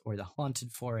Forest or the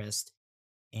Haunted Forest.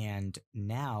 And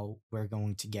now we're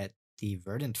going to get the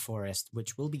Verdant Forest,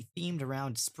 which will be themed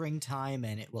around springtime,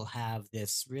 and it will have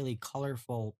this really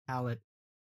colorful palette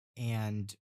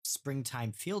and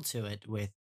springtime feel to it with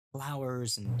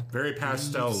flowers and very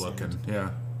pastel looking.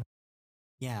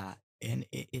 Yeah, and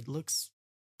it looks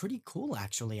pretty cool,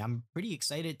 actually. I'm pretty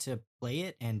excited to play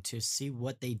it and to see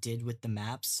what they did with the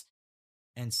maps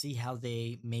and see how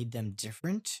they made them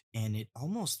different. And it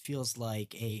almost feels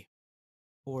like a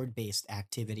board-based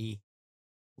activity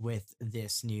with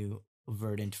this new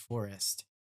Verdant Forest.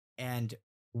 And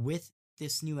with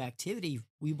this new activity,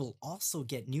 we will also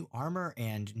get new armor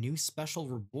and new special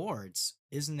rewards.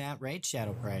 Isn't that right,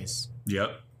 Shadow Price?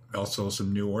 Yep. Also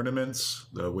some new ornaments,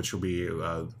 which will be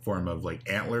a form of like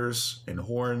antlers and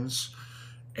horns,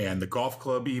 and the golf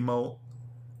club emote,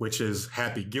 which is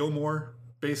Happy Gilmore,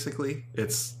 basically.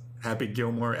 It's Happy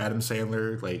Gilmore, Adam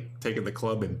Sandler, like taking the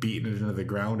club and beating it into the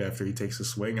ground after he takes a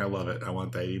swing. I love it. I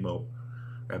want that emote.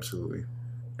 Absolutely.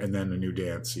 And then a new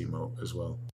dance emote as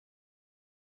well.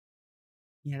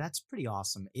 Yeah, that's pretty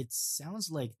awesome. It sounds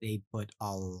like they put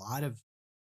a lot of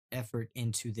effort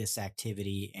into this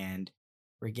activity, and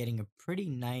we're getting a pretty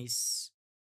nice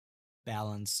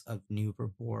balance of new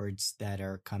rewards that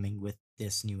are coming with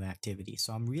this new activity.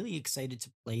 So I'm really excited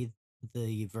to play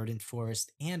the Verdant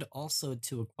Forest and also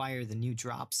to acquire the new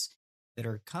drops that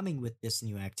are coming with this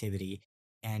new activity.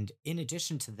 And in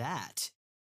addition to that,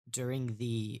 during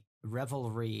the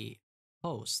Revelry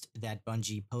post that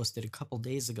Bungie posted a couple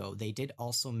days ago, they did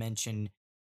also mention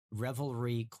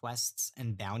Revelry quests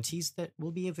and bounties that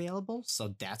will be available.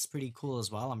 So that's pretty cool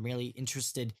as well. I'm really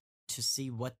interested to see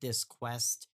what this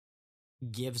quest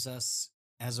gives us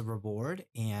as a reward,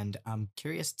 and I'm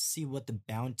curious to see what the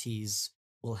bounties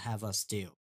will have us do.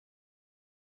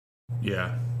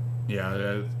 Yeah.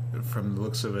 From the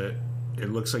looks of it, it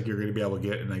looks like you're going to be able to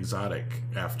get an exotic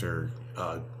after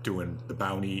doing the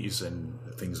bounties and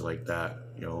things like that.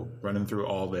 You know, running through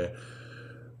all the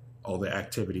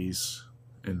activities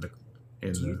in the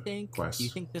quest. Do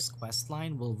you think this quest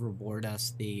line will reward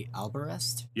us the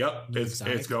Albarest? Yep,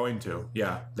 it's going to.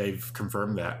 Yeah, they've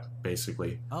confirmed that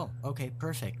basically. Oh, okay,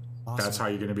 perfect. Awesome. That's how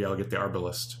you're going to be able to get the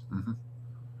Arbalest. Mm-hmm.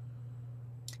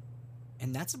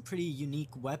 And that's a pretty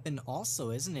unique weapon also,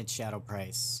 isn't it, Shadow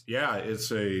Price? Yeah,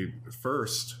 it's a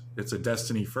first. It's a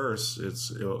Destiny first.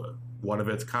 It's one of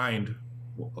its kind.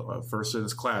 First in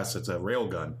its class. It's a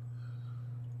railgun.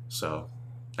 So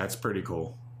that's pretty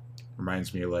cool.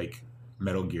 Reminds me of like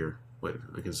Metal Gear,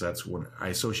 because that's when I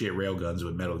associate railguns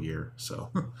with Metal Gear. So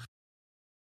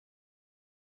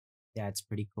yeah, it's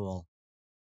pretty cool.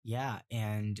 Yeah,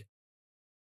 and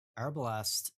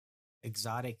Arbalest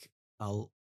exotic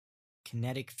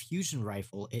kinetic fusion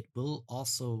rifle, it will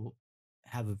also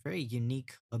have a very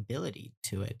unique ability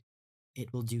to it.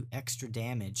 It will do extra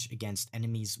damage against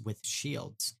enemies with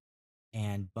shields.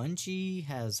 And Bungie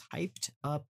has hyped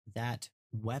up that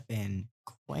weapon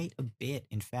quite a bit.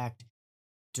 In fact,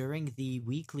 during the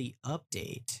weekly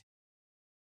update,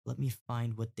 let me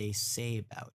find what they say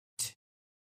about it.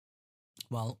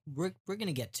 Well, we're going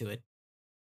to get to it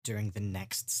during the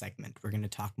next segment. We're going to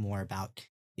talk more about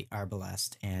the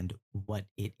Arbalest and what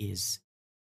it is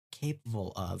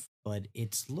capable of, but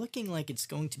it's looking like it's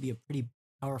going to be a pretty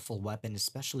powerful weapon,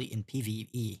 especially in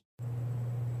PvE.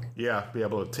 Yeah, be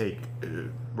able to take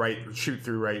shoot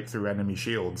right through enemy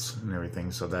shields and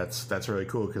everything. So that's really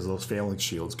cool, because those phalanx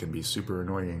shields can be super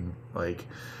annoying. Like,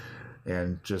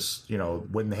 and just, you know,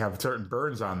 when they have certain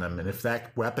burns on them, and if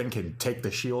that weapon can take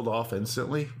the shield off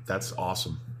instantly, that's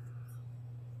awesome.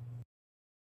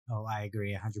 Oh, I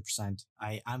agree 100%.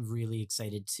 I'm really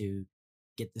excited to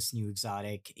get this new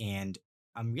exotic, and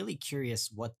I'm really curious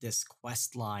what this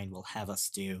quest line will have us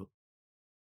do,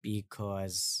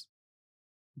 because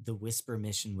the Whisper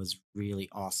mission was really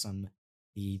awesome.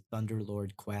 The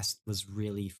Thunderlord quest was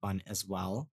really fun as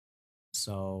well.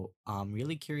 So I'm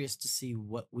really curious to see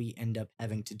what we end up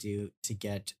having to do to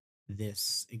get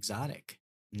this exotic,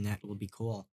 and that will be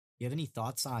cool. Do you have any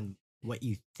thoughts on what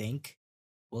you think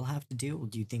we'll have to do?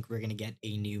 Do you think we're going to get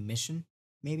a new mission,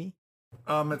 maybe?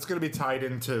 It's going to be tied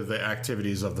into the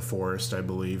activities of the forest, I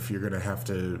believe. You're going to have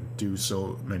to do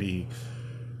so many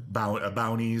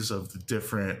bounties of the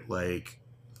different, like,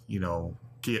 you know,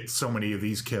 get so many of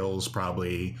these kills,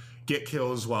 probably get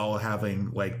kills while having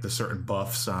like the certain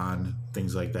buffs on,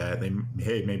 things like that.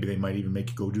 Maybe they might even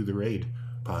make you go do the raid,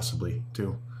 possibly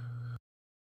too.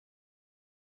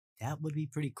 That would be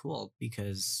pretty cool,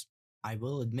 because I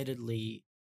will admittedly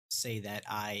say that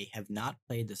I have not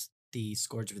played the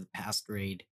Scourge of the Past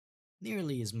raid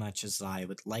nearly as much as I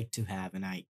would like to have, and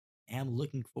I am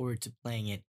looking forward to playing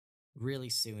it really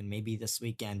soon. Maybe this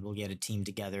weekend we'll get a team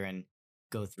together and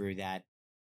go through that.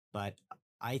 But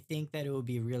I think that it would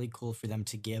be really cool for them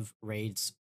to give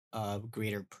raids a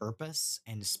greater purpose,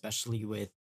 and especially with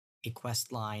a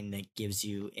quest line that gives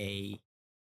you a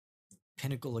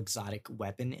pinnacle exotic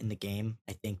weapon in the game.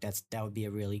 I think that would be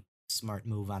a really smart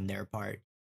move on their part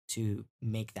to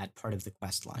make that part of the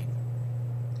quest line.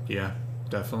 Yeah,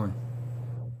 definitely.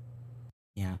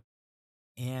 Yeah.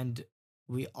 And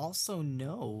we also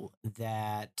know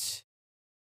that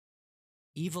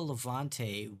Eva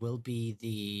Levante will be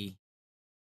the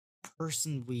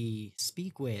person we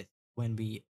speak with when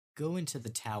we go into the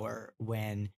tower,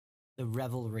 when the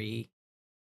Revelry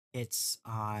hits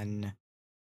on,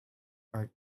 or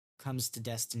comes to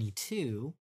Destiny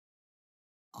 2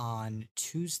 on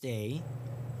Tuesday,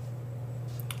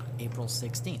 April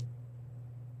 16th.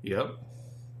 Yep.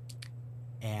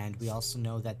 And we also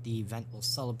know that the event will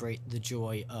celebrate the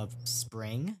joy of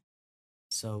spring.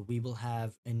 So we will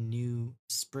have a new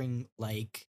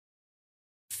spring-like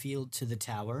feel to the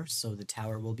tower. So the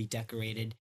tower will be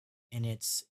decorated in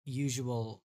its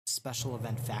usual special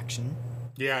event faction.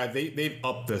 Yeah, they've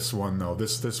upped this one though.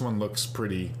 This one looks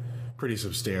pretty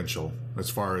substantial as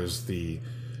far as the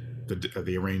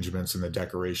arrangements and the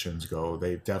decorations go.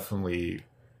 They definitely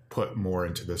put more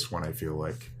into this one, I feel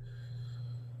like.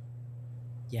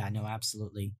 Yeah, no,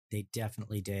 absolutely. They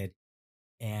definitely did.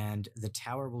 And the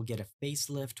tower will get a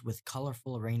facelift with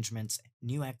colorful arrangements,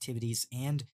 new activities,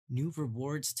 and new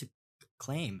rewards to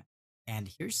claim. And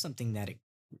here's something that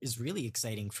is really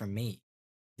exciting for me.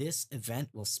 This event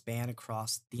will span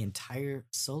across the entire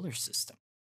solar system.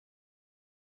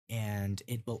 And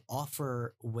it will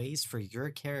offer ways for your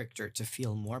character to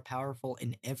feel more powerful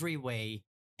in every way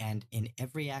and in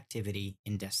every activity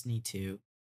in Destiny 2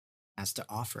 has to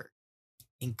offer,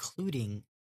 including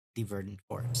the Verdant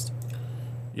Forest.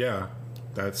 Yeah,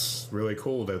 that's really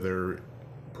cool that they're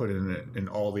putting it in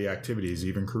all the activities,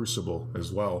 even Crucible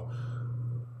as well.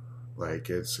 Like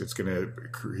it's going to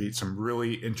create some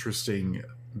really interesting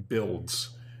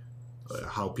builds.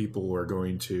 How people are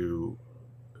going to,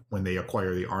 when they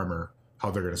acquire the armor, how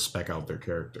they're going to spec out their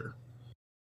character.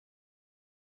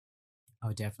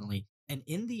 Oh, definitely. And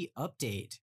in the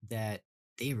update that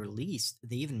they released,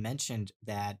 they even mentioned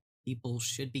that people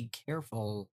should be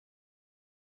careful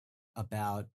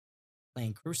about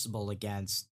playing Crucible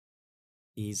against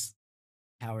these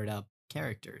powered up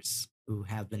characters who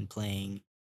have been playing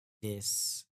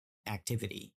this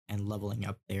activity and leveling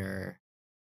up their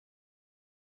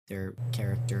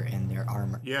character and their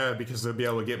armor. Yeah, because they'll be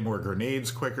able to get more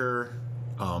grenades quicker.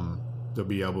 They'll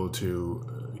be able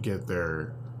to get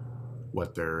their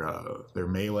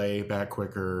melee back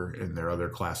quicker and their other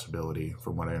class ability,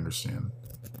 from what I understand.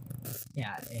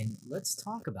 Yeah, and let's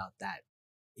talk about that.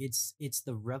 It's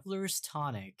the Reveler's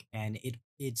Tonic, and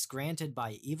it's granted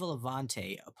by Evil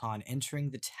Avante upon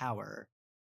entering the tower.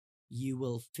 You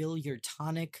will fill your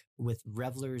tonic with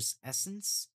Reveler's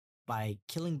Essence by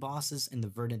killing bosses in the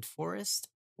Verdant Forest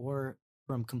or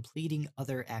from completing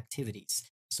other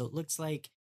activities. So it looks like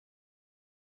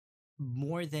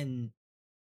more than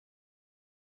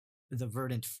the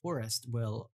Verdant Forest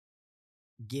will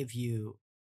give you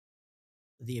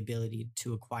the ability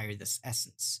to acquire this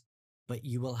essence, but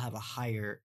you will have a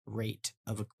higher rate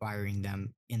of acquiring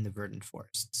them in the Verdant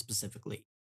Forest specifically.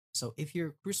 So if you're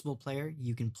a Crucible player,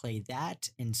 you can play that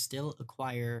and still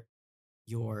acquire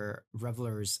your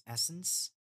Reveler's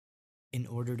Essence in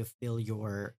order to fill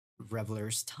your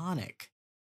Reveler's Tonic,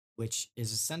 which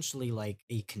is essentially like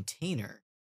a container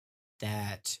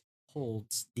that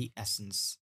holds the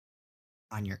essence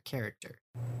on your character.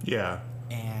 Yeah.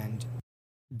 And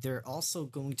they're also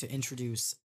going to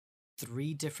introduce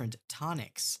 3 different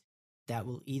tonics that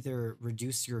will either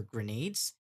reduce your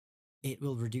grenades, it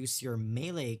will reduce your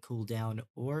melee cooldown,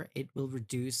 or it will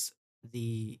reduce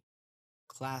the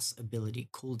class ability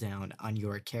cooldown on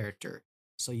your character.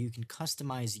 So you can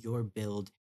customize your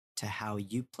build to how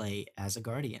you play as a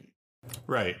Guardian.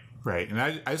 Right. And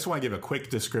I just want to give a quick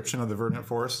description of the Verdant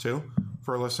Forest, too,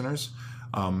 for our listeners.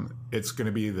 It's going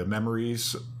to be the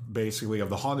memories, basically, of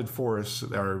the haunted forests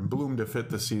that are bloomed to fit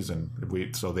the season.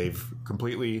 So they've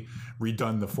completely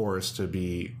redone the forest to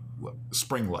be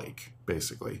spring-like,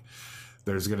 basically.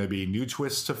 There's going to be new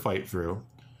twists to fight through,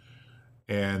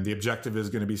 and the objective is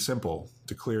going to be simple: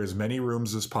 to clear as many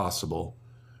rooms as possible.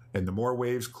 And the more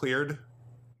waves cleared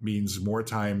means more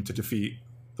time to defeat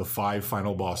the 5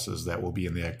 final bosses that will be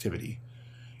in the activity.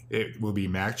 It will be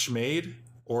match made,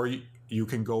 or you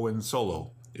can go in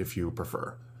solo if you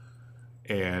prefer.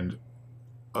 And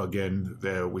again,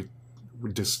 we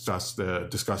discussed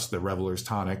the Reveler's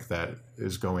Tonic that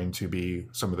is going to be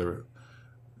some of the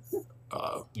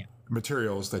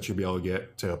materials that you'll be able to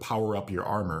get to power up your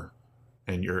armor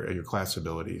and your class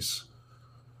abilities.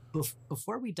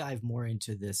 Before we dive more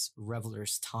into this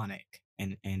Reveler's Tonic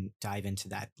and dive into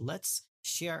that, let's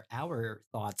share our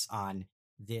thoughts on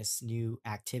this new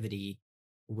activity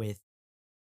with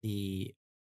the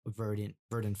Verdant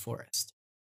Forest.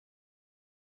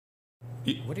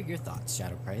 What are your thoughts,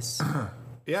 Shadow Price?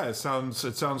 Yeah, it sounds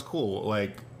cool.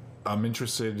 Like, I'm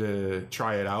interested to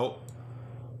try it out.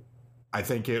 I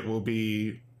think it will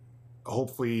be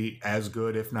hopefully as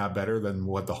good, if not better, than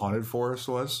what the Haunted Forest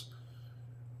was,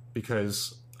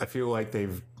 because I feel like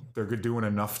they're doing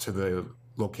enough to the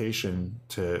location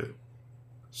to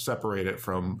separate it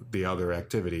from the other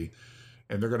activity.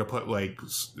 And they're going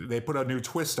to they put a new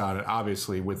twist on it,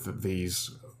 obviously, with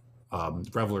these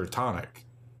Reveler's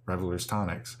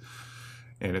Tonics.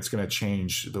 And it's going to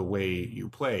change the way you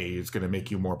play. It's going to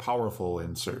make you more powerful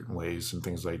in certain ways and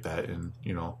things like that. And,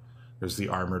 there's the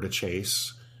armor to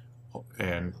chase,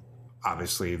 and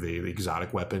obviously the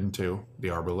exotic weapon too, the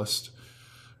Arbalist.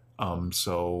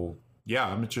 So, yeah,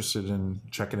 I'm interested in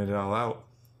checking it all out.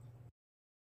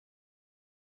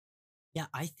 Yeah,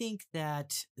 I think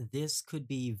that this could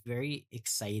be very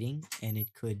exciting, and it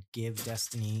could give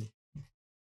Destiny...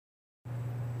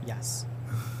 Yes.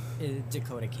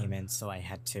 Dakota came in, so I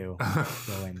had to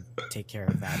go and take care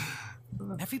of that.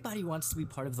 Everybody wants to be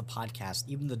part of the podcast,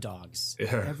 even the dogs.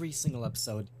 Yeah. Every single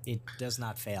episode, it does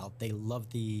not fail. They love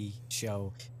the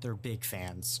show. They're big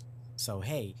fans. So,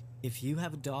 hey, if you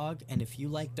have a dog and if you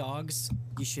like dogs,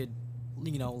 you should,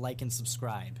 like and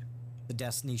subscribe. The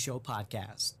Destiny Show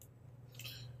podcast.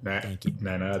 Thank you.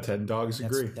 9 out of 10 dogs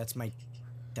agree. That's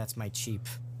my cheap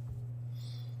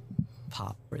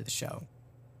pop for the show.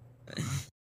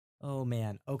 Oh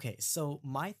man. Okay, so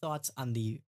my thoughts on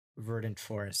the Verdant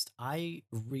Forest. I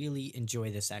really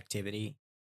enjoy this activity.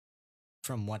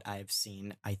 from what I've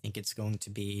seen. I think it's going to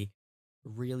be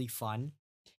really fun.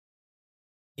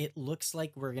 It looks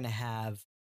like we're going to have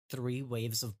 3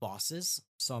 waves of bosses.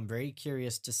 So I'm very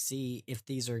curious to see if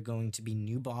these are going to be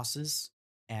new bosses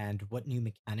and what new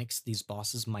mechanics these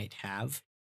bosses might have,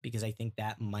 because I think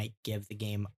that might give the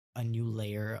game a new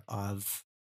layer of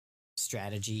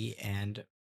strategy and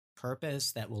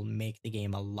purpose that will make the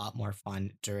game a lot more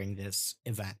fun during this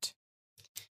event.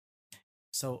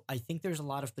 So I think there's a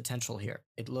lot of potential here.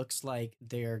 It looks like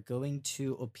they're going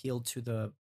to appeal to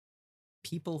the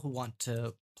people who want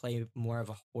to play more of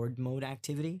a horde mode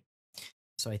activity.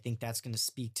 So I think that's going to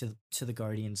speak to the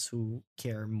Guardians who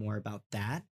care more about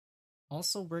that.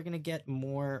 Also, we're going to get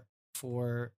more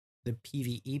for the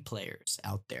PvE players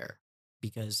out there,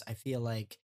 because I feel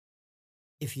like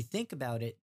if you think about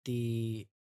it, the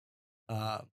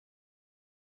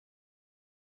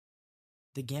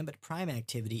Gambit Prime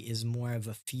activity is more of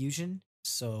a fusion.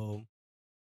 So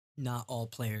not all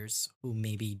players who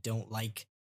maybe don't like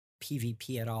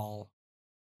PvP at all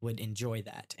would enjoy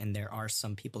that. And there are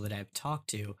some people that I've talked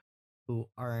to who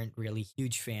aren't really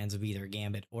huge fans of either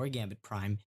Gambit or Gambit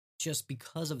Prime just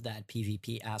because of that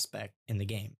PvP aspect in the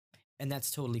game. And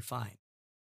that's totally fine.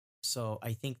 So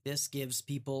I think this gives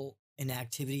people an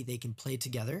activity they can play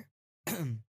together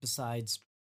besides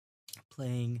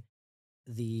playing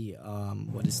the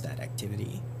what is that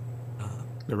activity?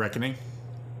 The Reckoning.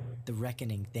 The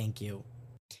Reckoning, thank you.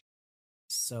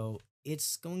 So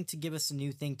it's going to give us a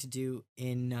new thing to do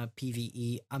in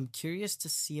PvE. I'm curious to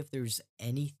see if there's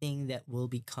anything that will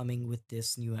be coming with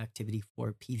this new activity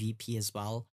for PvP as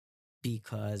well,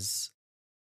 because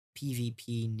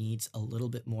PvP needs a little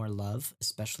bit more love,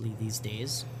 especially these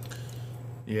days.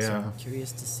 Yeah. So I'm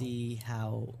curious to see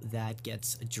how that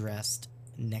gets addressed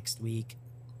next week.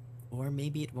 Or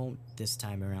maybe it won't this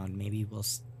time around. Maybe we'll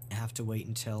have to wait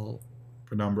until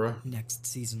Penumbra next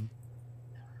season.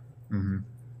 Mm-hmm.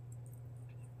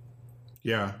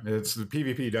 Yeah, it's the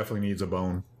PvP definitely needs a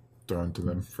bone thrown to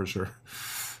them for sure.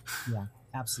 Yeah,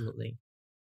 absolutely.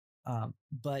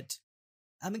 But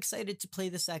I'm excited to play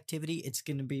this activity. It's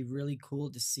going to be really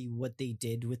cool to see what they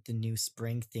did with the new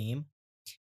spring theme.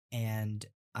 And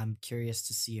I'm curious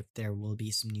to see if there will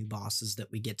be some new bosses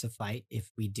that we get to fight. If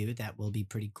we do, that will be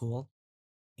pretty cool.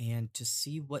 And to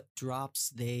see what drops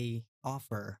they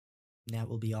offer, that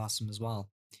will be awesome as well.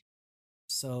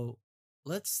 So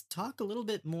let's talk a little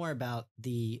bit more about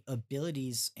the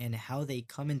abilities and how they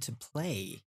come into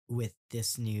play with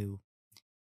this new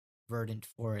Verdant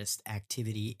Forest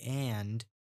activity and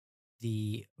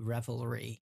the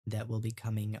Revelry that will be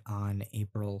coming on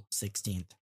April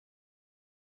 16th.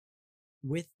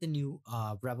 With the new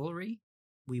Revelry,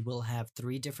 we will have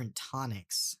 3 different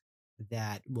tonics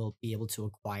that we'll be able to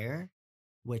acquire,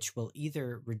 which will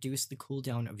either reduce the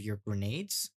cooldown of your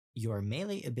grenades, your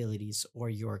melee abilities, or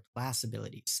your class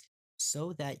abilities,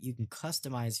 so that you can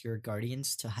customize your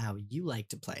Guardians to how you like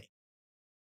to play.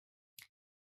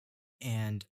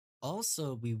 And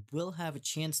also, we will have a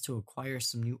chance to acquire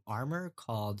some new armor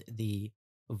called the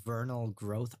Vernal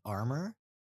Growth Armor.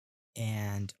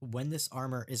 And when this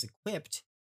armor is equipped,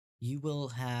 you will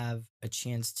have a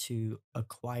chance to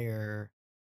acquire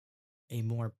a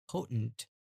more potent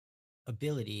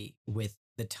ability with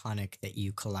the tonic that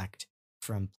you collect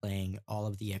from playing all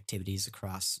of the activities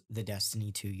across the Destiny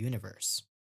 2 universe.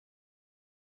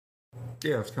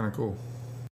 Yeah, it's kind of cool.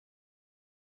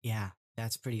 Yeah,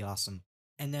 that's pretty awesome.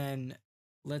 And then,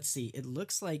 let's see, it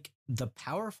looks like the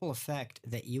powerful effect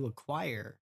that you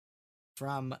acquire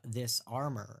from this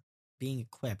armor being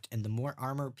equipped, and the more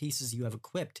armor pieces you have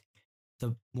equipped,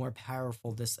 the more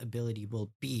powerful this ability will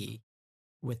be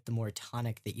with the more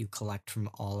tonic that you collect from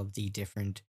all of the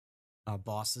different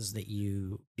bosses that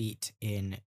you beat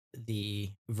in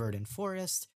the Verdant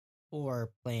Forest or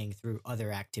playing through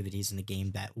other activities in the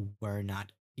game that were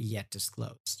not yet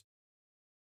disclosed.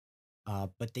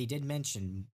 But they did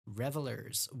mention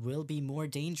revelers will be more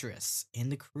dangerous in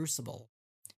the Crucible.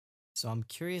 So I'm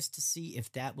curious to see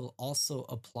if that will also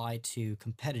apply to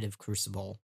competitive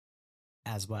Crucible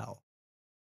as well.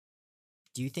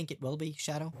 Do you think it will be,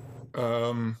 Shadow?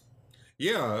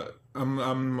 Yeah,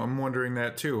 I'm wondering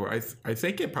that too. I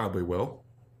think it probably will.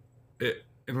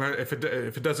 If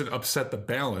it doesn't upset the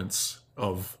balance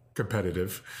of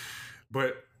competitive,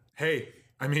 but hey,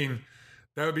 I mean,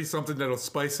 that would be something that'll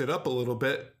spice it up a little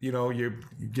bit. You know, you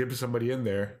give somebody in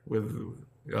there with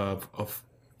a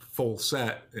full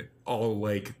set, all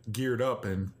like geared up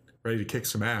and ready to kick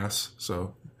some ass.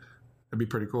 So that'd be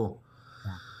pretty cool.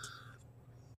 Yeah.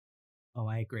 Oh,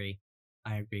 I agree.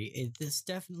 This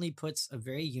definitely puts a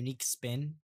very unique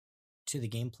spin to the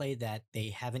gameplay that they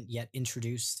haven't yet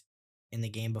introduced in the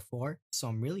game before. So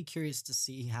I'm really curious to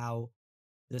see how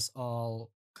this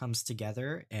all comes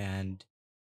together and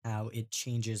how it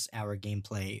changes our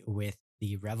gameplay with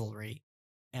the Revelry.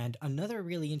 And another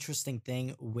really interesting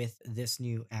thing with this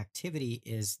new activity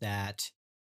is that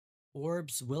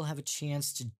orbs will have a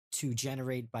chance to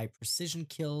generate by precision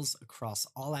kills across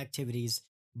all activities,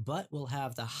 but will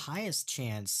have the highest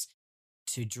chance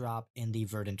to drop in the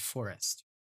verdant forest.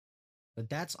 But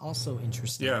that's also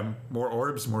interesting. Yeah, more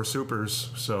orbs, more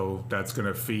supers. So that's going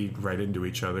to feed right into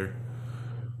each other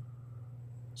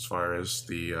as far as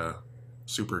the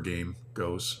super game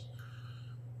goes.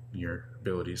 Your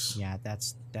abilities. Yeah,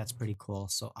 that's pretty cool.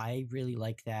 So I really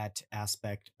like that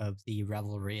aspect of the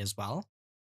Revelry as well.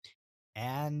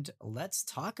 And let's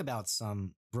talk about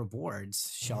some rewards,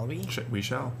 shall we? We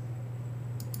shall.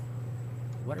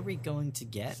 What are we going to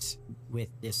get with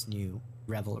this new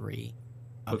Revelry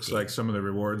update? Looks like some of the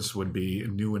rewards would be a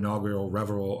new inaugural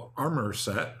Revel armor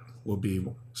set will be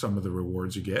some of the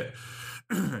rewards you get.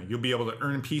 You'll be able to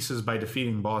earn pieces by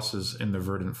defeating bosses in the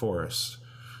Verdant Forest.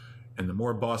 And the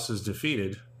more bosses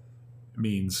defeated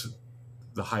means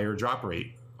the higher drop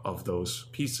rate of those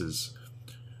pieces.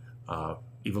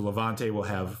 Eva Levante will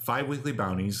have 5 weekly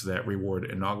bounties that reward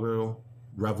inaugural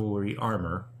Revelry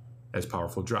armor as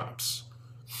powerful drops.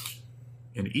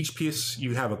 And each piece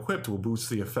you have equipped will boost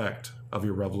the effect of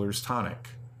your Reveler's tonic.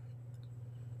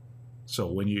 So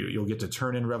when you'll get to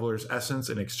turn in Reveler's essence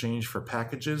in exchange for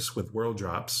packages with world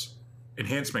drops,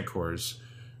 enhancement cores,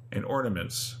 and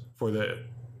ornaments for the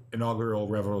inaugural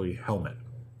Revelry helmet.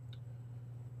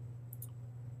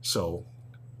 So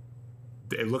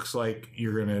it looks like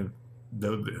you're going to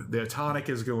the tonic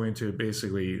is going to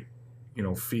basically,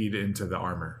 feed into the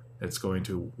armor. It's going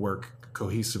to work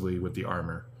cohesively with the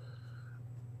armor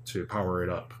to power it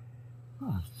up.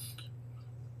 Huh.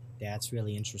 That's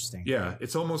really interesting. Yeah,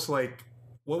 it's almost like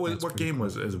what game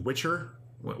was it? Is Witcher?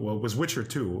 Well, it was Witcher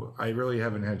 2. I really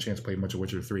haven't had a chance to play much of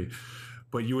Witcher 3.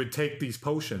 But you would take these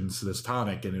potions, this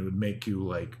tonic, and it would make you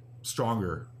like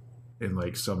stronger in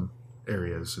like some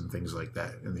areas and things like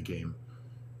that in the game.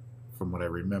 From what I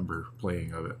remember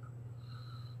playing of it.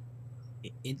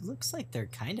 It looks like they're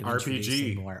kind of RPG.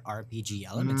 introducing more RPG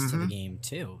elements to the game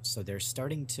too. So they're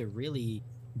starting to really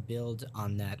build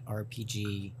on that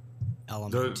RPG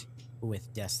element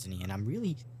with Destiny. And I'm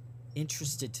really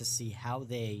interested to see how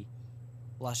they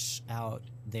flush out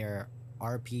their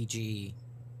RPG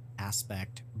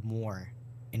aspect more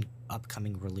in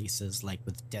upcoming releases like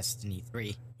with Destiny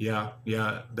 3. Yeah,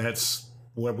 that's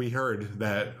what we heard,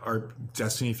 that our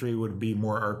Destiny 3 would be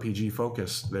more RPG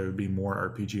focused. There would be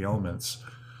more RPG elements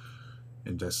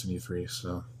in Destiny 3.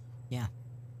 So yeah,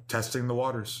 testing the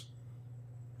waters.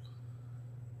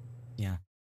 Yeah.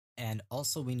 And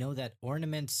also we know that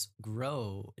ornaments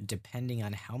grow depending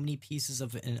on how many pieces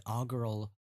of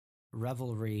inaugural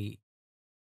Revelry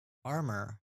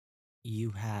armor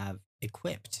you have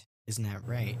equipped. Isn't that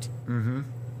right? Mm-hmm.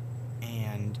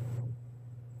 And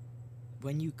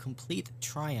when you complete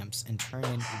triumphs and turn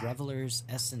in Reveler's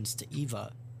essence to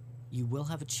Eva, you will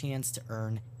have a chance to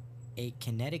earn a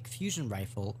kinetic fusion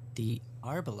rifle, the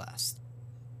Arbalest,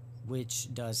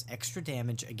 which does extra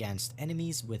damage against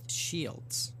enemies with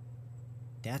shields.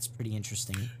 That's pretty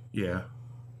interesting. Yeah.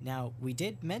 Now, we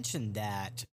did mention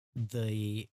that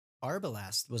the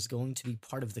Arbalest was going to be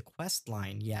part of the quest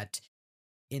line, yet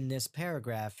in this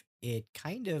paragraph, it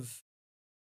kind of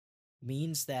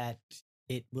means that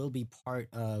it will be part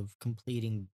of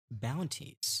completing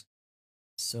bounties.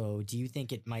 So do you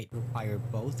think it might require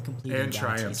both completing And bounties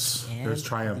triumphs. and There's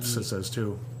triumphs, the it says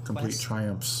too. Complete quest?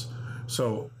 triumphs.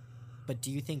 So But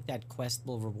do you think that quest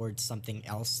will reward something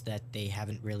else that they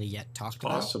haven't really yet talked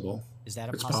about? possible. Is that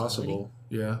a It's possibility? possible.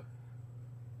 Yeah.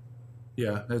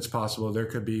 Yeah, it's possible. There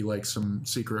could be like some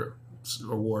secret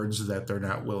awards that they're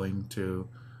not willing to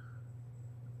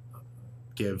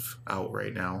give out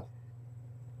right now.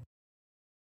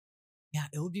 Yeah,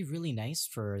 it would be really nice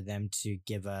for them to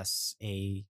give us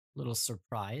a little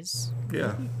surprise.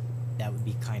 Yeah. That would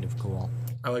be kind of cool.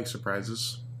 I like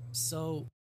surprises. So,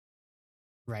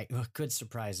 right, well, good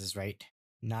surprises, right?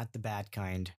 Not the bad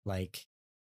kind, like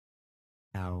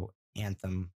how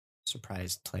Anthem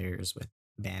surprised players with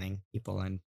banning people,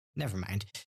 and never mind.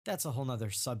 That's a whole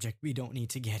nother subject we don't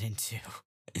need to get into.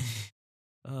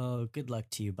 Oh, good luck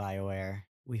to you, BioWare.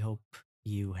 We hope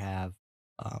you have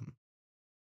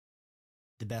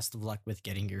the best of luck with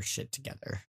getting your shit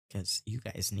together, because you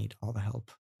guys need all the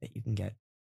help that you can get.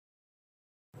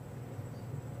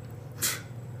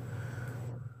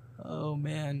 Oh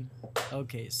man.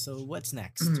 Okay, so what's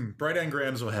next? Bright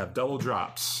engrams will have double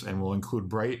drops and will include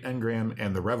Bright engram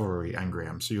and the Revelry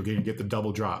engram. So you're going to get the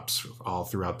double drops all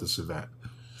throughout this event.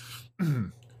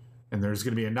 And there's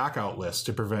going to be a knockout list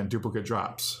to prevent duplicate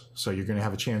drops. So you're going to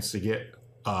have a chance to get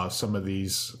some of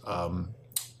these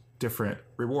different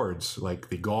rewards, like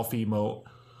the golf emote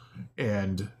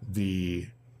and the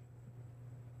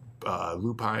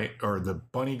lupine or the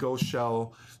bunny ghost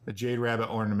shell, the jade rabbit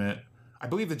ornament. I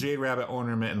believe the jade rabbit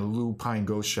ornament and the lupine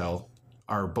ghost shell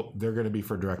they're going to be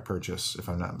for direct purchase, if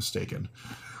I'm not mistaken.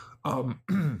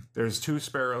 There's 2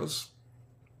 sparrows,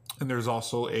 and there's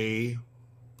also a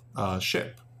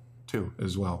ship too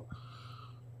as well.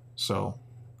 So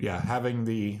yeah, having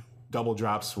the double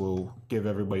drops will give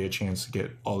everybody a chance to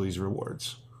get all these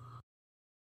rewards.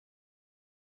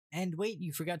 And wait,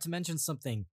 you forgot to mention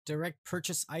something. Direct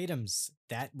purchase items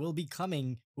that will be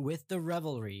coming with the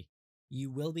Revelry. You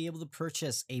will be able to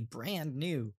purchase a brand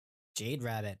new Jade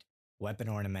Rabbit weapon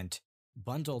ornament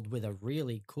bundled with a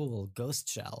really cool ghost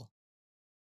shell.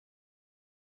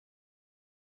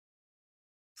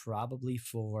 Probably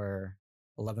for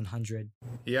 1,100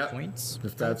 points.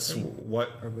 If that's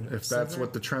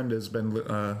what the trend has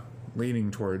been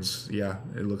leaning towards, yeah,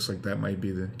 it looks like that might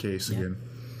be the case again.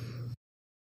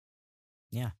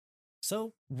 Yeah.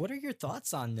 So, what are your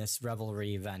thoughts on this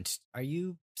Revelry event? Are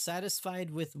you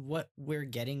satisfied with what we're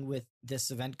getting with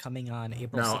this event coming on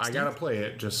April 16th? Now, I gotta play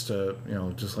it just to,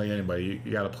 just like anybody,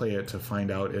 you gotta play it to find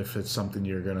out if it's something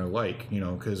you're gonna like,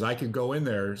 because I could go in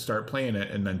there, start playing it,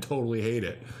 and then totally hate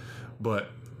it. But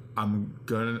I'm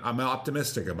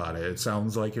optimistic about it. It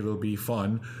sounds like it'll be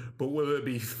fun, but will it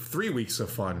be 3 weeks of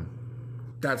fun?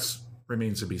 That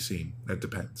remains to be seen. That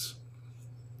depends.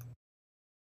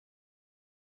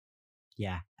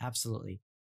 Yeah, absolutely.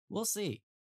 We'll see.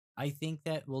 I think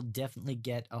that we'll definitely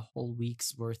get a whole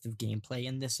week's worth of gameplay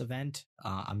in this event.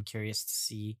 I'm curious to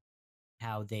see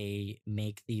how they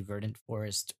make the Verdant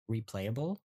Forest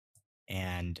replayable,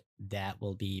 and that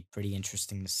will be pretty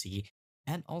interesting to see.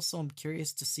 And also, I'm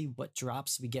curious to see what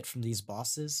drops we get from these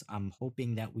bosses. I'm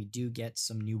hoping that we do get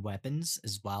some new weapons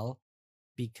as well,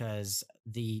 because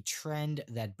the trend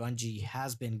that Bungie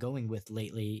has been going with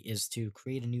lately is to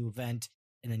create a new event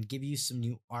and then give you some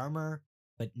new armor,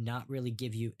 but not really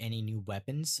give you any new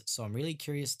weapons. So I'm really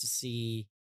curious to see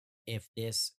if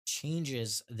this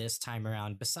changes this time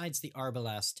around, besides the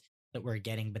Arbalest that we're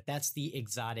getting, but that's the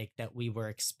exotic that we were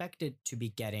expected to be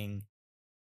getting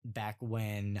back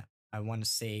when, I want to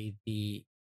say, the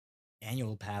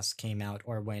annual pass came out,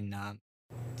 or when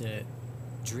the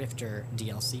Drifter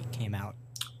DLC came out.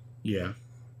 Yeah.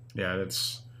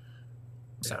 That's...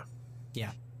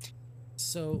 Yeah.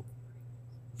 So...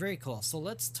 very cool. So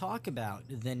let's talk about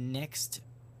the next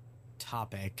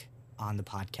topic on the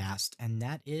podcast, and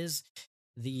that is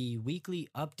the weekly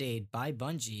update by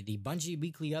Bungie, the Bungie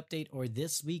weekly update, or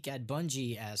This Week at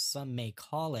Bungie, as some may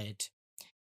call it.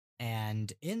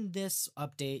 And in this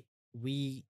update,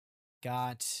 we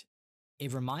got a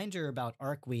reminder about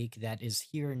Arc Week that is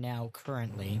here now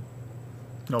currently.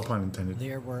 No pun intended.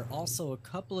 There were also a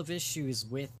couple of issues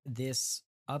with this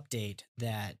update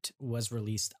that was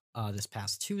released this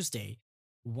past Tuesday.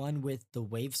 One with the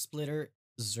Wave Splitter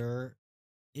Xur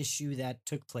issue that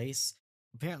took place.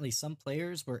 Apparently, some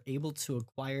players were able to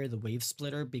acquire the Wave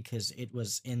Splitter because it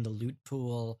was in the loot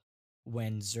pool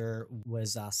when Xur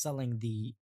was selling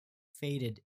the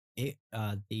faded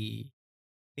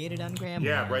engram.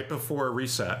 Yeah, right before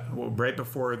reset, right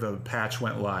before the patch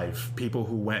went live, people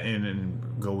who went in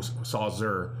and saw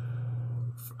Xur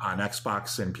on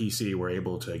Xbox and PC were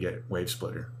able to get Wave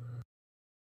Splitter.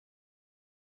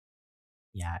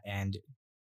 Yeah, and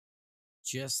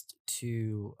just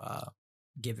to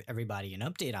give everybody an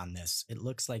update on this, it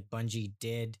looks like Bungie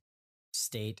did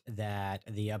state that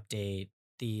the update,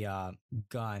 the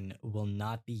gun will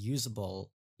not be usable.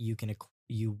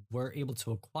 You were able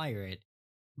to acquire it,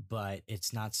 but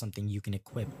it's not something you can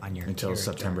equip on your until character.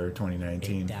 September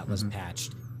 2019. That was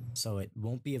patched, so it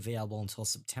won't be available until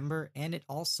September, and it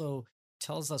also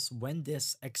tells us when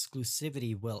this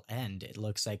exclusivity will end. It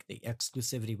looks like the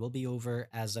exclusivity will be over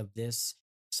as of this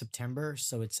September,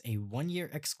 so it's a 1-year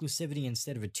exclusivity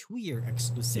instead of a 2-year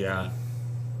exclusivity. Yeah.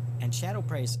 And Shadow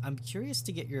Price, I'm curious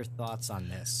to get your thoughts on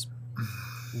this.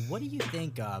 What do you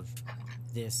think of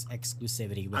this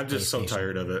exclusivity with I'm just so PlayStation?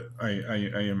 tired of it.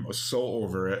 I am so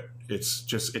over it. It's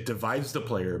just, it divides the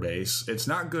player base. It's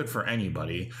not good for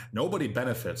anybody. Nobody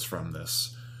benefits from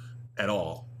this at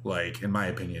all, like, in my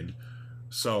opinion.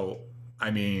 So,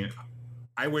 I mean,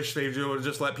 I wish they would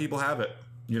just let people have it,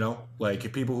 like,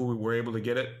 if people who were able to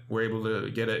get it were able to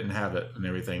get it and have it and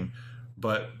everything.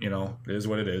 but it is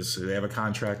what it is. They have a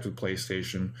contract with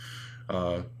PlayStation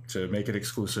to make it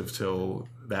exclusive till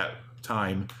that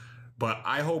time. But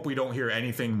I hope we don't hear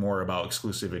anything more about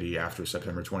exclusivity after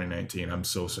September 2019. I'm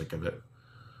so sick of it.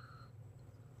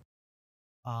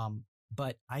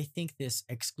 But I think this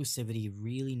exclusivity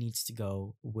really needs to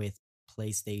go with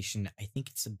PlayStation. I think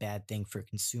it's a bad thing for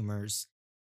consumers.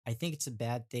 I think it's a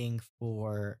bad thing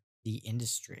for the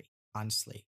industry,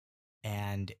 honestly.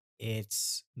 And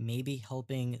it's maybe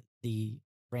helping the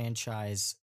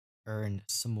franchise earn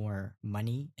some more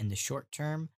money in the short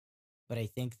term. But I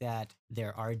think that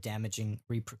there are damaging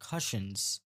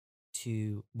repercussions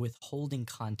to withholding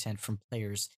content from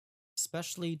players,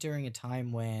 especially during a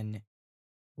time when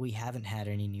we haven't had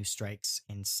any new strikes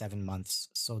in 7 months.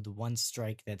 So the one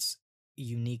strike that's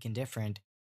unique and different,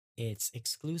 it's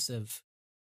exclusive,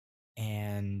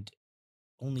 and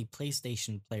only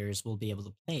PlayStation players will be able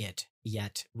to play it,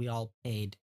 yet we all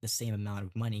paid the same amount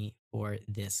of money for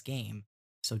this game.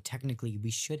 So technically,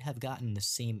 we should have gotten the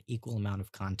same equal amount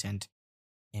of content.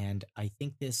 And I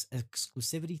think this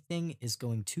exclusivity thing is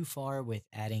going too far with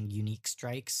adding unique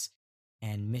strikes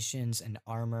and missions and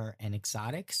armor and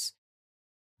exotics.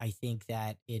 I think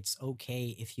that it's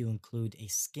okay if you include a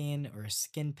skin or a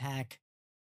skin pack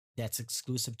that's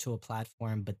exclusive to a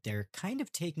platform, but they're kind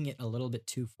of taking it a little bit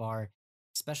too far,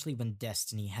 especially when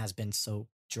Destiny has been so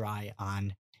dry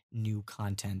on new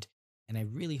content. And I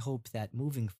really hope that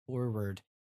moving forward,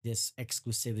 this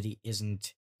exclusivity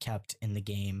isn't kept in the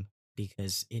game,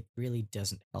 because it really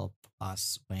doesn't help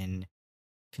us when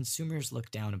consumers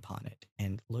look down upon it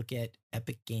and look at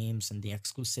Epic Games and the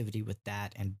exclusivity with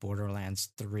that and Borderlands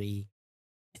 3.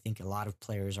 I think a lot of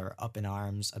players are up in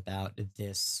arms about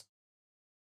this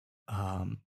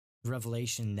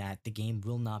revelation that the game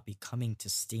will not be coming to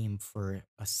Steam for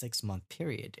a 6-month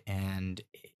period. And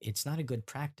it's not a good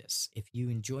practice. If you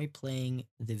enjoy playing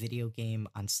the video game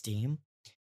on Steam,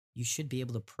 you should be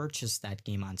able to purchase that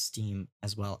game on Steam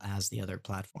as well as the other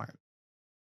platform.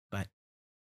 But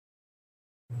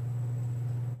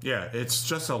yeah, it's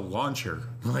just a launcher.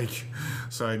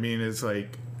 So I mean,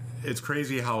 it's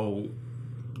crazy how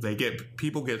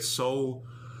people get so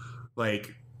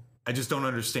I just don't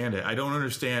understand it. I don't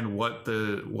understand what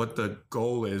the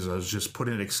goal is of just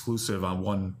putting it exclusive on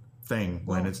one thing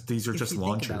when these are just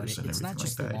launchers and it's everything not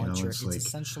just like the that. launcher, it's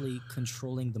essentially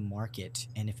controlling the market.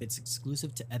 And if it's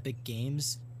exclusive to Epic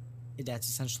Games, that's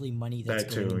essentially money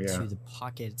that's going into the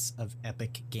pockets of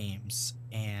Epic Games.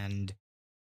 And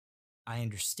I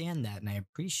understand that and I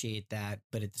appreciate that,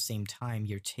 but at the same time,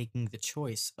 you're taking the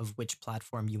choice of which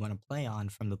platform you want to play on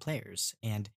from the players.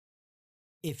 And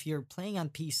if you're playing on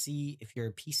PC, if you're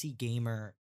a PC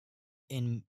gamer,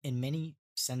 in many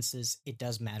senses, it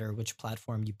does matter which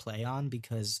platform you play on,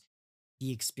 because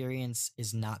the experience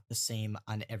is not the same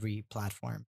on every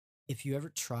platform. If you ever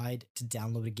tried to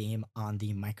download a game on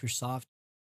the Microsoft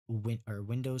or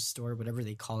Windows Store, whatever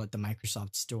they call it, the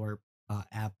Microsoft Store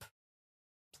app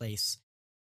place,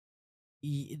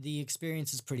 the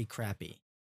experience is pretty crappy.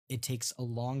 It takes a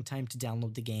long time to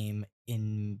download the game.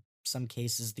 In some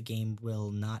cases, the game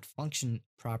will not function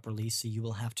properly, so you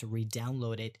will have to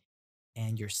re-download it,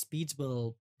 and your speeds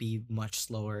will be much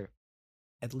slower,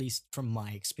 at least from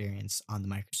my experience on the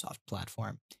Microsoft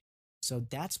platform. So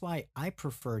that's why I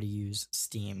prefer to use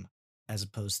Steam as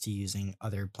opposed to using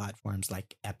other platforms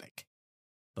like Epic.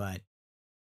 But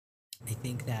I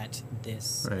think that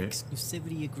this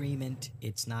exclusivity agreement,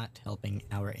 it's not helping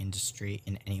our industry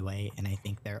in any way, and I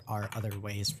think there are other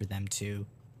ways for them to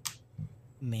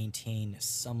maintain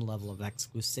some level of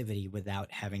exclusivity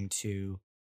without having to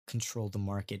control the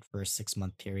market for a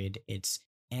 6-month period. It's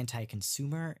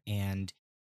anti-consumer, and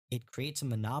it creates a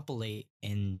monopoly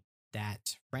in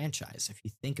that franchise, if you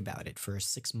think about it, for a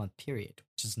 6-month period,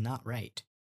 which is not right.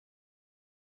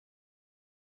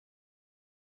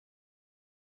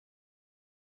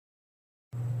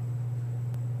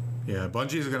 Yeah,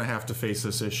 Bungie is going to have to face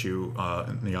this issue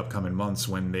in the upcoming months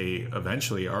when they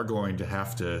eventually are going to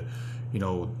have to,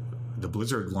 the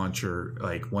Blizzard launcher,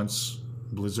 once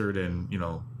Blizzard and,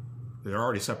 they're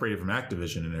already separated from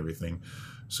Activision and everything.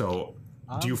 So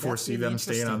do you foresee them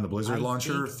staying on the Blizzard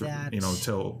launcher,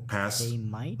 till past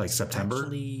September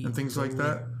and things like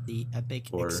that? The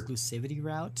Epic exclusivity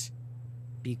route,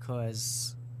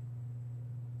 because,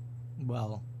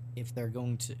 if they're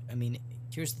going to,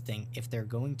 here's the thing: if they're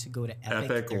going to go to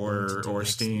Epic or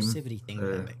Steam, exclusivity thing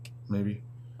with Epic, maybe,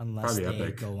 unless probably they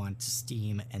Epic. go on to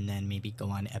Steam and then maybe go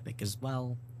on Epic as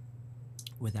well,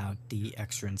 without the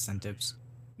extra incentives.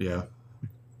 Yeah.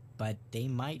 but they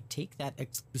might take that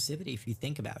exclusivity if you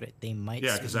think about it. They might.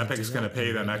 Yeah, because Epic's going to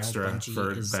pay them extra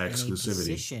for that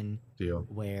exclusivity deal.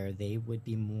 Where they would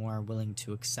be more willing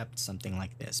to accept something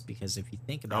like this, because if you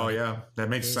think about it, yeah, that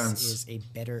makes sense. This is a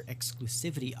better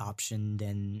exclusivity option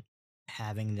than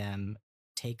having them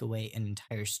take away an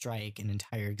entire strike, an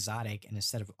entire exotic, and a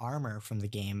set of armor from the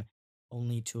game,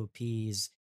 only to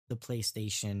appease the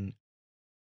PlayStation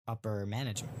upper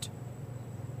management.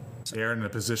 They're in a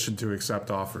position to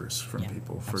accept offers from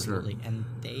people, for absolutely. sure. And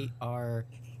they are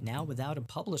now without a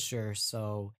publisher,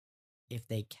 so if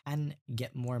they can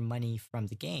get more money from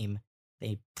the game,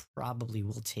 they probably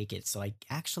will take it. So I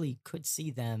actually could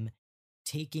see them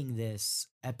taking this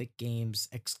Epic Games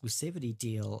exclusivity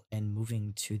deal and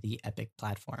moving to the Epic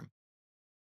platform.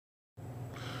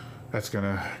 That's going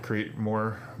to create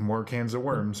more cans of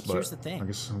worms, but here's the thing. I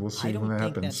guess we'll see when that happens. I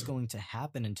don't think that's going to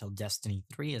happen until Destiny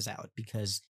 3 is out,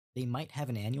 because they might have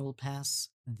an annual pass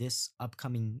this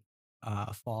upcoming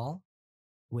fall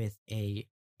with a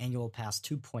annual pass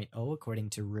 2.0, according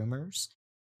to rumors.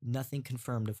 Nothing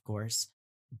confirmed, of course,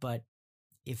 but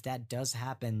if that does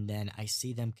happen, then I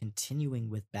see them continuing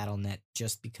with BattleNet,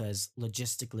 just because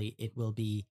logistically it will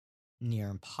be near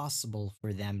impossible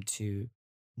for them to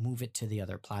move it to the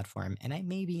other platform. And I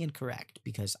may be incorrect,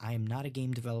 because I am not a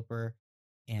game developer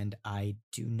and I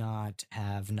do not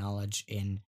have knowledge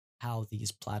in how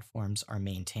these platforms are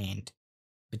maintained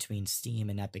between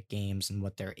Steam and Epic Games and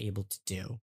what they're able to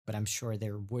do. But I'm sure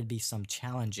there would be some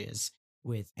challenges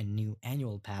with a new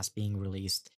annual pass being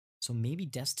released. So maybe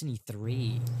Destiny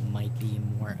 3 might be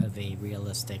more of a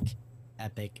realistic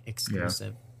Epic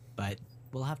exclusive, but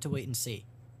we'll have to wait and see.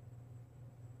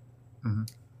 Mm-hmm.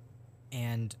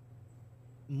 And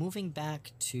moving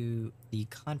back to the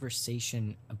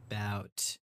conversation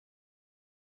about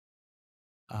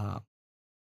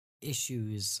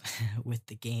issues with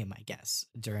the game, I guess,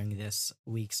 during this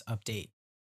week's update,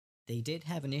 they did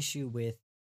have an issue with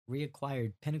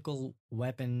reacquired pinnacle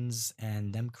weapons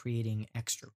and them creating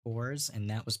extra cores, and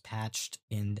that was patched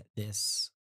in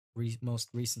this most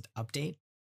recent update.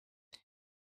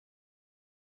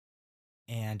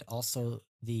 And also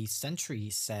the Sentry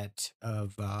set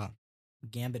of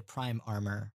Gambit Prime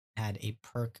armor had a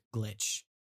perk glitch,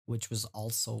 which was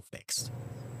also fixed.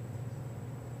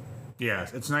 Yeah,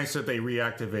 it's nice that they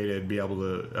reactivated, be able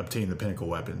to obtain the pinnacle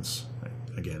weapons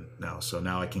again now. So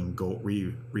now I can go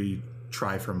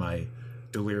retry for my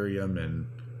Delirium and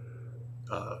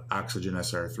Oxygen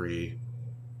SR3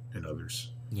 and others.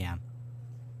 Yeah.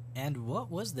 And what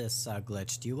was this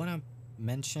glitch? Do you want to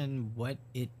mention what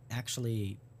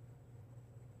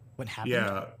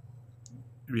happened?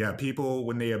 Yeah, people,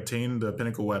 when they obtained the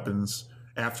pinnacle weapons,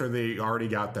 after they already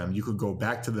got them, you could go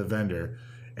back to the vendor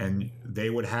and they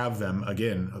would have them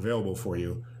again available for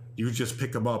you. You just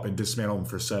pick them up and dismantle them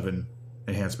for 7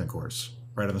 enhancement cores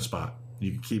right on the spot.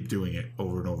 You can keep doing it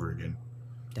over and over again.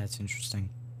 That's interesting.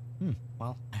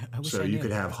 Well, I wish so I you knew.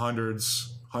 Could have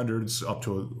hundreds up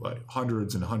to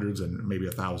hundreds and maybe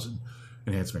 1,000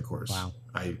 enhancement cores. Wow.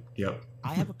 I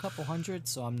have a couple hundred,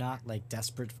 so I'm not like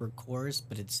desperate for cores,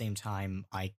 but at the same time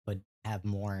I could have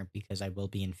more because I will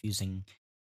be infusing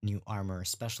new armor,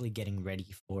 especially getting ready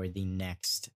for the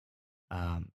next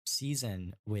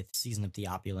season with Season of the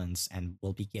Opulence, and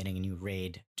we'll be getting a new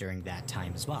raid during that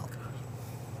time as well.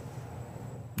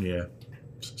 Yeah.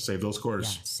 Save those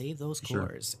cores. Yeah, save those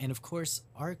cores. Sure. And of course,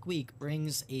 Arc Week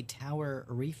brings a tower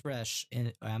refresh.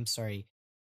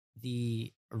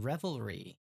 The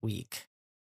Revelry Week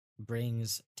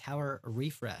brings tower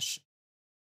refresh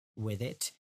with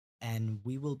it. And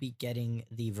we will be getting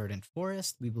the Verdant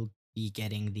Forest. We will be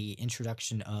getting the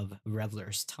introduction of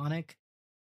Reveler's Tonic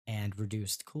and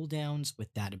reduced cooldowns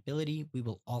with that ability. We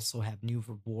will also have new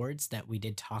rewards that we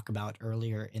did talk about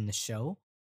earlier in the show.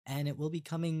 And it will be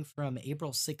coming from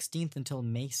April 16th until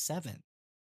May 7th.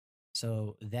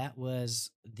 So that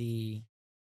was the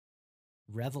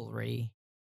Revelry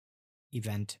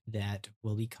event that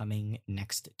will be coming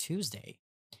next Tuesday.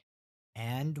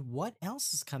 And what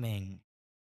else is coming?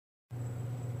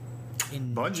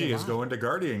 Bungie is going to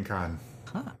Guardian Con.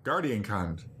 Guardian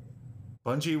Con.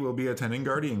 Bungie will be attending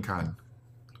Guardian Con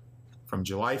from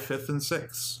July 5th and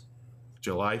 6th.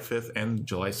 July 5th and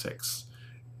July 6th.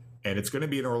 And it's going to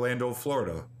be in Orlando,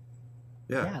 Florida.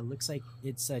 Yeah, it looks like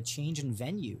it's a change in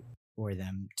venue for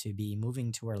them to be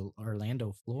moving to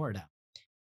Orlando, Florida.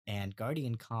 And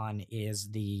Guardian Con is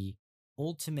the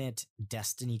ultimate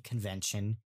Destiny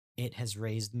convention. It has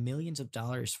raised millions of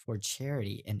dollars for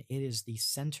charity, and it is the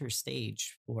center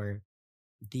stage for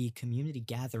the community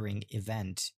gathering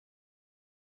event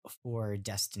for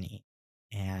Destiny.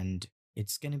 And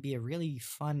It's going to be a really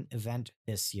fun event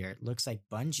this year. It looks like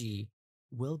Bungie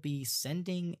will be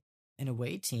sending an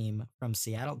away team from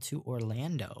Seattle to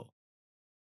Orlando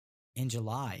in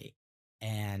July.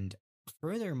 And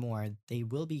furthermore, they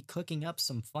will be cooking up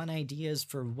some fun ideas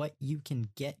for what you can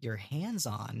get your hands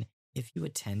on if you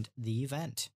attend the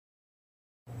event.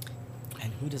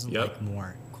 And who doesn't like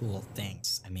more cool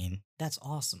things? I mean, that's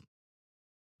awesome.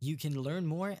 You can learn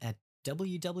more at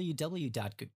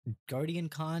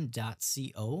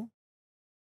www.guardiancon.co,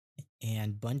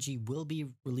 and Bungie will be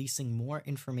releasing more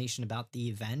information about the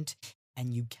event,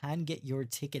 and you can get your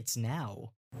tickets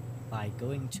now by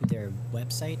going to their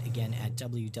website again at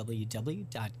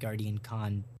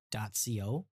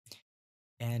www.guardiancon.co.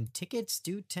 And tickets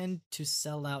do tend to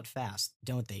sell out fast,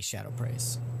 don't they, Shadow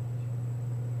Price?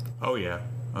 Oh yeah,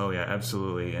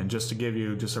 absolutely. And just to give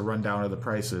you just a rundown of the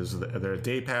prices, their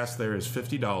day pass there is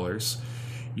 $50.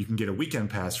 You can get a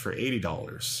weekend pass for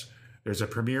 $80. There's a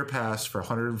premier pass for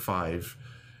 $105,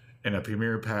 and a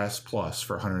premier pass plus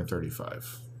for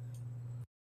 $135.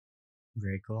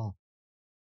 Very cool.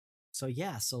 So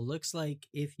yeah, so looks like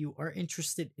if you are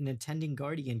interested in attending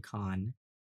Guardian Con,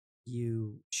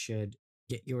 you should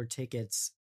get your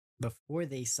tickets before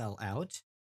they sell out.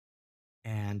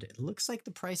 And it looks like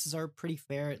the prices are pretty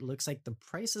fair. It looks like the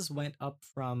prices went up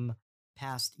from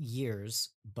past years,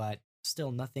 but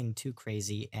still nothing too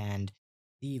crazy. And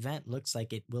the event looks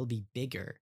like it will be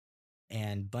bigger.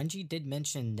 And Bungie did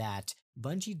mention that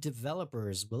Bungie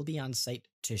developers will be on site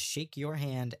to shake your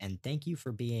hand and thank you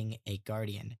for being a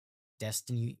Guardian.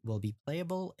 Destiny will be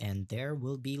playable and there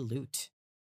will be loot.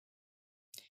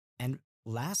 And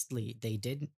lastly, they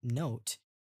did note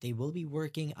they will be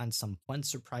working on some fun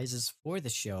surprises for the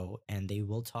show, and they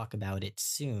will talk about it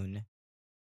soon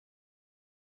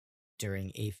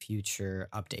during a future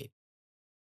update.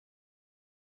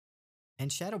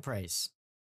 And Shadow Price,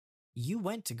 you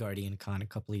went to Guardian Con a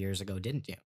couple of years ago, didn't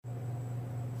you?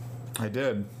 I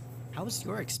did. How was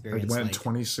your experience? I went in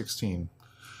 2016.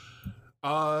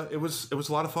 It was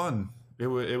a lot of fun. It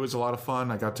was a lot of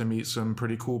fun. I got to meet some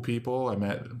pretty cool people. I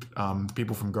met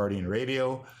people from Guardian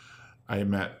Radio. I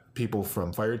met people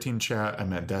from Fireteam Chat. I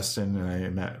met Destin, and I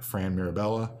met Fran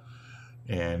Mirabella,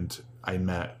 and I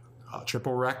met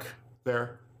Triple Wreck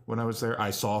there when I was there. I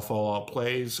saw Fallout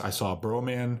Plays. I saw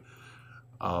Broman.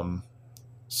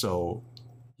 So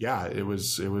yeah, it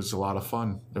was a lot of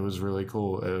fun. It was really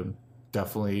cool.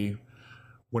 Definitely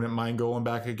wouldn't mind going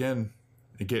back again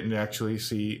and getting to actually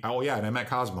see. Oh yeah, and I met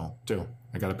Cosmo too.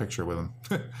 I got a picture with him.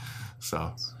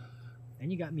 So.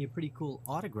 And you got me a pretty cool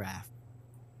autograph.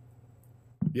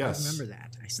 Yes. I remember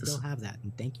that. I still have that,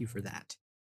 and thank you for that.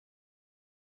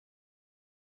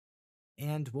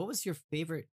 And what was your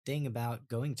favorite thing about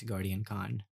going to Guardian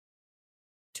Con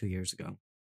 2 years ago?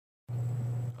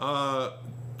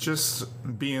 Just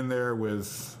being there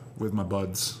with my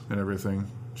buds and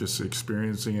everything. Just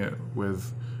experiencing it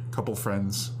with a couple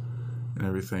friends and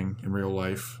everything in real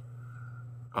life.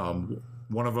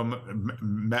 One of them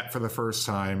met for the first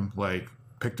time, like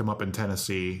picked him up in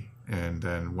Tennessee, and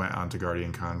then went on to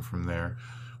Guardian Con from there,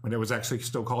 when it was actually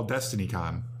still called Destiny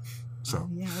Con. So oh,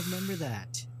 yeah, I remember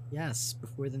that. Yes,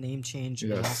 before the name change.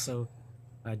 Yes. And also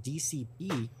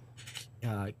DCP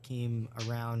came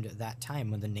around that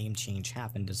time when the name change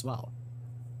happened as well.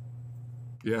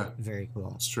 Yeah. Very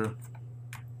cool. It's true.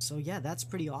 So yeah, that's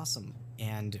pretty awesome.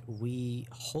 And we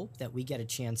hope that we get a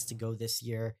chance to go this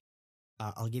year.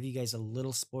 I'll give you guys a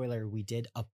little spoiler. We did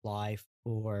apply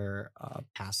for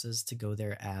passes to go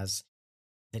there as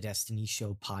the Destiny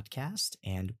Show podcast,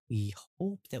 and we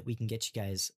hope that we can get you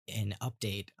guys an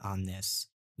update on this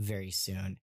very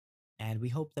soon. And we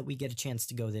hope that we get a chance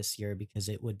to go this year because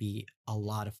it would be a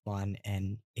lot of fun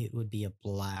and it would be a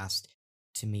blast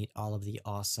to meet all of the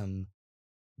awesome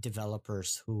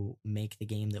developers who make the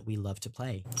game that we love to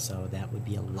play. So that would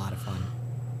be a lot of fun.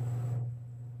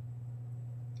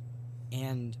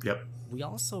 And we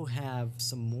also have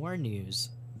some more news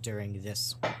during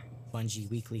this Bungie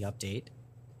Weekly Update.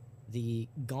 The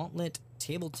Gauntlet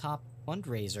Tabletop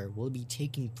Fundraiser will be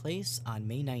taking place on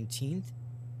May 19th.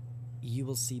 You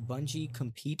will see Bungie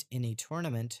compete in a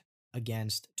tournament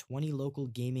against 20 local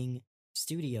gaming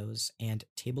studios and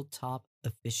tabletop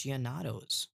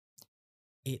aficionados.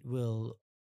 It will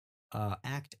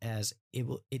act as it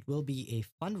will be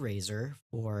a fundraiser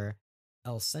for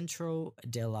El Centro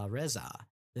de la Reza,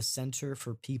 the Center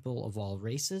for People of All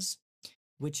Races,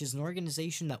 which is an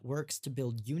organization that works to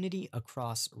build unity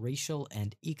across racial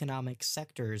and economic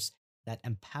sectors that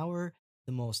empower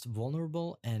the most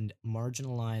vulnerable and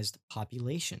marginalized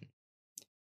population.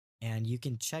 And you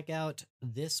can check out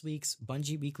this week's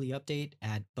Bungie Weekly Update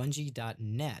at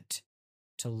bungie.net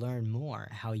to learn more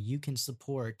how you can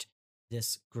support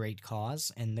this great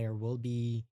cause. And there will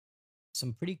be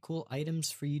some pretty cool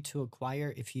items for you to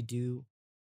acquire if you do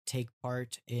take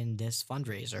part in this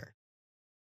fundraiser.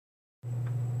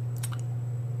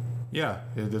 Yeah,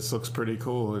 this looks pretty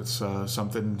cool. It's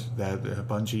something that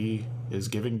Bungie is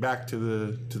giving back to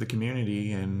the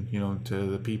community and to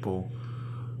the people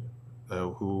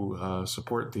who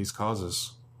support these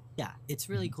causes. Yeah, it's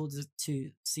really cool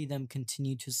to see them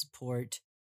continue to support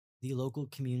the local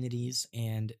communities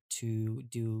and to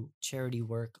do charity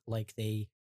work like they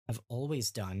have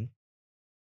always done.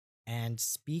 And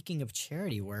speaking of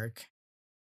charity work,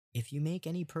 if you make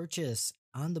any purchase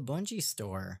on the Bungie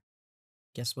store,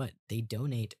 guess what? They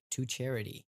donate to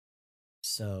charity.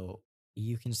 So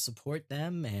you can support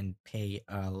them and pay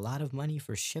a lot of money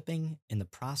for shipping in the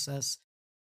process.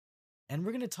 And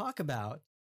we're going to talk about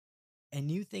a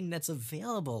new thing that's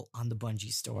available on the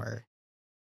Bungie store.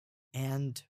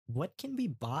 And what can we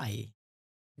buy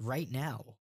right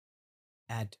now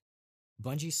at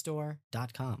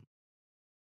bungiestore.com?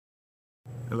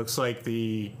 It looks like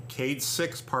the Cade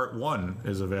 6 Part 1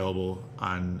 is available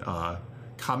on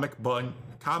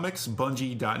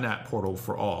comicsbungie.net portal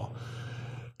for all.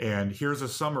 And here's a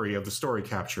summary of the story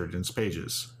captured in its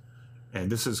pages. And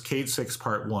this is Cade 6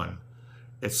 Part 1.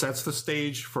 It sets the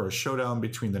stage for a showdown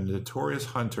between the notorious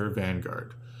hunter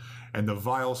Vanguard and the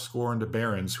vile scorned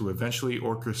barons who eventually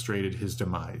orchestrated his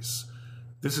demise.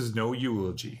 This is no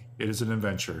eulogy. It is an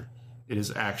adventure. It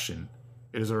is action.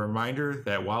 It is a reminder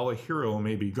that while a hero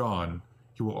may be gone,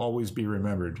 he will always be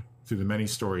remembered through the many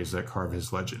stories that carve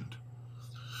his legend.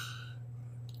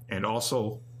 And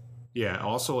also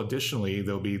additionally,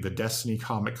 there'll be the Destiny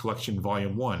Comic Collection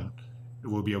Volume 1. It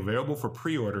will be available for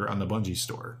pre-order on the Bungie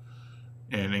store.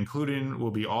 And including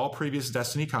will be all previous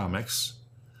Destiny comics.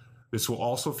 This will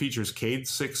also feature Cade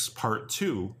 6 Part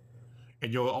 2,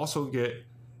 and you'll also get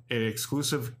an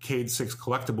exclusive Cade 6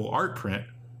 collectible art print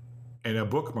and a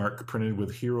bookmark printed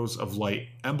with Heroes of Light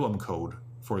emblem code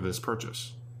for this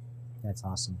purchase. That's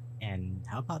awesome. And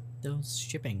how about those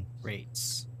shipping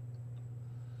rates?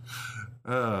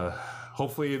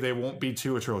 Hopefully they won't be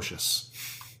too atrocious.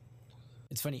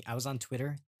 It's funny, I was on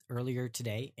Twitter earlier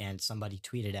today and somebody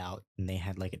tweeted out and they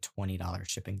had like a $20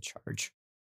 shipping charge.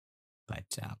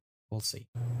 But we'll see.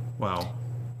 Wow.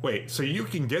 Wait, so you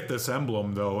can get this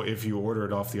emblem though if you order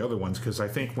it off the other ones, because I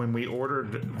think when we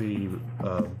ordered the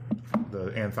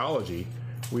anthology,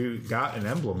 we got an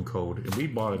emblem code and we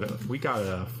bought it. We got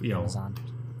it, Amazon.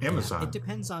 Yeah, it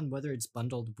depends on whether it's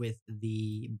bundled with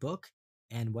the book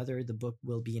and whether the book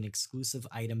will be an exclusive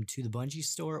item to the Bungie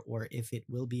store or if it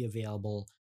will be available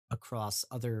across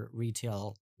other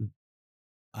retail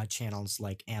channels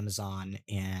like Amazon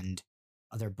and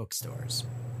other bookstores.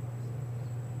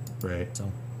 Right.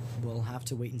 So we'll have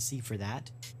to wait and see for that.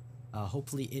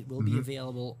 Hopefully it will be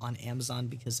available on Amazon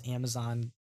because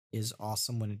Amazon is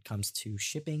awesome when it comes to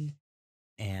shipping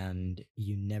and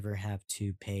you never have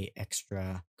to pay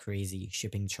extra crazy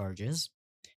shipping charges.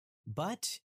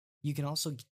 But you can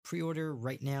also pre-order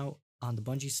right now on the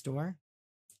Bungie store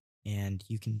and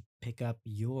you can pick up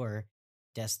your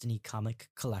Destiny Comic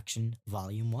Collection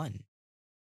Volume 1.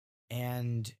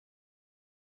 And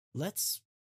let's,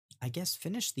 I guess,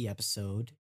 finish the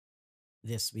episode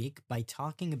this week by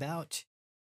talking about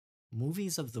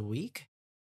movies of the week.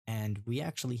 And we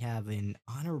actually have an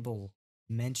honorable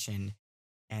mention,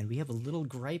 and we have a little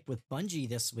gripe with Bungie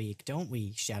this week, don't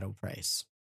we, Shadow Price?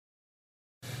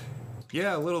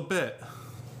 Yeah, a little bit.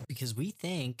 Because we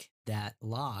think that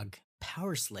Log,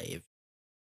 Power Slave,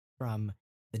 from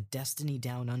the Destiny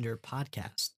Down Under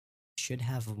podcast should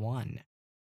have won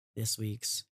this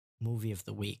week's movie of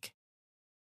the week.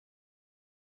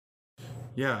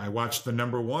 Yeah, I watched the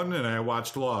number one and I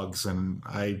watched Logs, and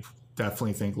I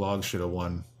definitely think Logs should have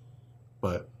won.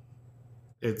 But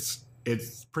it's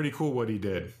pretty cool what he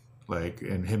did, like,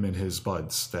 and him and his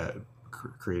buds that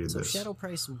created this. So Shadow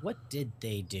Price, what did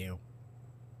they do?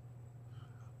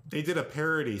 They did a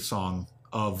parody song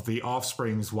of The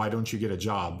Offspring's "Why Don't You Get a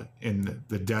Job" in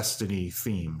the Destiny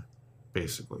theme,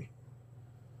 basically.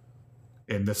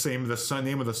 And the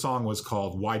name of the song was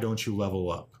called "Why Don't You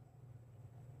Level Up?"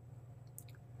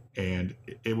 And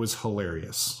it was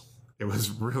hilarious. It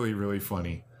was really, really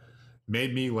funny.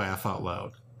 Made me laugh out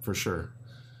loud, for sure.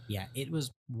 Yeah, it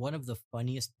was one of the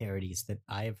funniest parodies that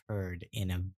I've heard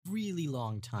in a really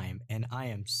long time, and I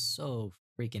am so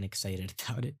freaking excited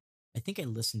about it. I think I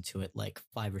listened to it like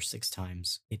 5 or 6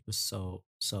 times. It was so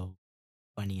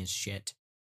funny as shit.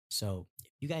 So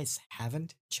if you guys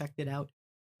haven't checked it out,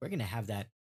 we're going to have that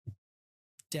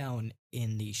down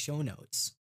in the show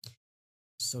notes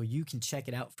so you can check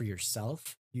it out for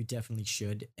yourself. You definitely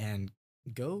should. And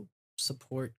go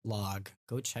support Log.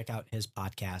 Go check out his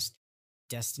podcast,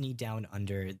 Destiny Down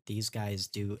Under. These guys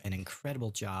do an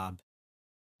incredible job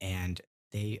and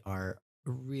they are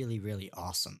really, really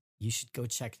awesome. You should go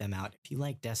check them out. If you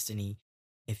like Destiny,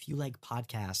 if you like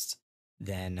podcasts,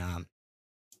 then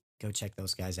go check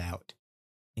those guys out.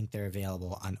 I think they're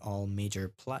available on all major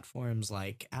platforms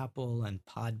like Apple and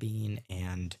Podbean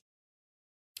and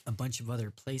a bunch of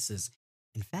other places.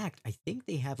 In fact, I think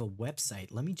they have a website.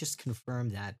 Let me just confirm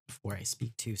that before I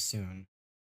speak too soon.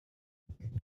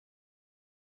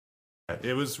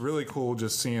 It was really cool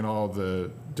just seeing all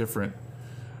the different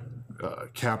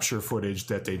capture footage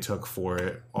that they took for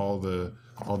it, all the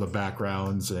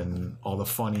backgrounds and all the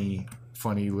funny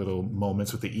little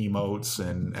moments with the emotes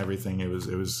and everything. It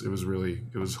was really.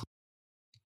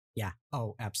 Yeah.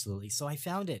 Oh, absolutely. So I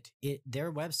found it.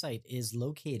 Their website is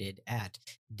located at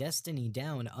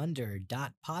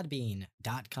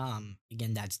destinydownunder.podbean.com.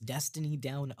 Again, that's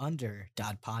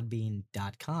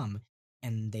destinydownunder.podbean.com.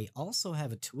 And they also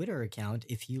have a Twitter account.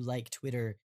 If you like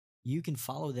Twitter, you can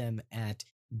follow them at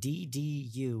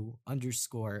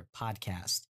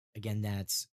DDU_podcast. Again,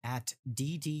 that's at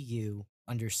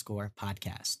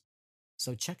DDU_podcast.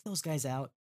 So check those guys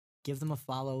out. Give them a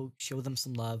follow, show them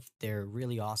some love. They're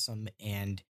really awesome.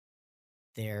 And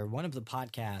they're one of the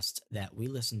podcasts that we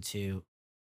listen to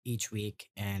each week.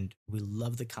 And we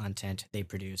love the content they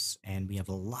produce. And we have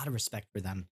a lot of respect for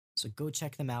them. So go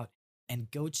check them out and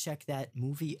go check that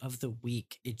movie of the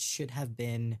week. It should have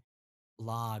been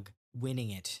Log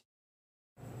winning it.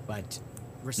 But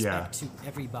respect to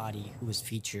everybody who was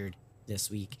featured this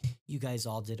week. You guys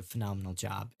all did a phenomenal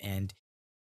job. And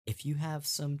if you have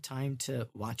some time to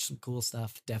watch some cool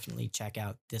stuff, definitely check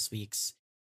out This Week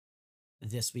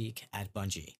at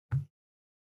Bungie.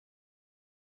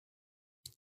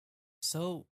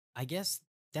 So I guess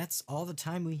that's all the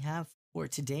time we have for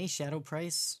today, Shadow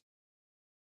Price.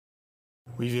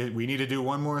 We need to do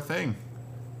one more thing.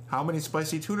 How many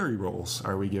spicy tunery rolls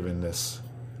are we giving this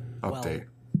update?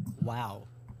 Well, wow.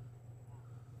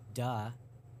 Duh.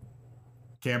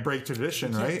 Can't break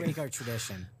tradition, right? Can't break our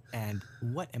tradition. And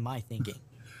what am I thinking?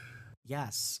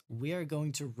 Yes, we are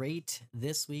going to rate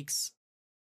this week's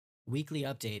weekly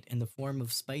update in the form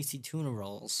of spicy tuna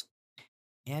rolls.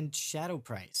 And Shadow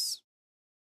Price,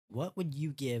 what would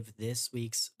you give this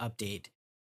week's update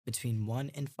between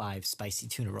 1 and 5 spicy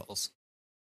tuna rolls?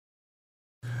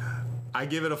 I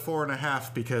give it a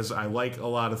 4.5 because I like a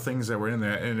lot of things that were in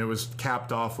there, and it was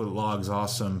capped off with Log's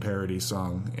awesome parody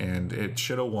song, and it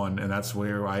should have won, and that's why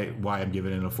I'm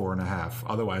giving it a 4.5.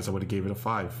 Otherwise, I would have gave it a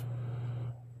 5.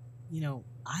 You know,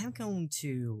 I'm going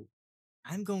to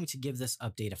give this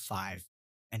update a 5,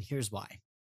 and here's why.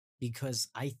 Because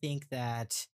I think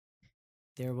that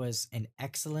there was an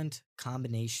excellent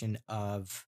combination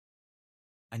of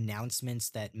announcements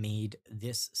that made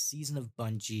this season of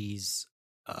Bungie's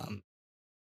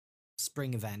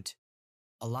spring event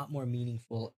a lot more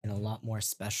meaningful and a lot more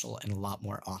special and a lot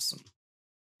more awesome.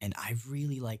 And I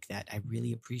really like that. I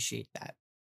really appreciate that.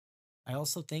 I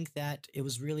also think that it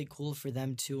was really cool for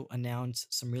them to announce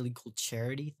some really cool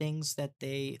charity things that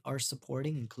they are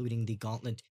supporting, including the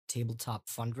Gauntlet Tabletop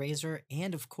Fundraiser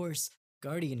and, of course,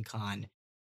 Guardian Con,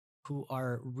 who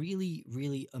are really,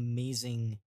 really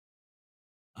amazing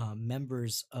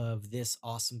members of this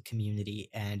awesome community.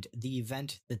 And the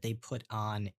event that they put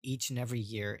on each and every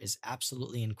year is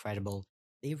absolutely incredible.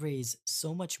 They raise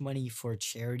so much money for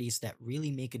charities that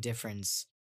really make a difference,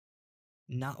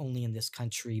 not only in this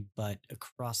country, but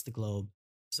across the globe.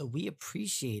 So we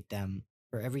appreciate them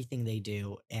for everything they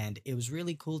do. And it was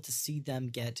really cool to see them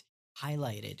get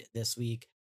highlighted this week,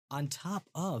 on top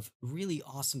of really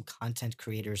awesome content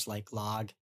creators like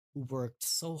Log, who worked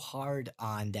so hard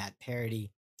on that parody.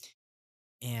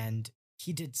 And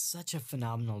he did such a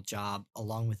phenomenal job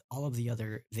along with all of the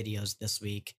other videos this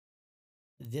week.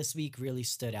 This week really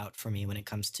stood out for me when it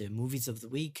comes to movies of the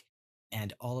week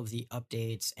and all of the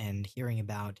updates and hearing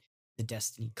about the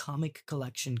Destiny comic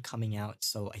collection coming out.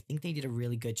 So I think they did a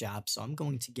really good job. So I'm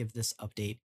going to give this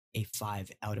update a 5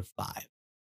 out of 5.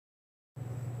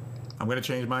 I'm going to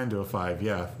change mine to a 5,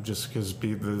 yeah, just because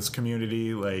this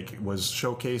community was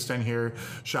showcased in here.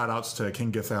 Shout outs to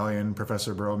King Gathalion,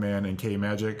 Professor Broman, and K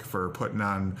Magic for putting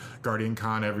on Guardian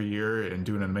Con every year and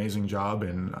doing an amazing job,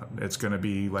 and it's going to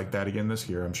be like that again this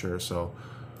year, I'm sure, so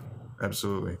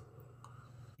absolutely.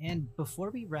 And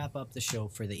before we wrap up the show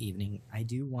for the evening, I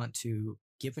do want to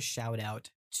give a shout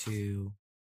out to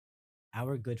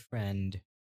our good friend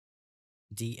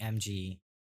DMG_04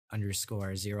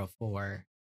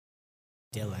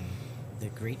 Dylan, the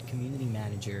great community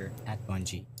manager at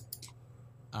Bungie.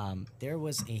 there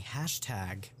was a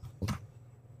hashtag.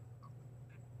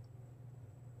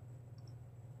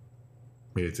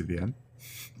 Made it to the end.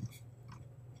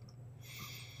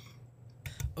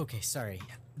 Okay, sorry.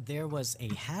 There was a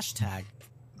hashtag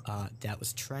that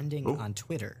was trending on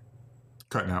Twitter.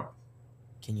 Cutting out.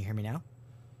 Can you hear me now?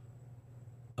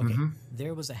 Okay.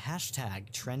 There was a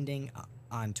hashtag trending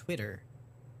on Twitter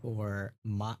for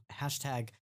hashtag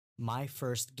my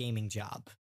first gaming job.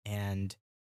 And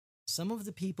some of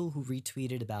the people who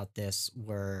retweeted about this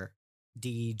were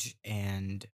Deej,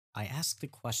 and I asked the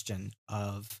question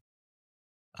of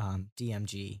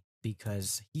DMG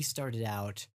because he started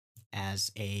out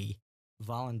as a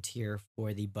volunteer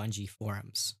for the Bungie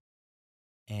forums.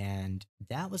 And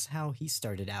that was how he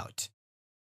started out,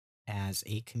 as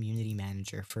a community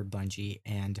manager for Bungie.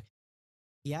 And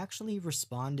he actually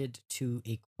responded to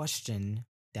a question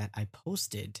that I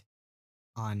posted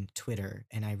on Twitter.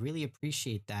 And I really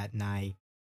appreciate that. And I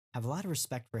have a lot of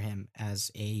respect for him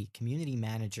as a community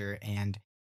manager and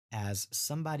as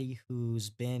somebody who's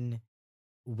been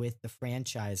with the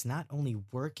franchise, not only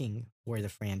working for the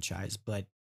franchise, but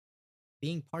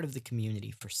being part of the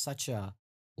community for such a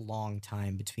long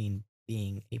time, between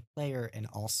being a player and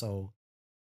also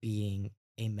being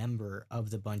a member of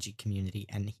the Bungie community.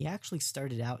 And he actually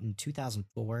started out in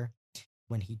 2004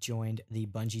 when he joined the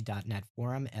Bungie.net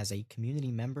forum as a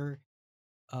community member,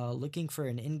 looking for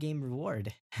an in-game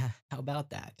reward. How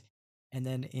about that? And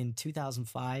then in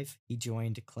 2005, he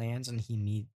joined clans and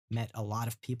he met a lot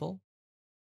of people.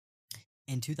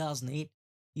 In 2008,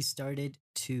 he started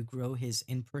to grow his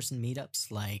in-person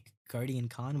meetups like Guardian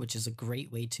Con, which is a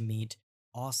great way to meet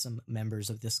awesome members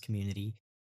of this community.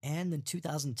 And in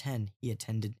 2010, he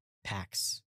attended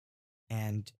PAX.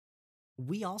 And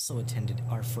we also attended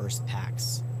our first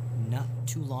PAX not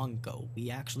too long ago.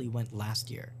 We actually went last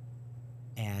year.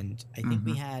 And I think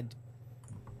we had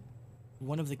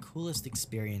one of the coolest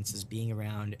experiences being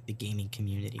around the gaming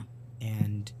community.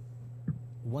 And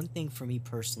one thing for me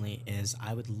personally is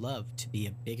I would love to be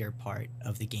a bigger part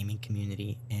of the gaming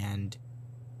community and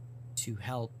to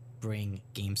help bring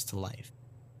games to life.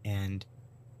 And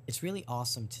it's really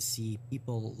awesome to see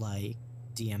people like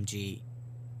DMG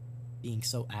being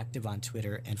so active on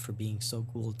Twitter and for being so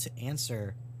cool to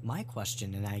answer my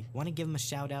question. And I want to give him a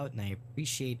shout out, and I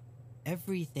appreciate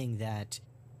everything that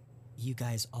you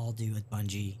guys all do at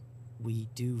Bungie. We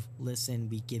do listen,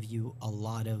 we give you a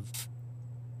lot of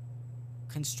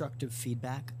constructive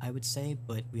feedback, I would say,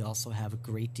 but we also have a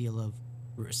great deal of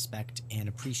respect and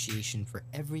appreciation for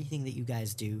everything that you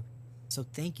guys do. So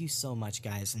thank you so much,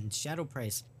 guys. And Shadow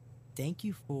Price, thank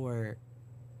you for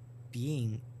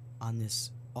being on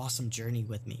this awesome journey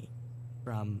with me,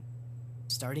 from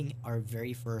starting our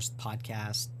very first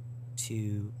podcast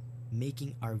to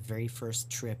making our very first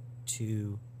trip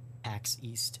to PAX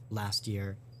East last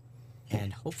year,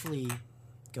 and hopefully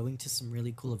going to some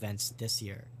really cool events this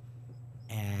year.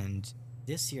 And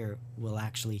this year we'll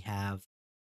actually have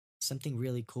something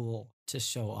really cool to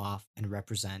show off and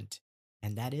represent,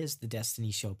 and that is the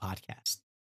Destiny Show podcast.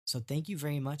 So thank you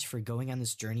very much for going on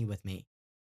this journey with me.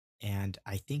 And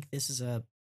I think this is a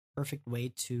perfect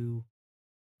way to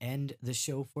end the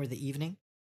show for the evening.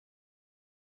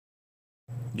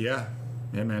 Yeah,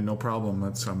 man, no problem.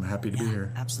 I'm happy to be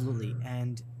here. Absolutely.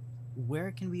 And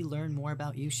where can we learn more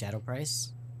about you, Shadow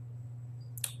Price?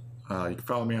 You can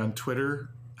follow me on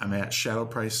Twitter. I'm at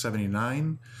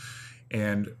ShadowPrice79,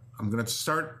 and I'm going to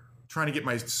start trying to get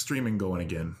my streaming going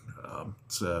again.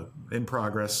 It's in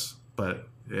progress, but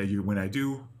when I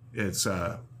do, it's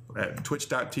at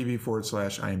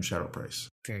twitch.tv/I am ShadowPrice.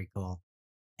 Very cool.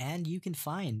 And you can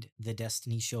find the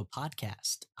Destiny Show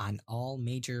podcast on all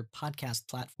major podcast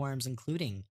platforms,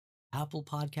 including Apple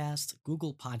Podcast,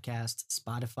 Google Podcast,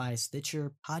 Spotify,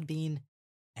 Stitcher, Podbean,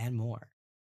 and more.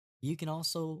 You can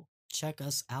also check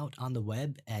us out on the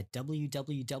web at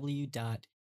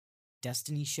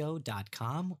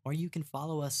www.destinyshow.com, or you can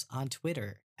follow us on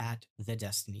Twitter at The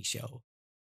Destiny Show.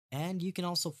 And you can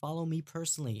also follow me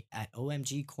personally at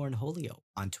OMG Cornholio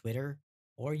on Twitter,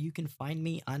 or you can find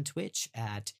me on Twitch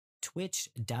at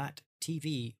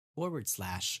twitch.tv/I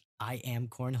am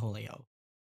Cornholio.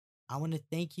 I want to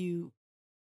thank you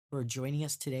for joining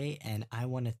us today, and I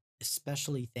want to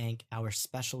especially thank our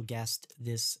special guest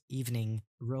this evening,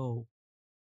 Ro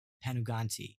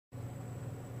Panuganti.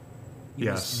 He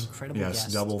was an incredible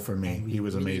guest, double for me. He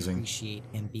was really amazing. Appreciate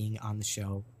him being on the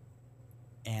show.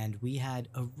 And we had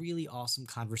a really awesome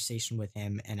conversation with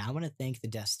him. And I want to thank the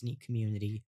Destiny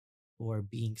community for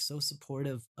being so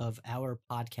supportive of our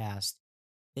podcast.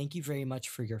 Thank you very much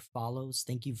for your follows.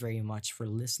 Thank you very much for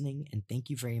listening. And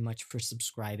thank you very much for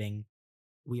subscribing.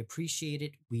 We appreciate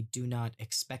it. We do not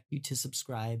expect you to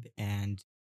subscribe, and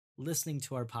listening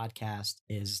to our podcast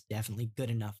is definitely good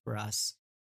enough for us.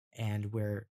 And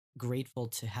we're grateful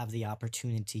to have the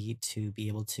opportunity to be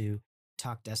able to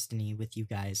talk Destiny with you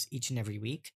guys each and every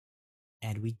week.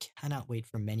 And we cannot wait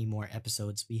for many more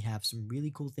episodes. We have some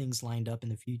really cool things lined up in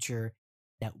the future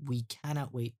that we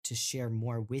cannot wait to share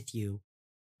more with you.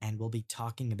 And we'll be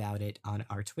talking about it on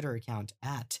our Twitter account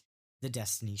at The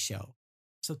Destiny Show.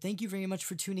 So thank you very much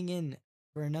for tuning in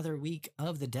for another week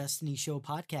of The Destiny Show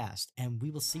podcast. And we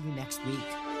will see you next week.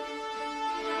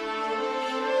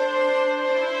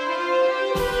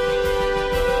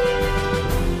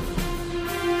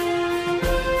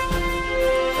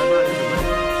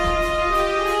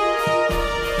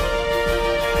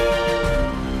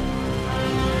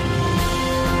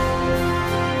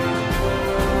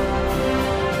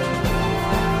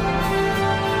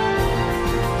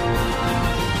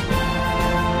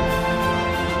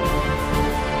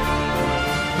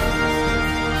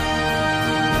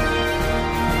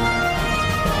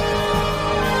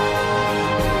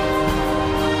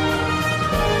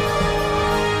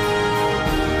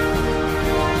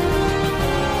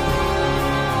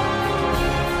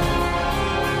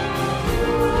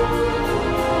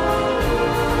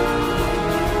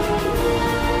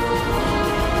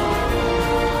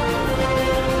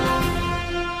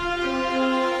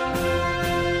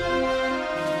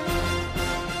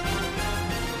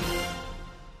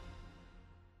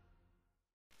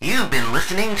 You've been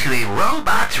listening to a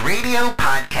Robots Radio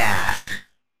podcast.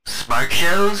 Smart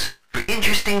shows for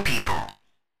interesting people.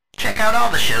 Check out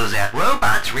all the shows at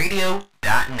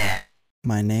robotsradio.net.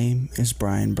 My name is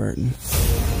Brian Burton.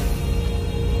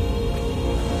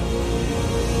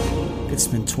 It's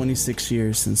been 26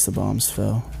 years since the bombs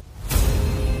fell.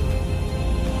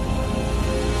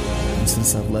 And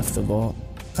since I've left the vault,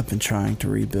 I've been trying to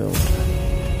rebuild.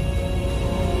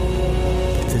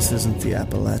 This isn't the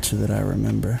Appalachia that I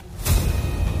remember.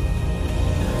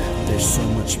 There's so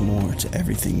much more to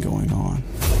everything going on.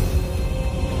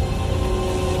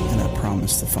 And I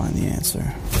promise to find the answer.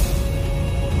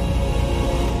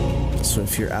 So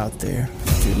if you're out there,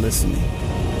 if you're listening,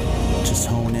 just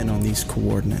hone in on these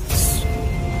coordinates.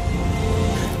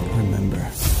 Remember,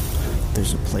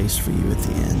 there's a place for you at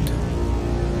the end.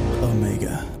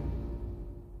 Omega.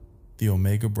 The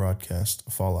Omega Broadcast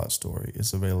Fallout Story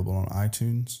is available on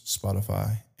iTunes,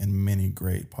 Spotify, and many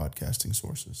great podcasting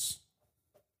sources.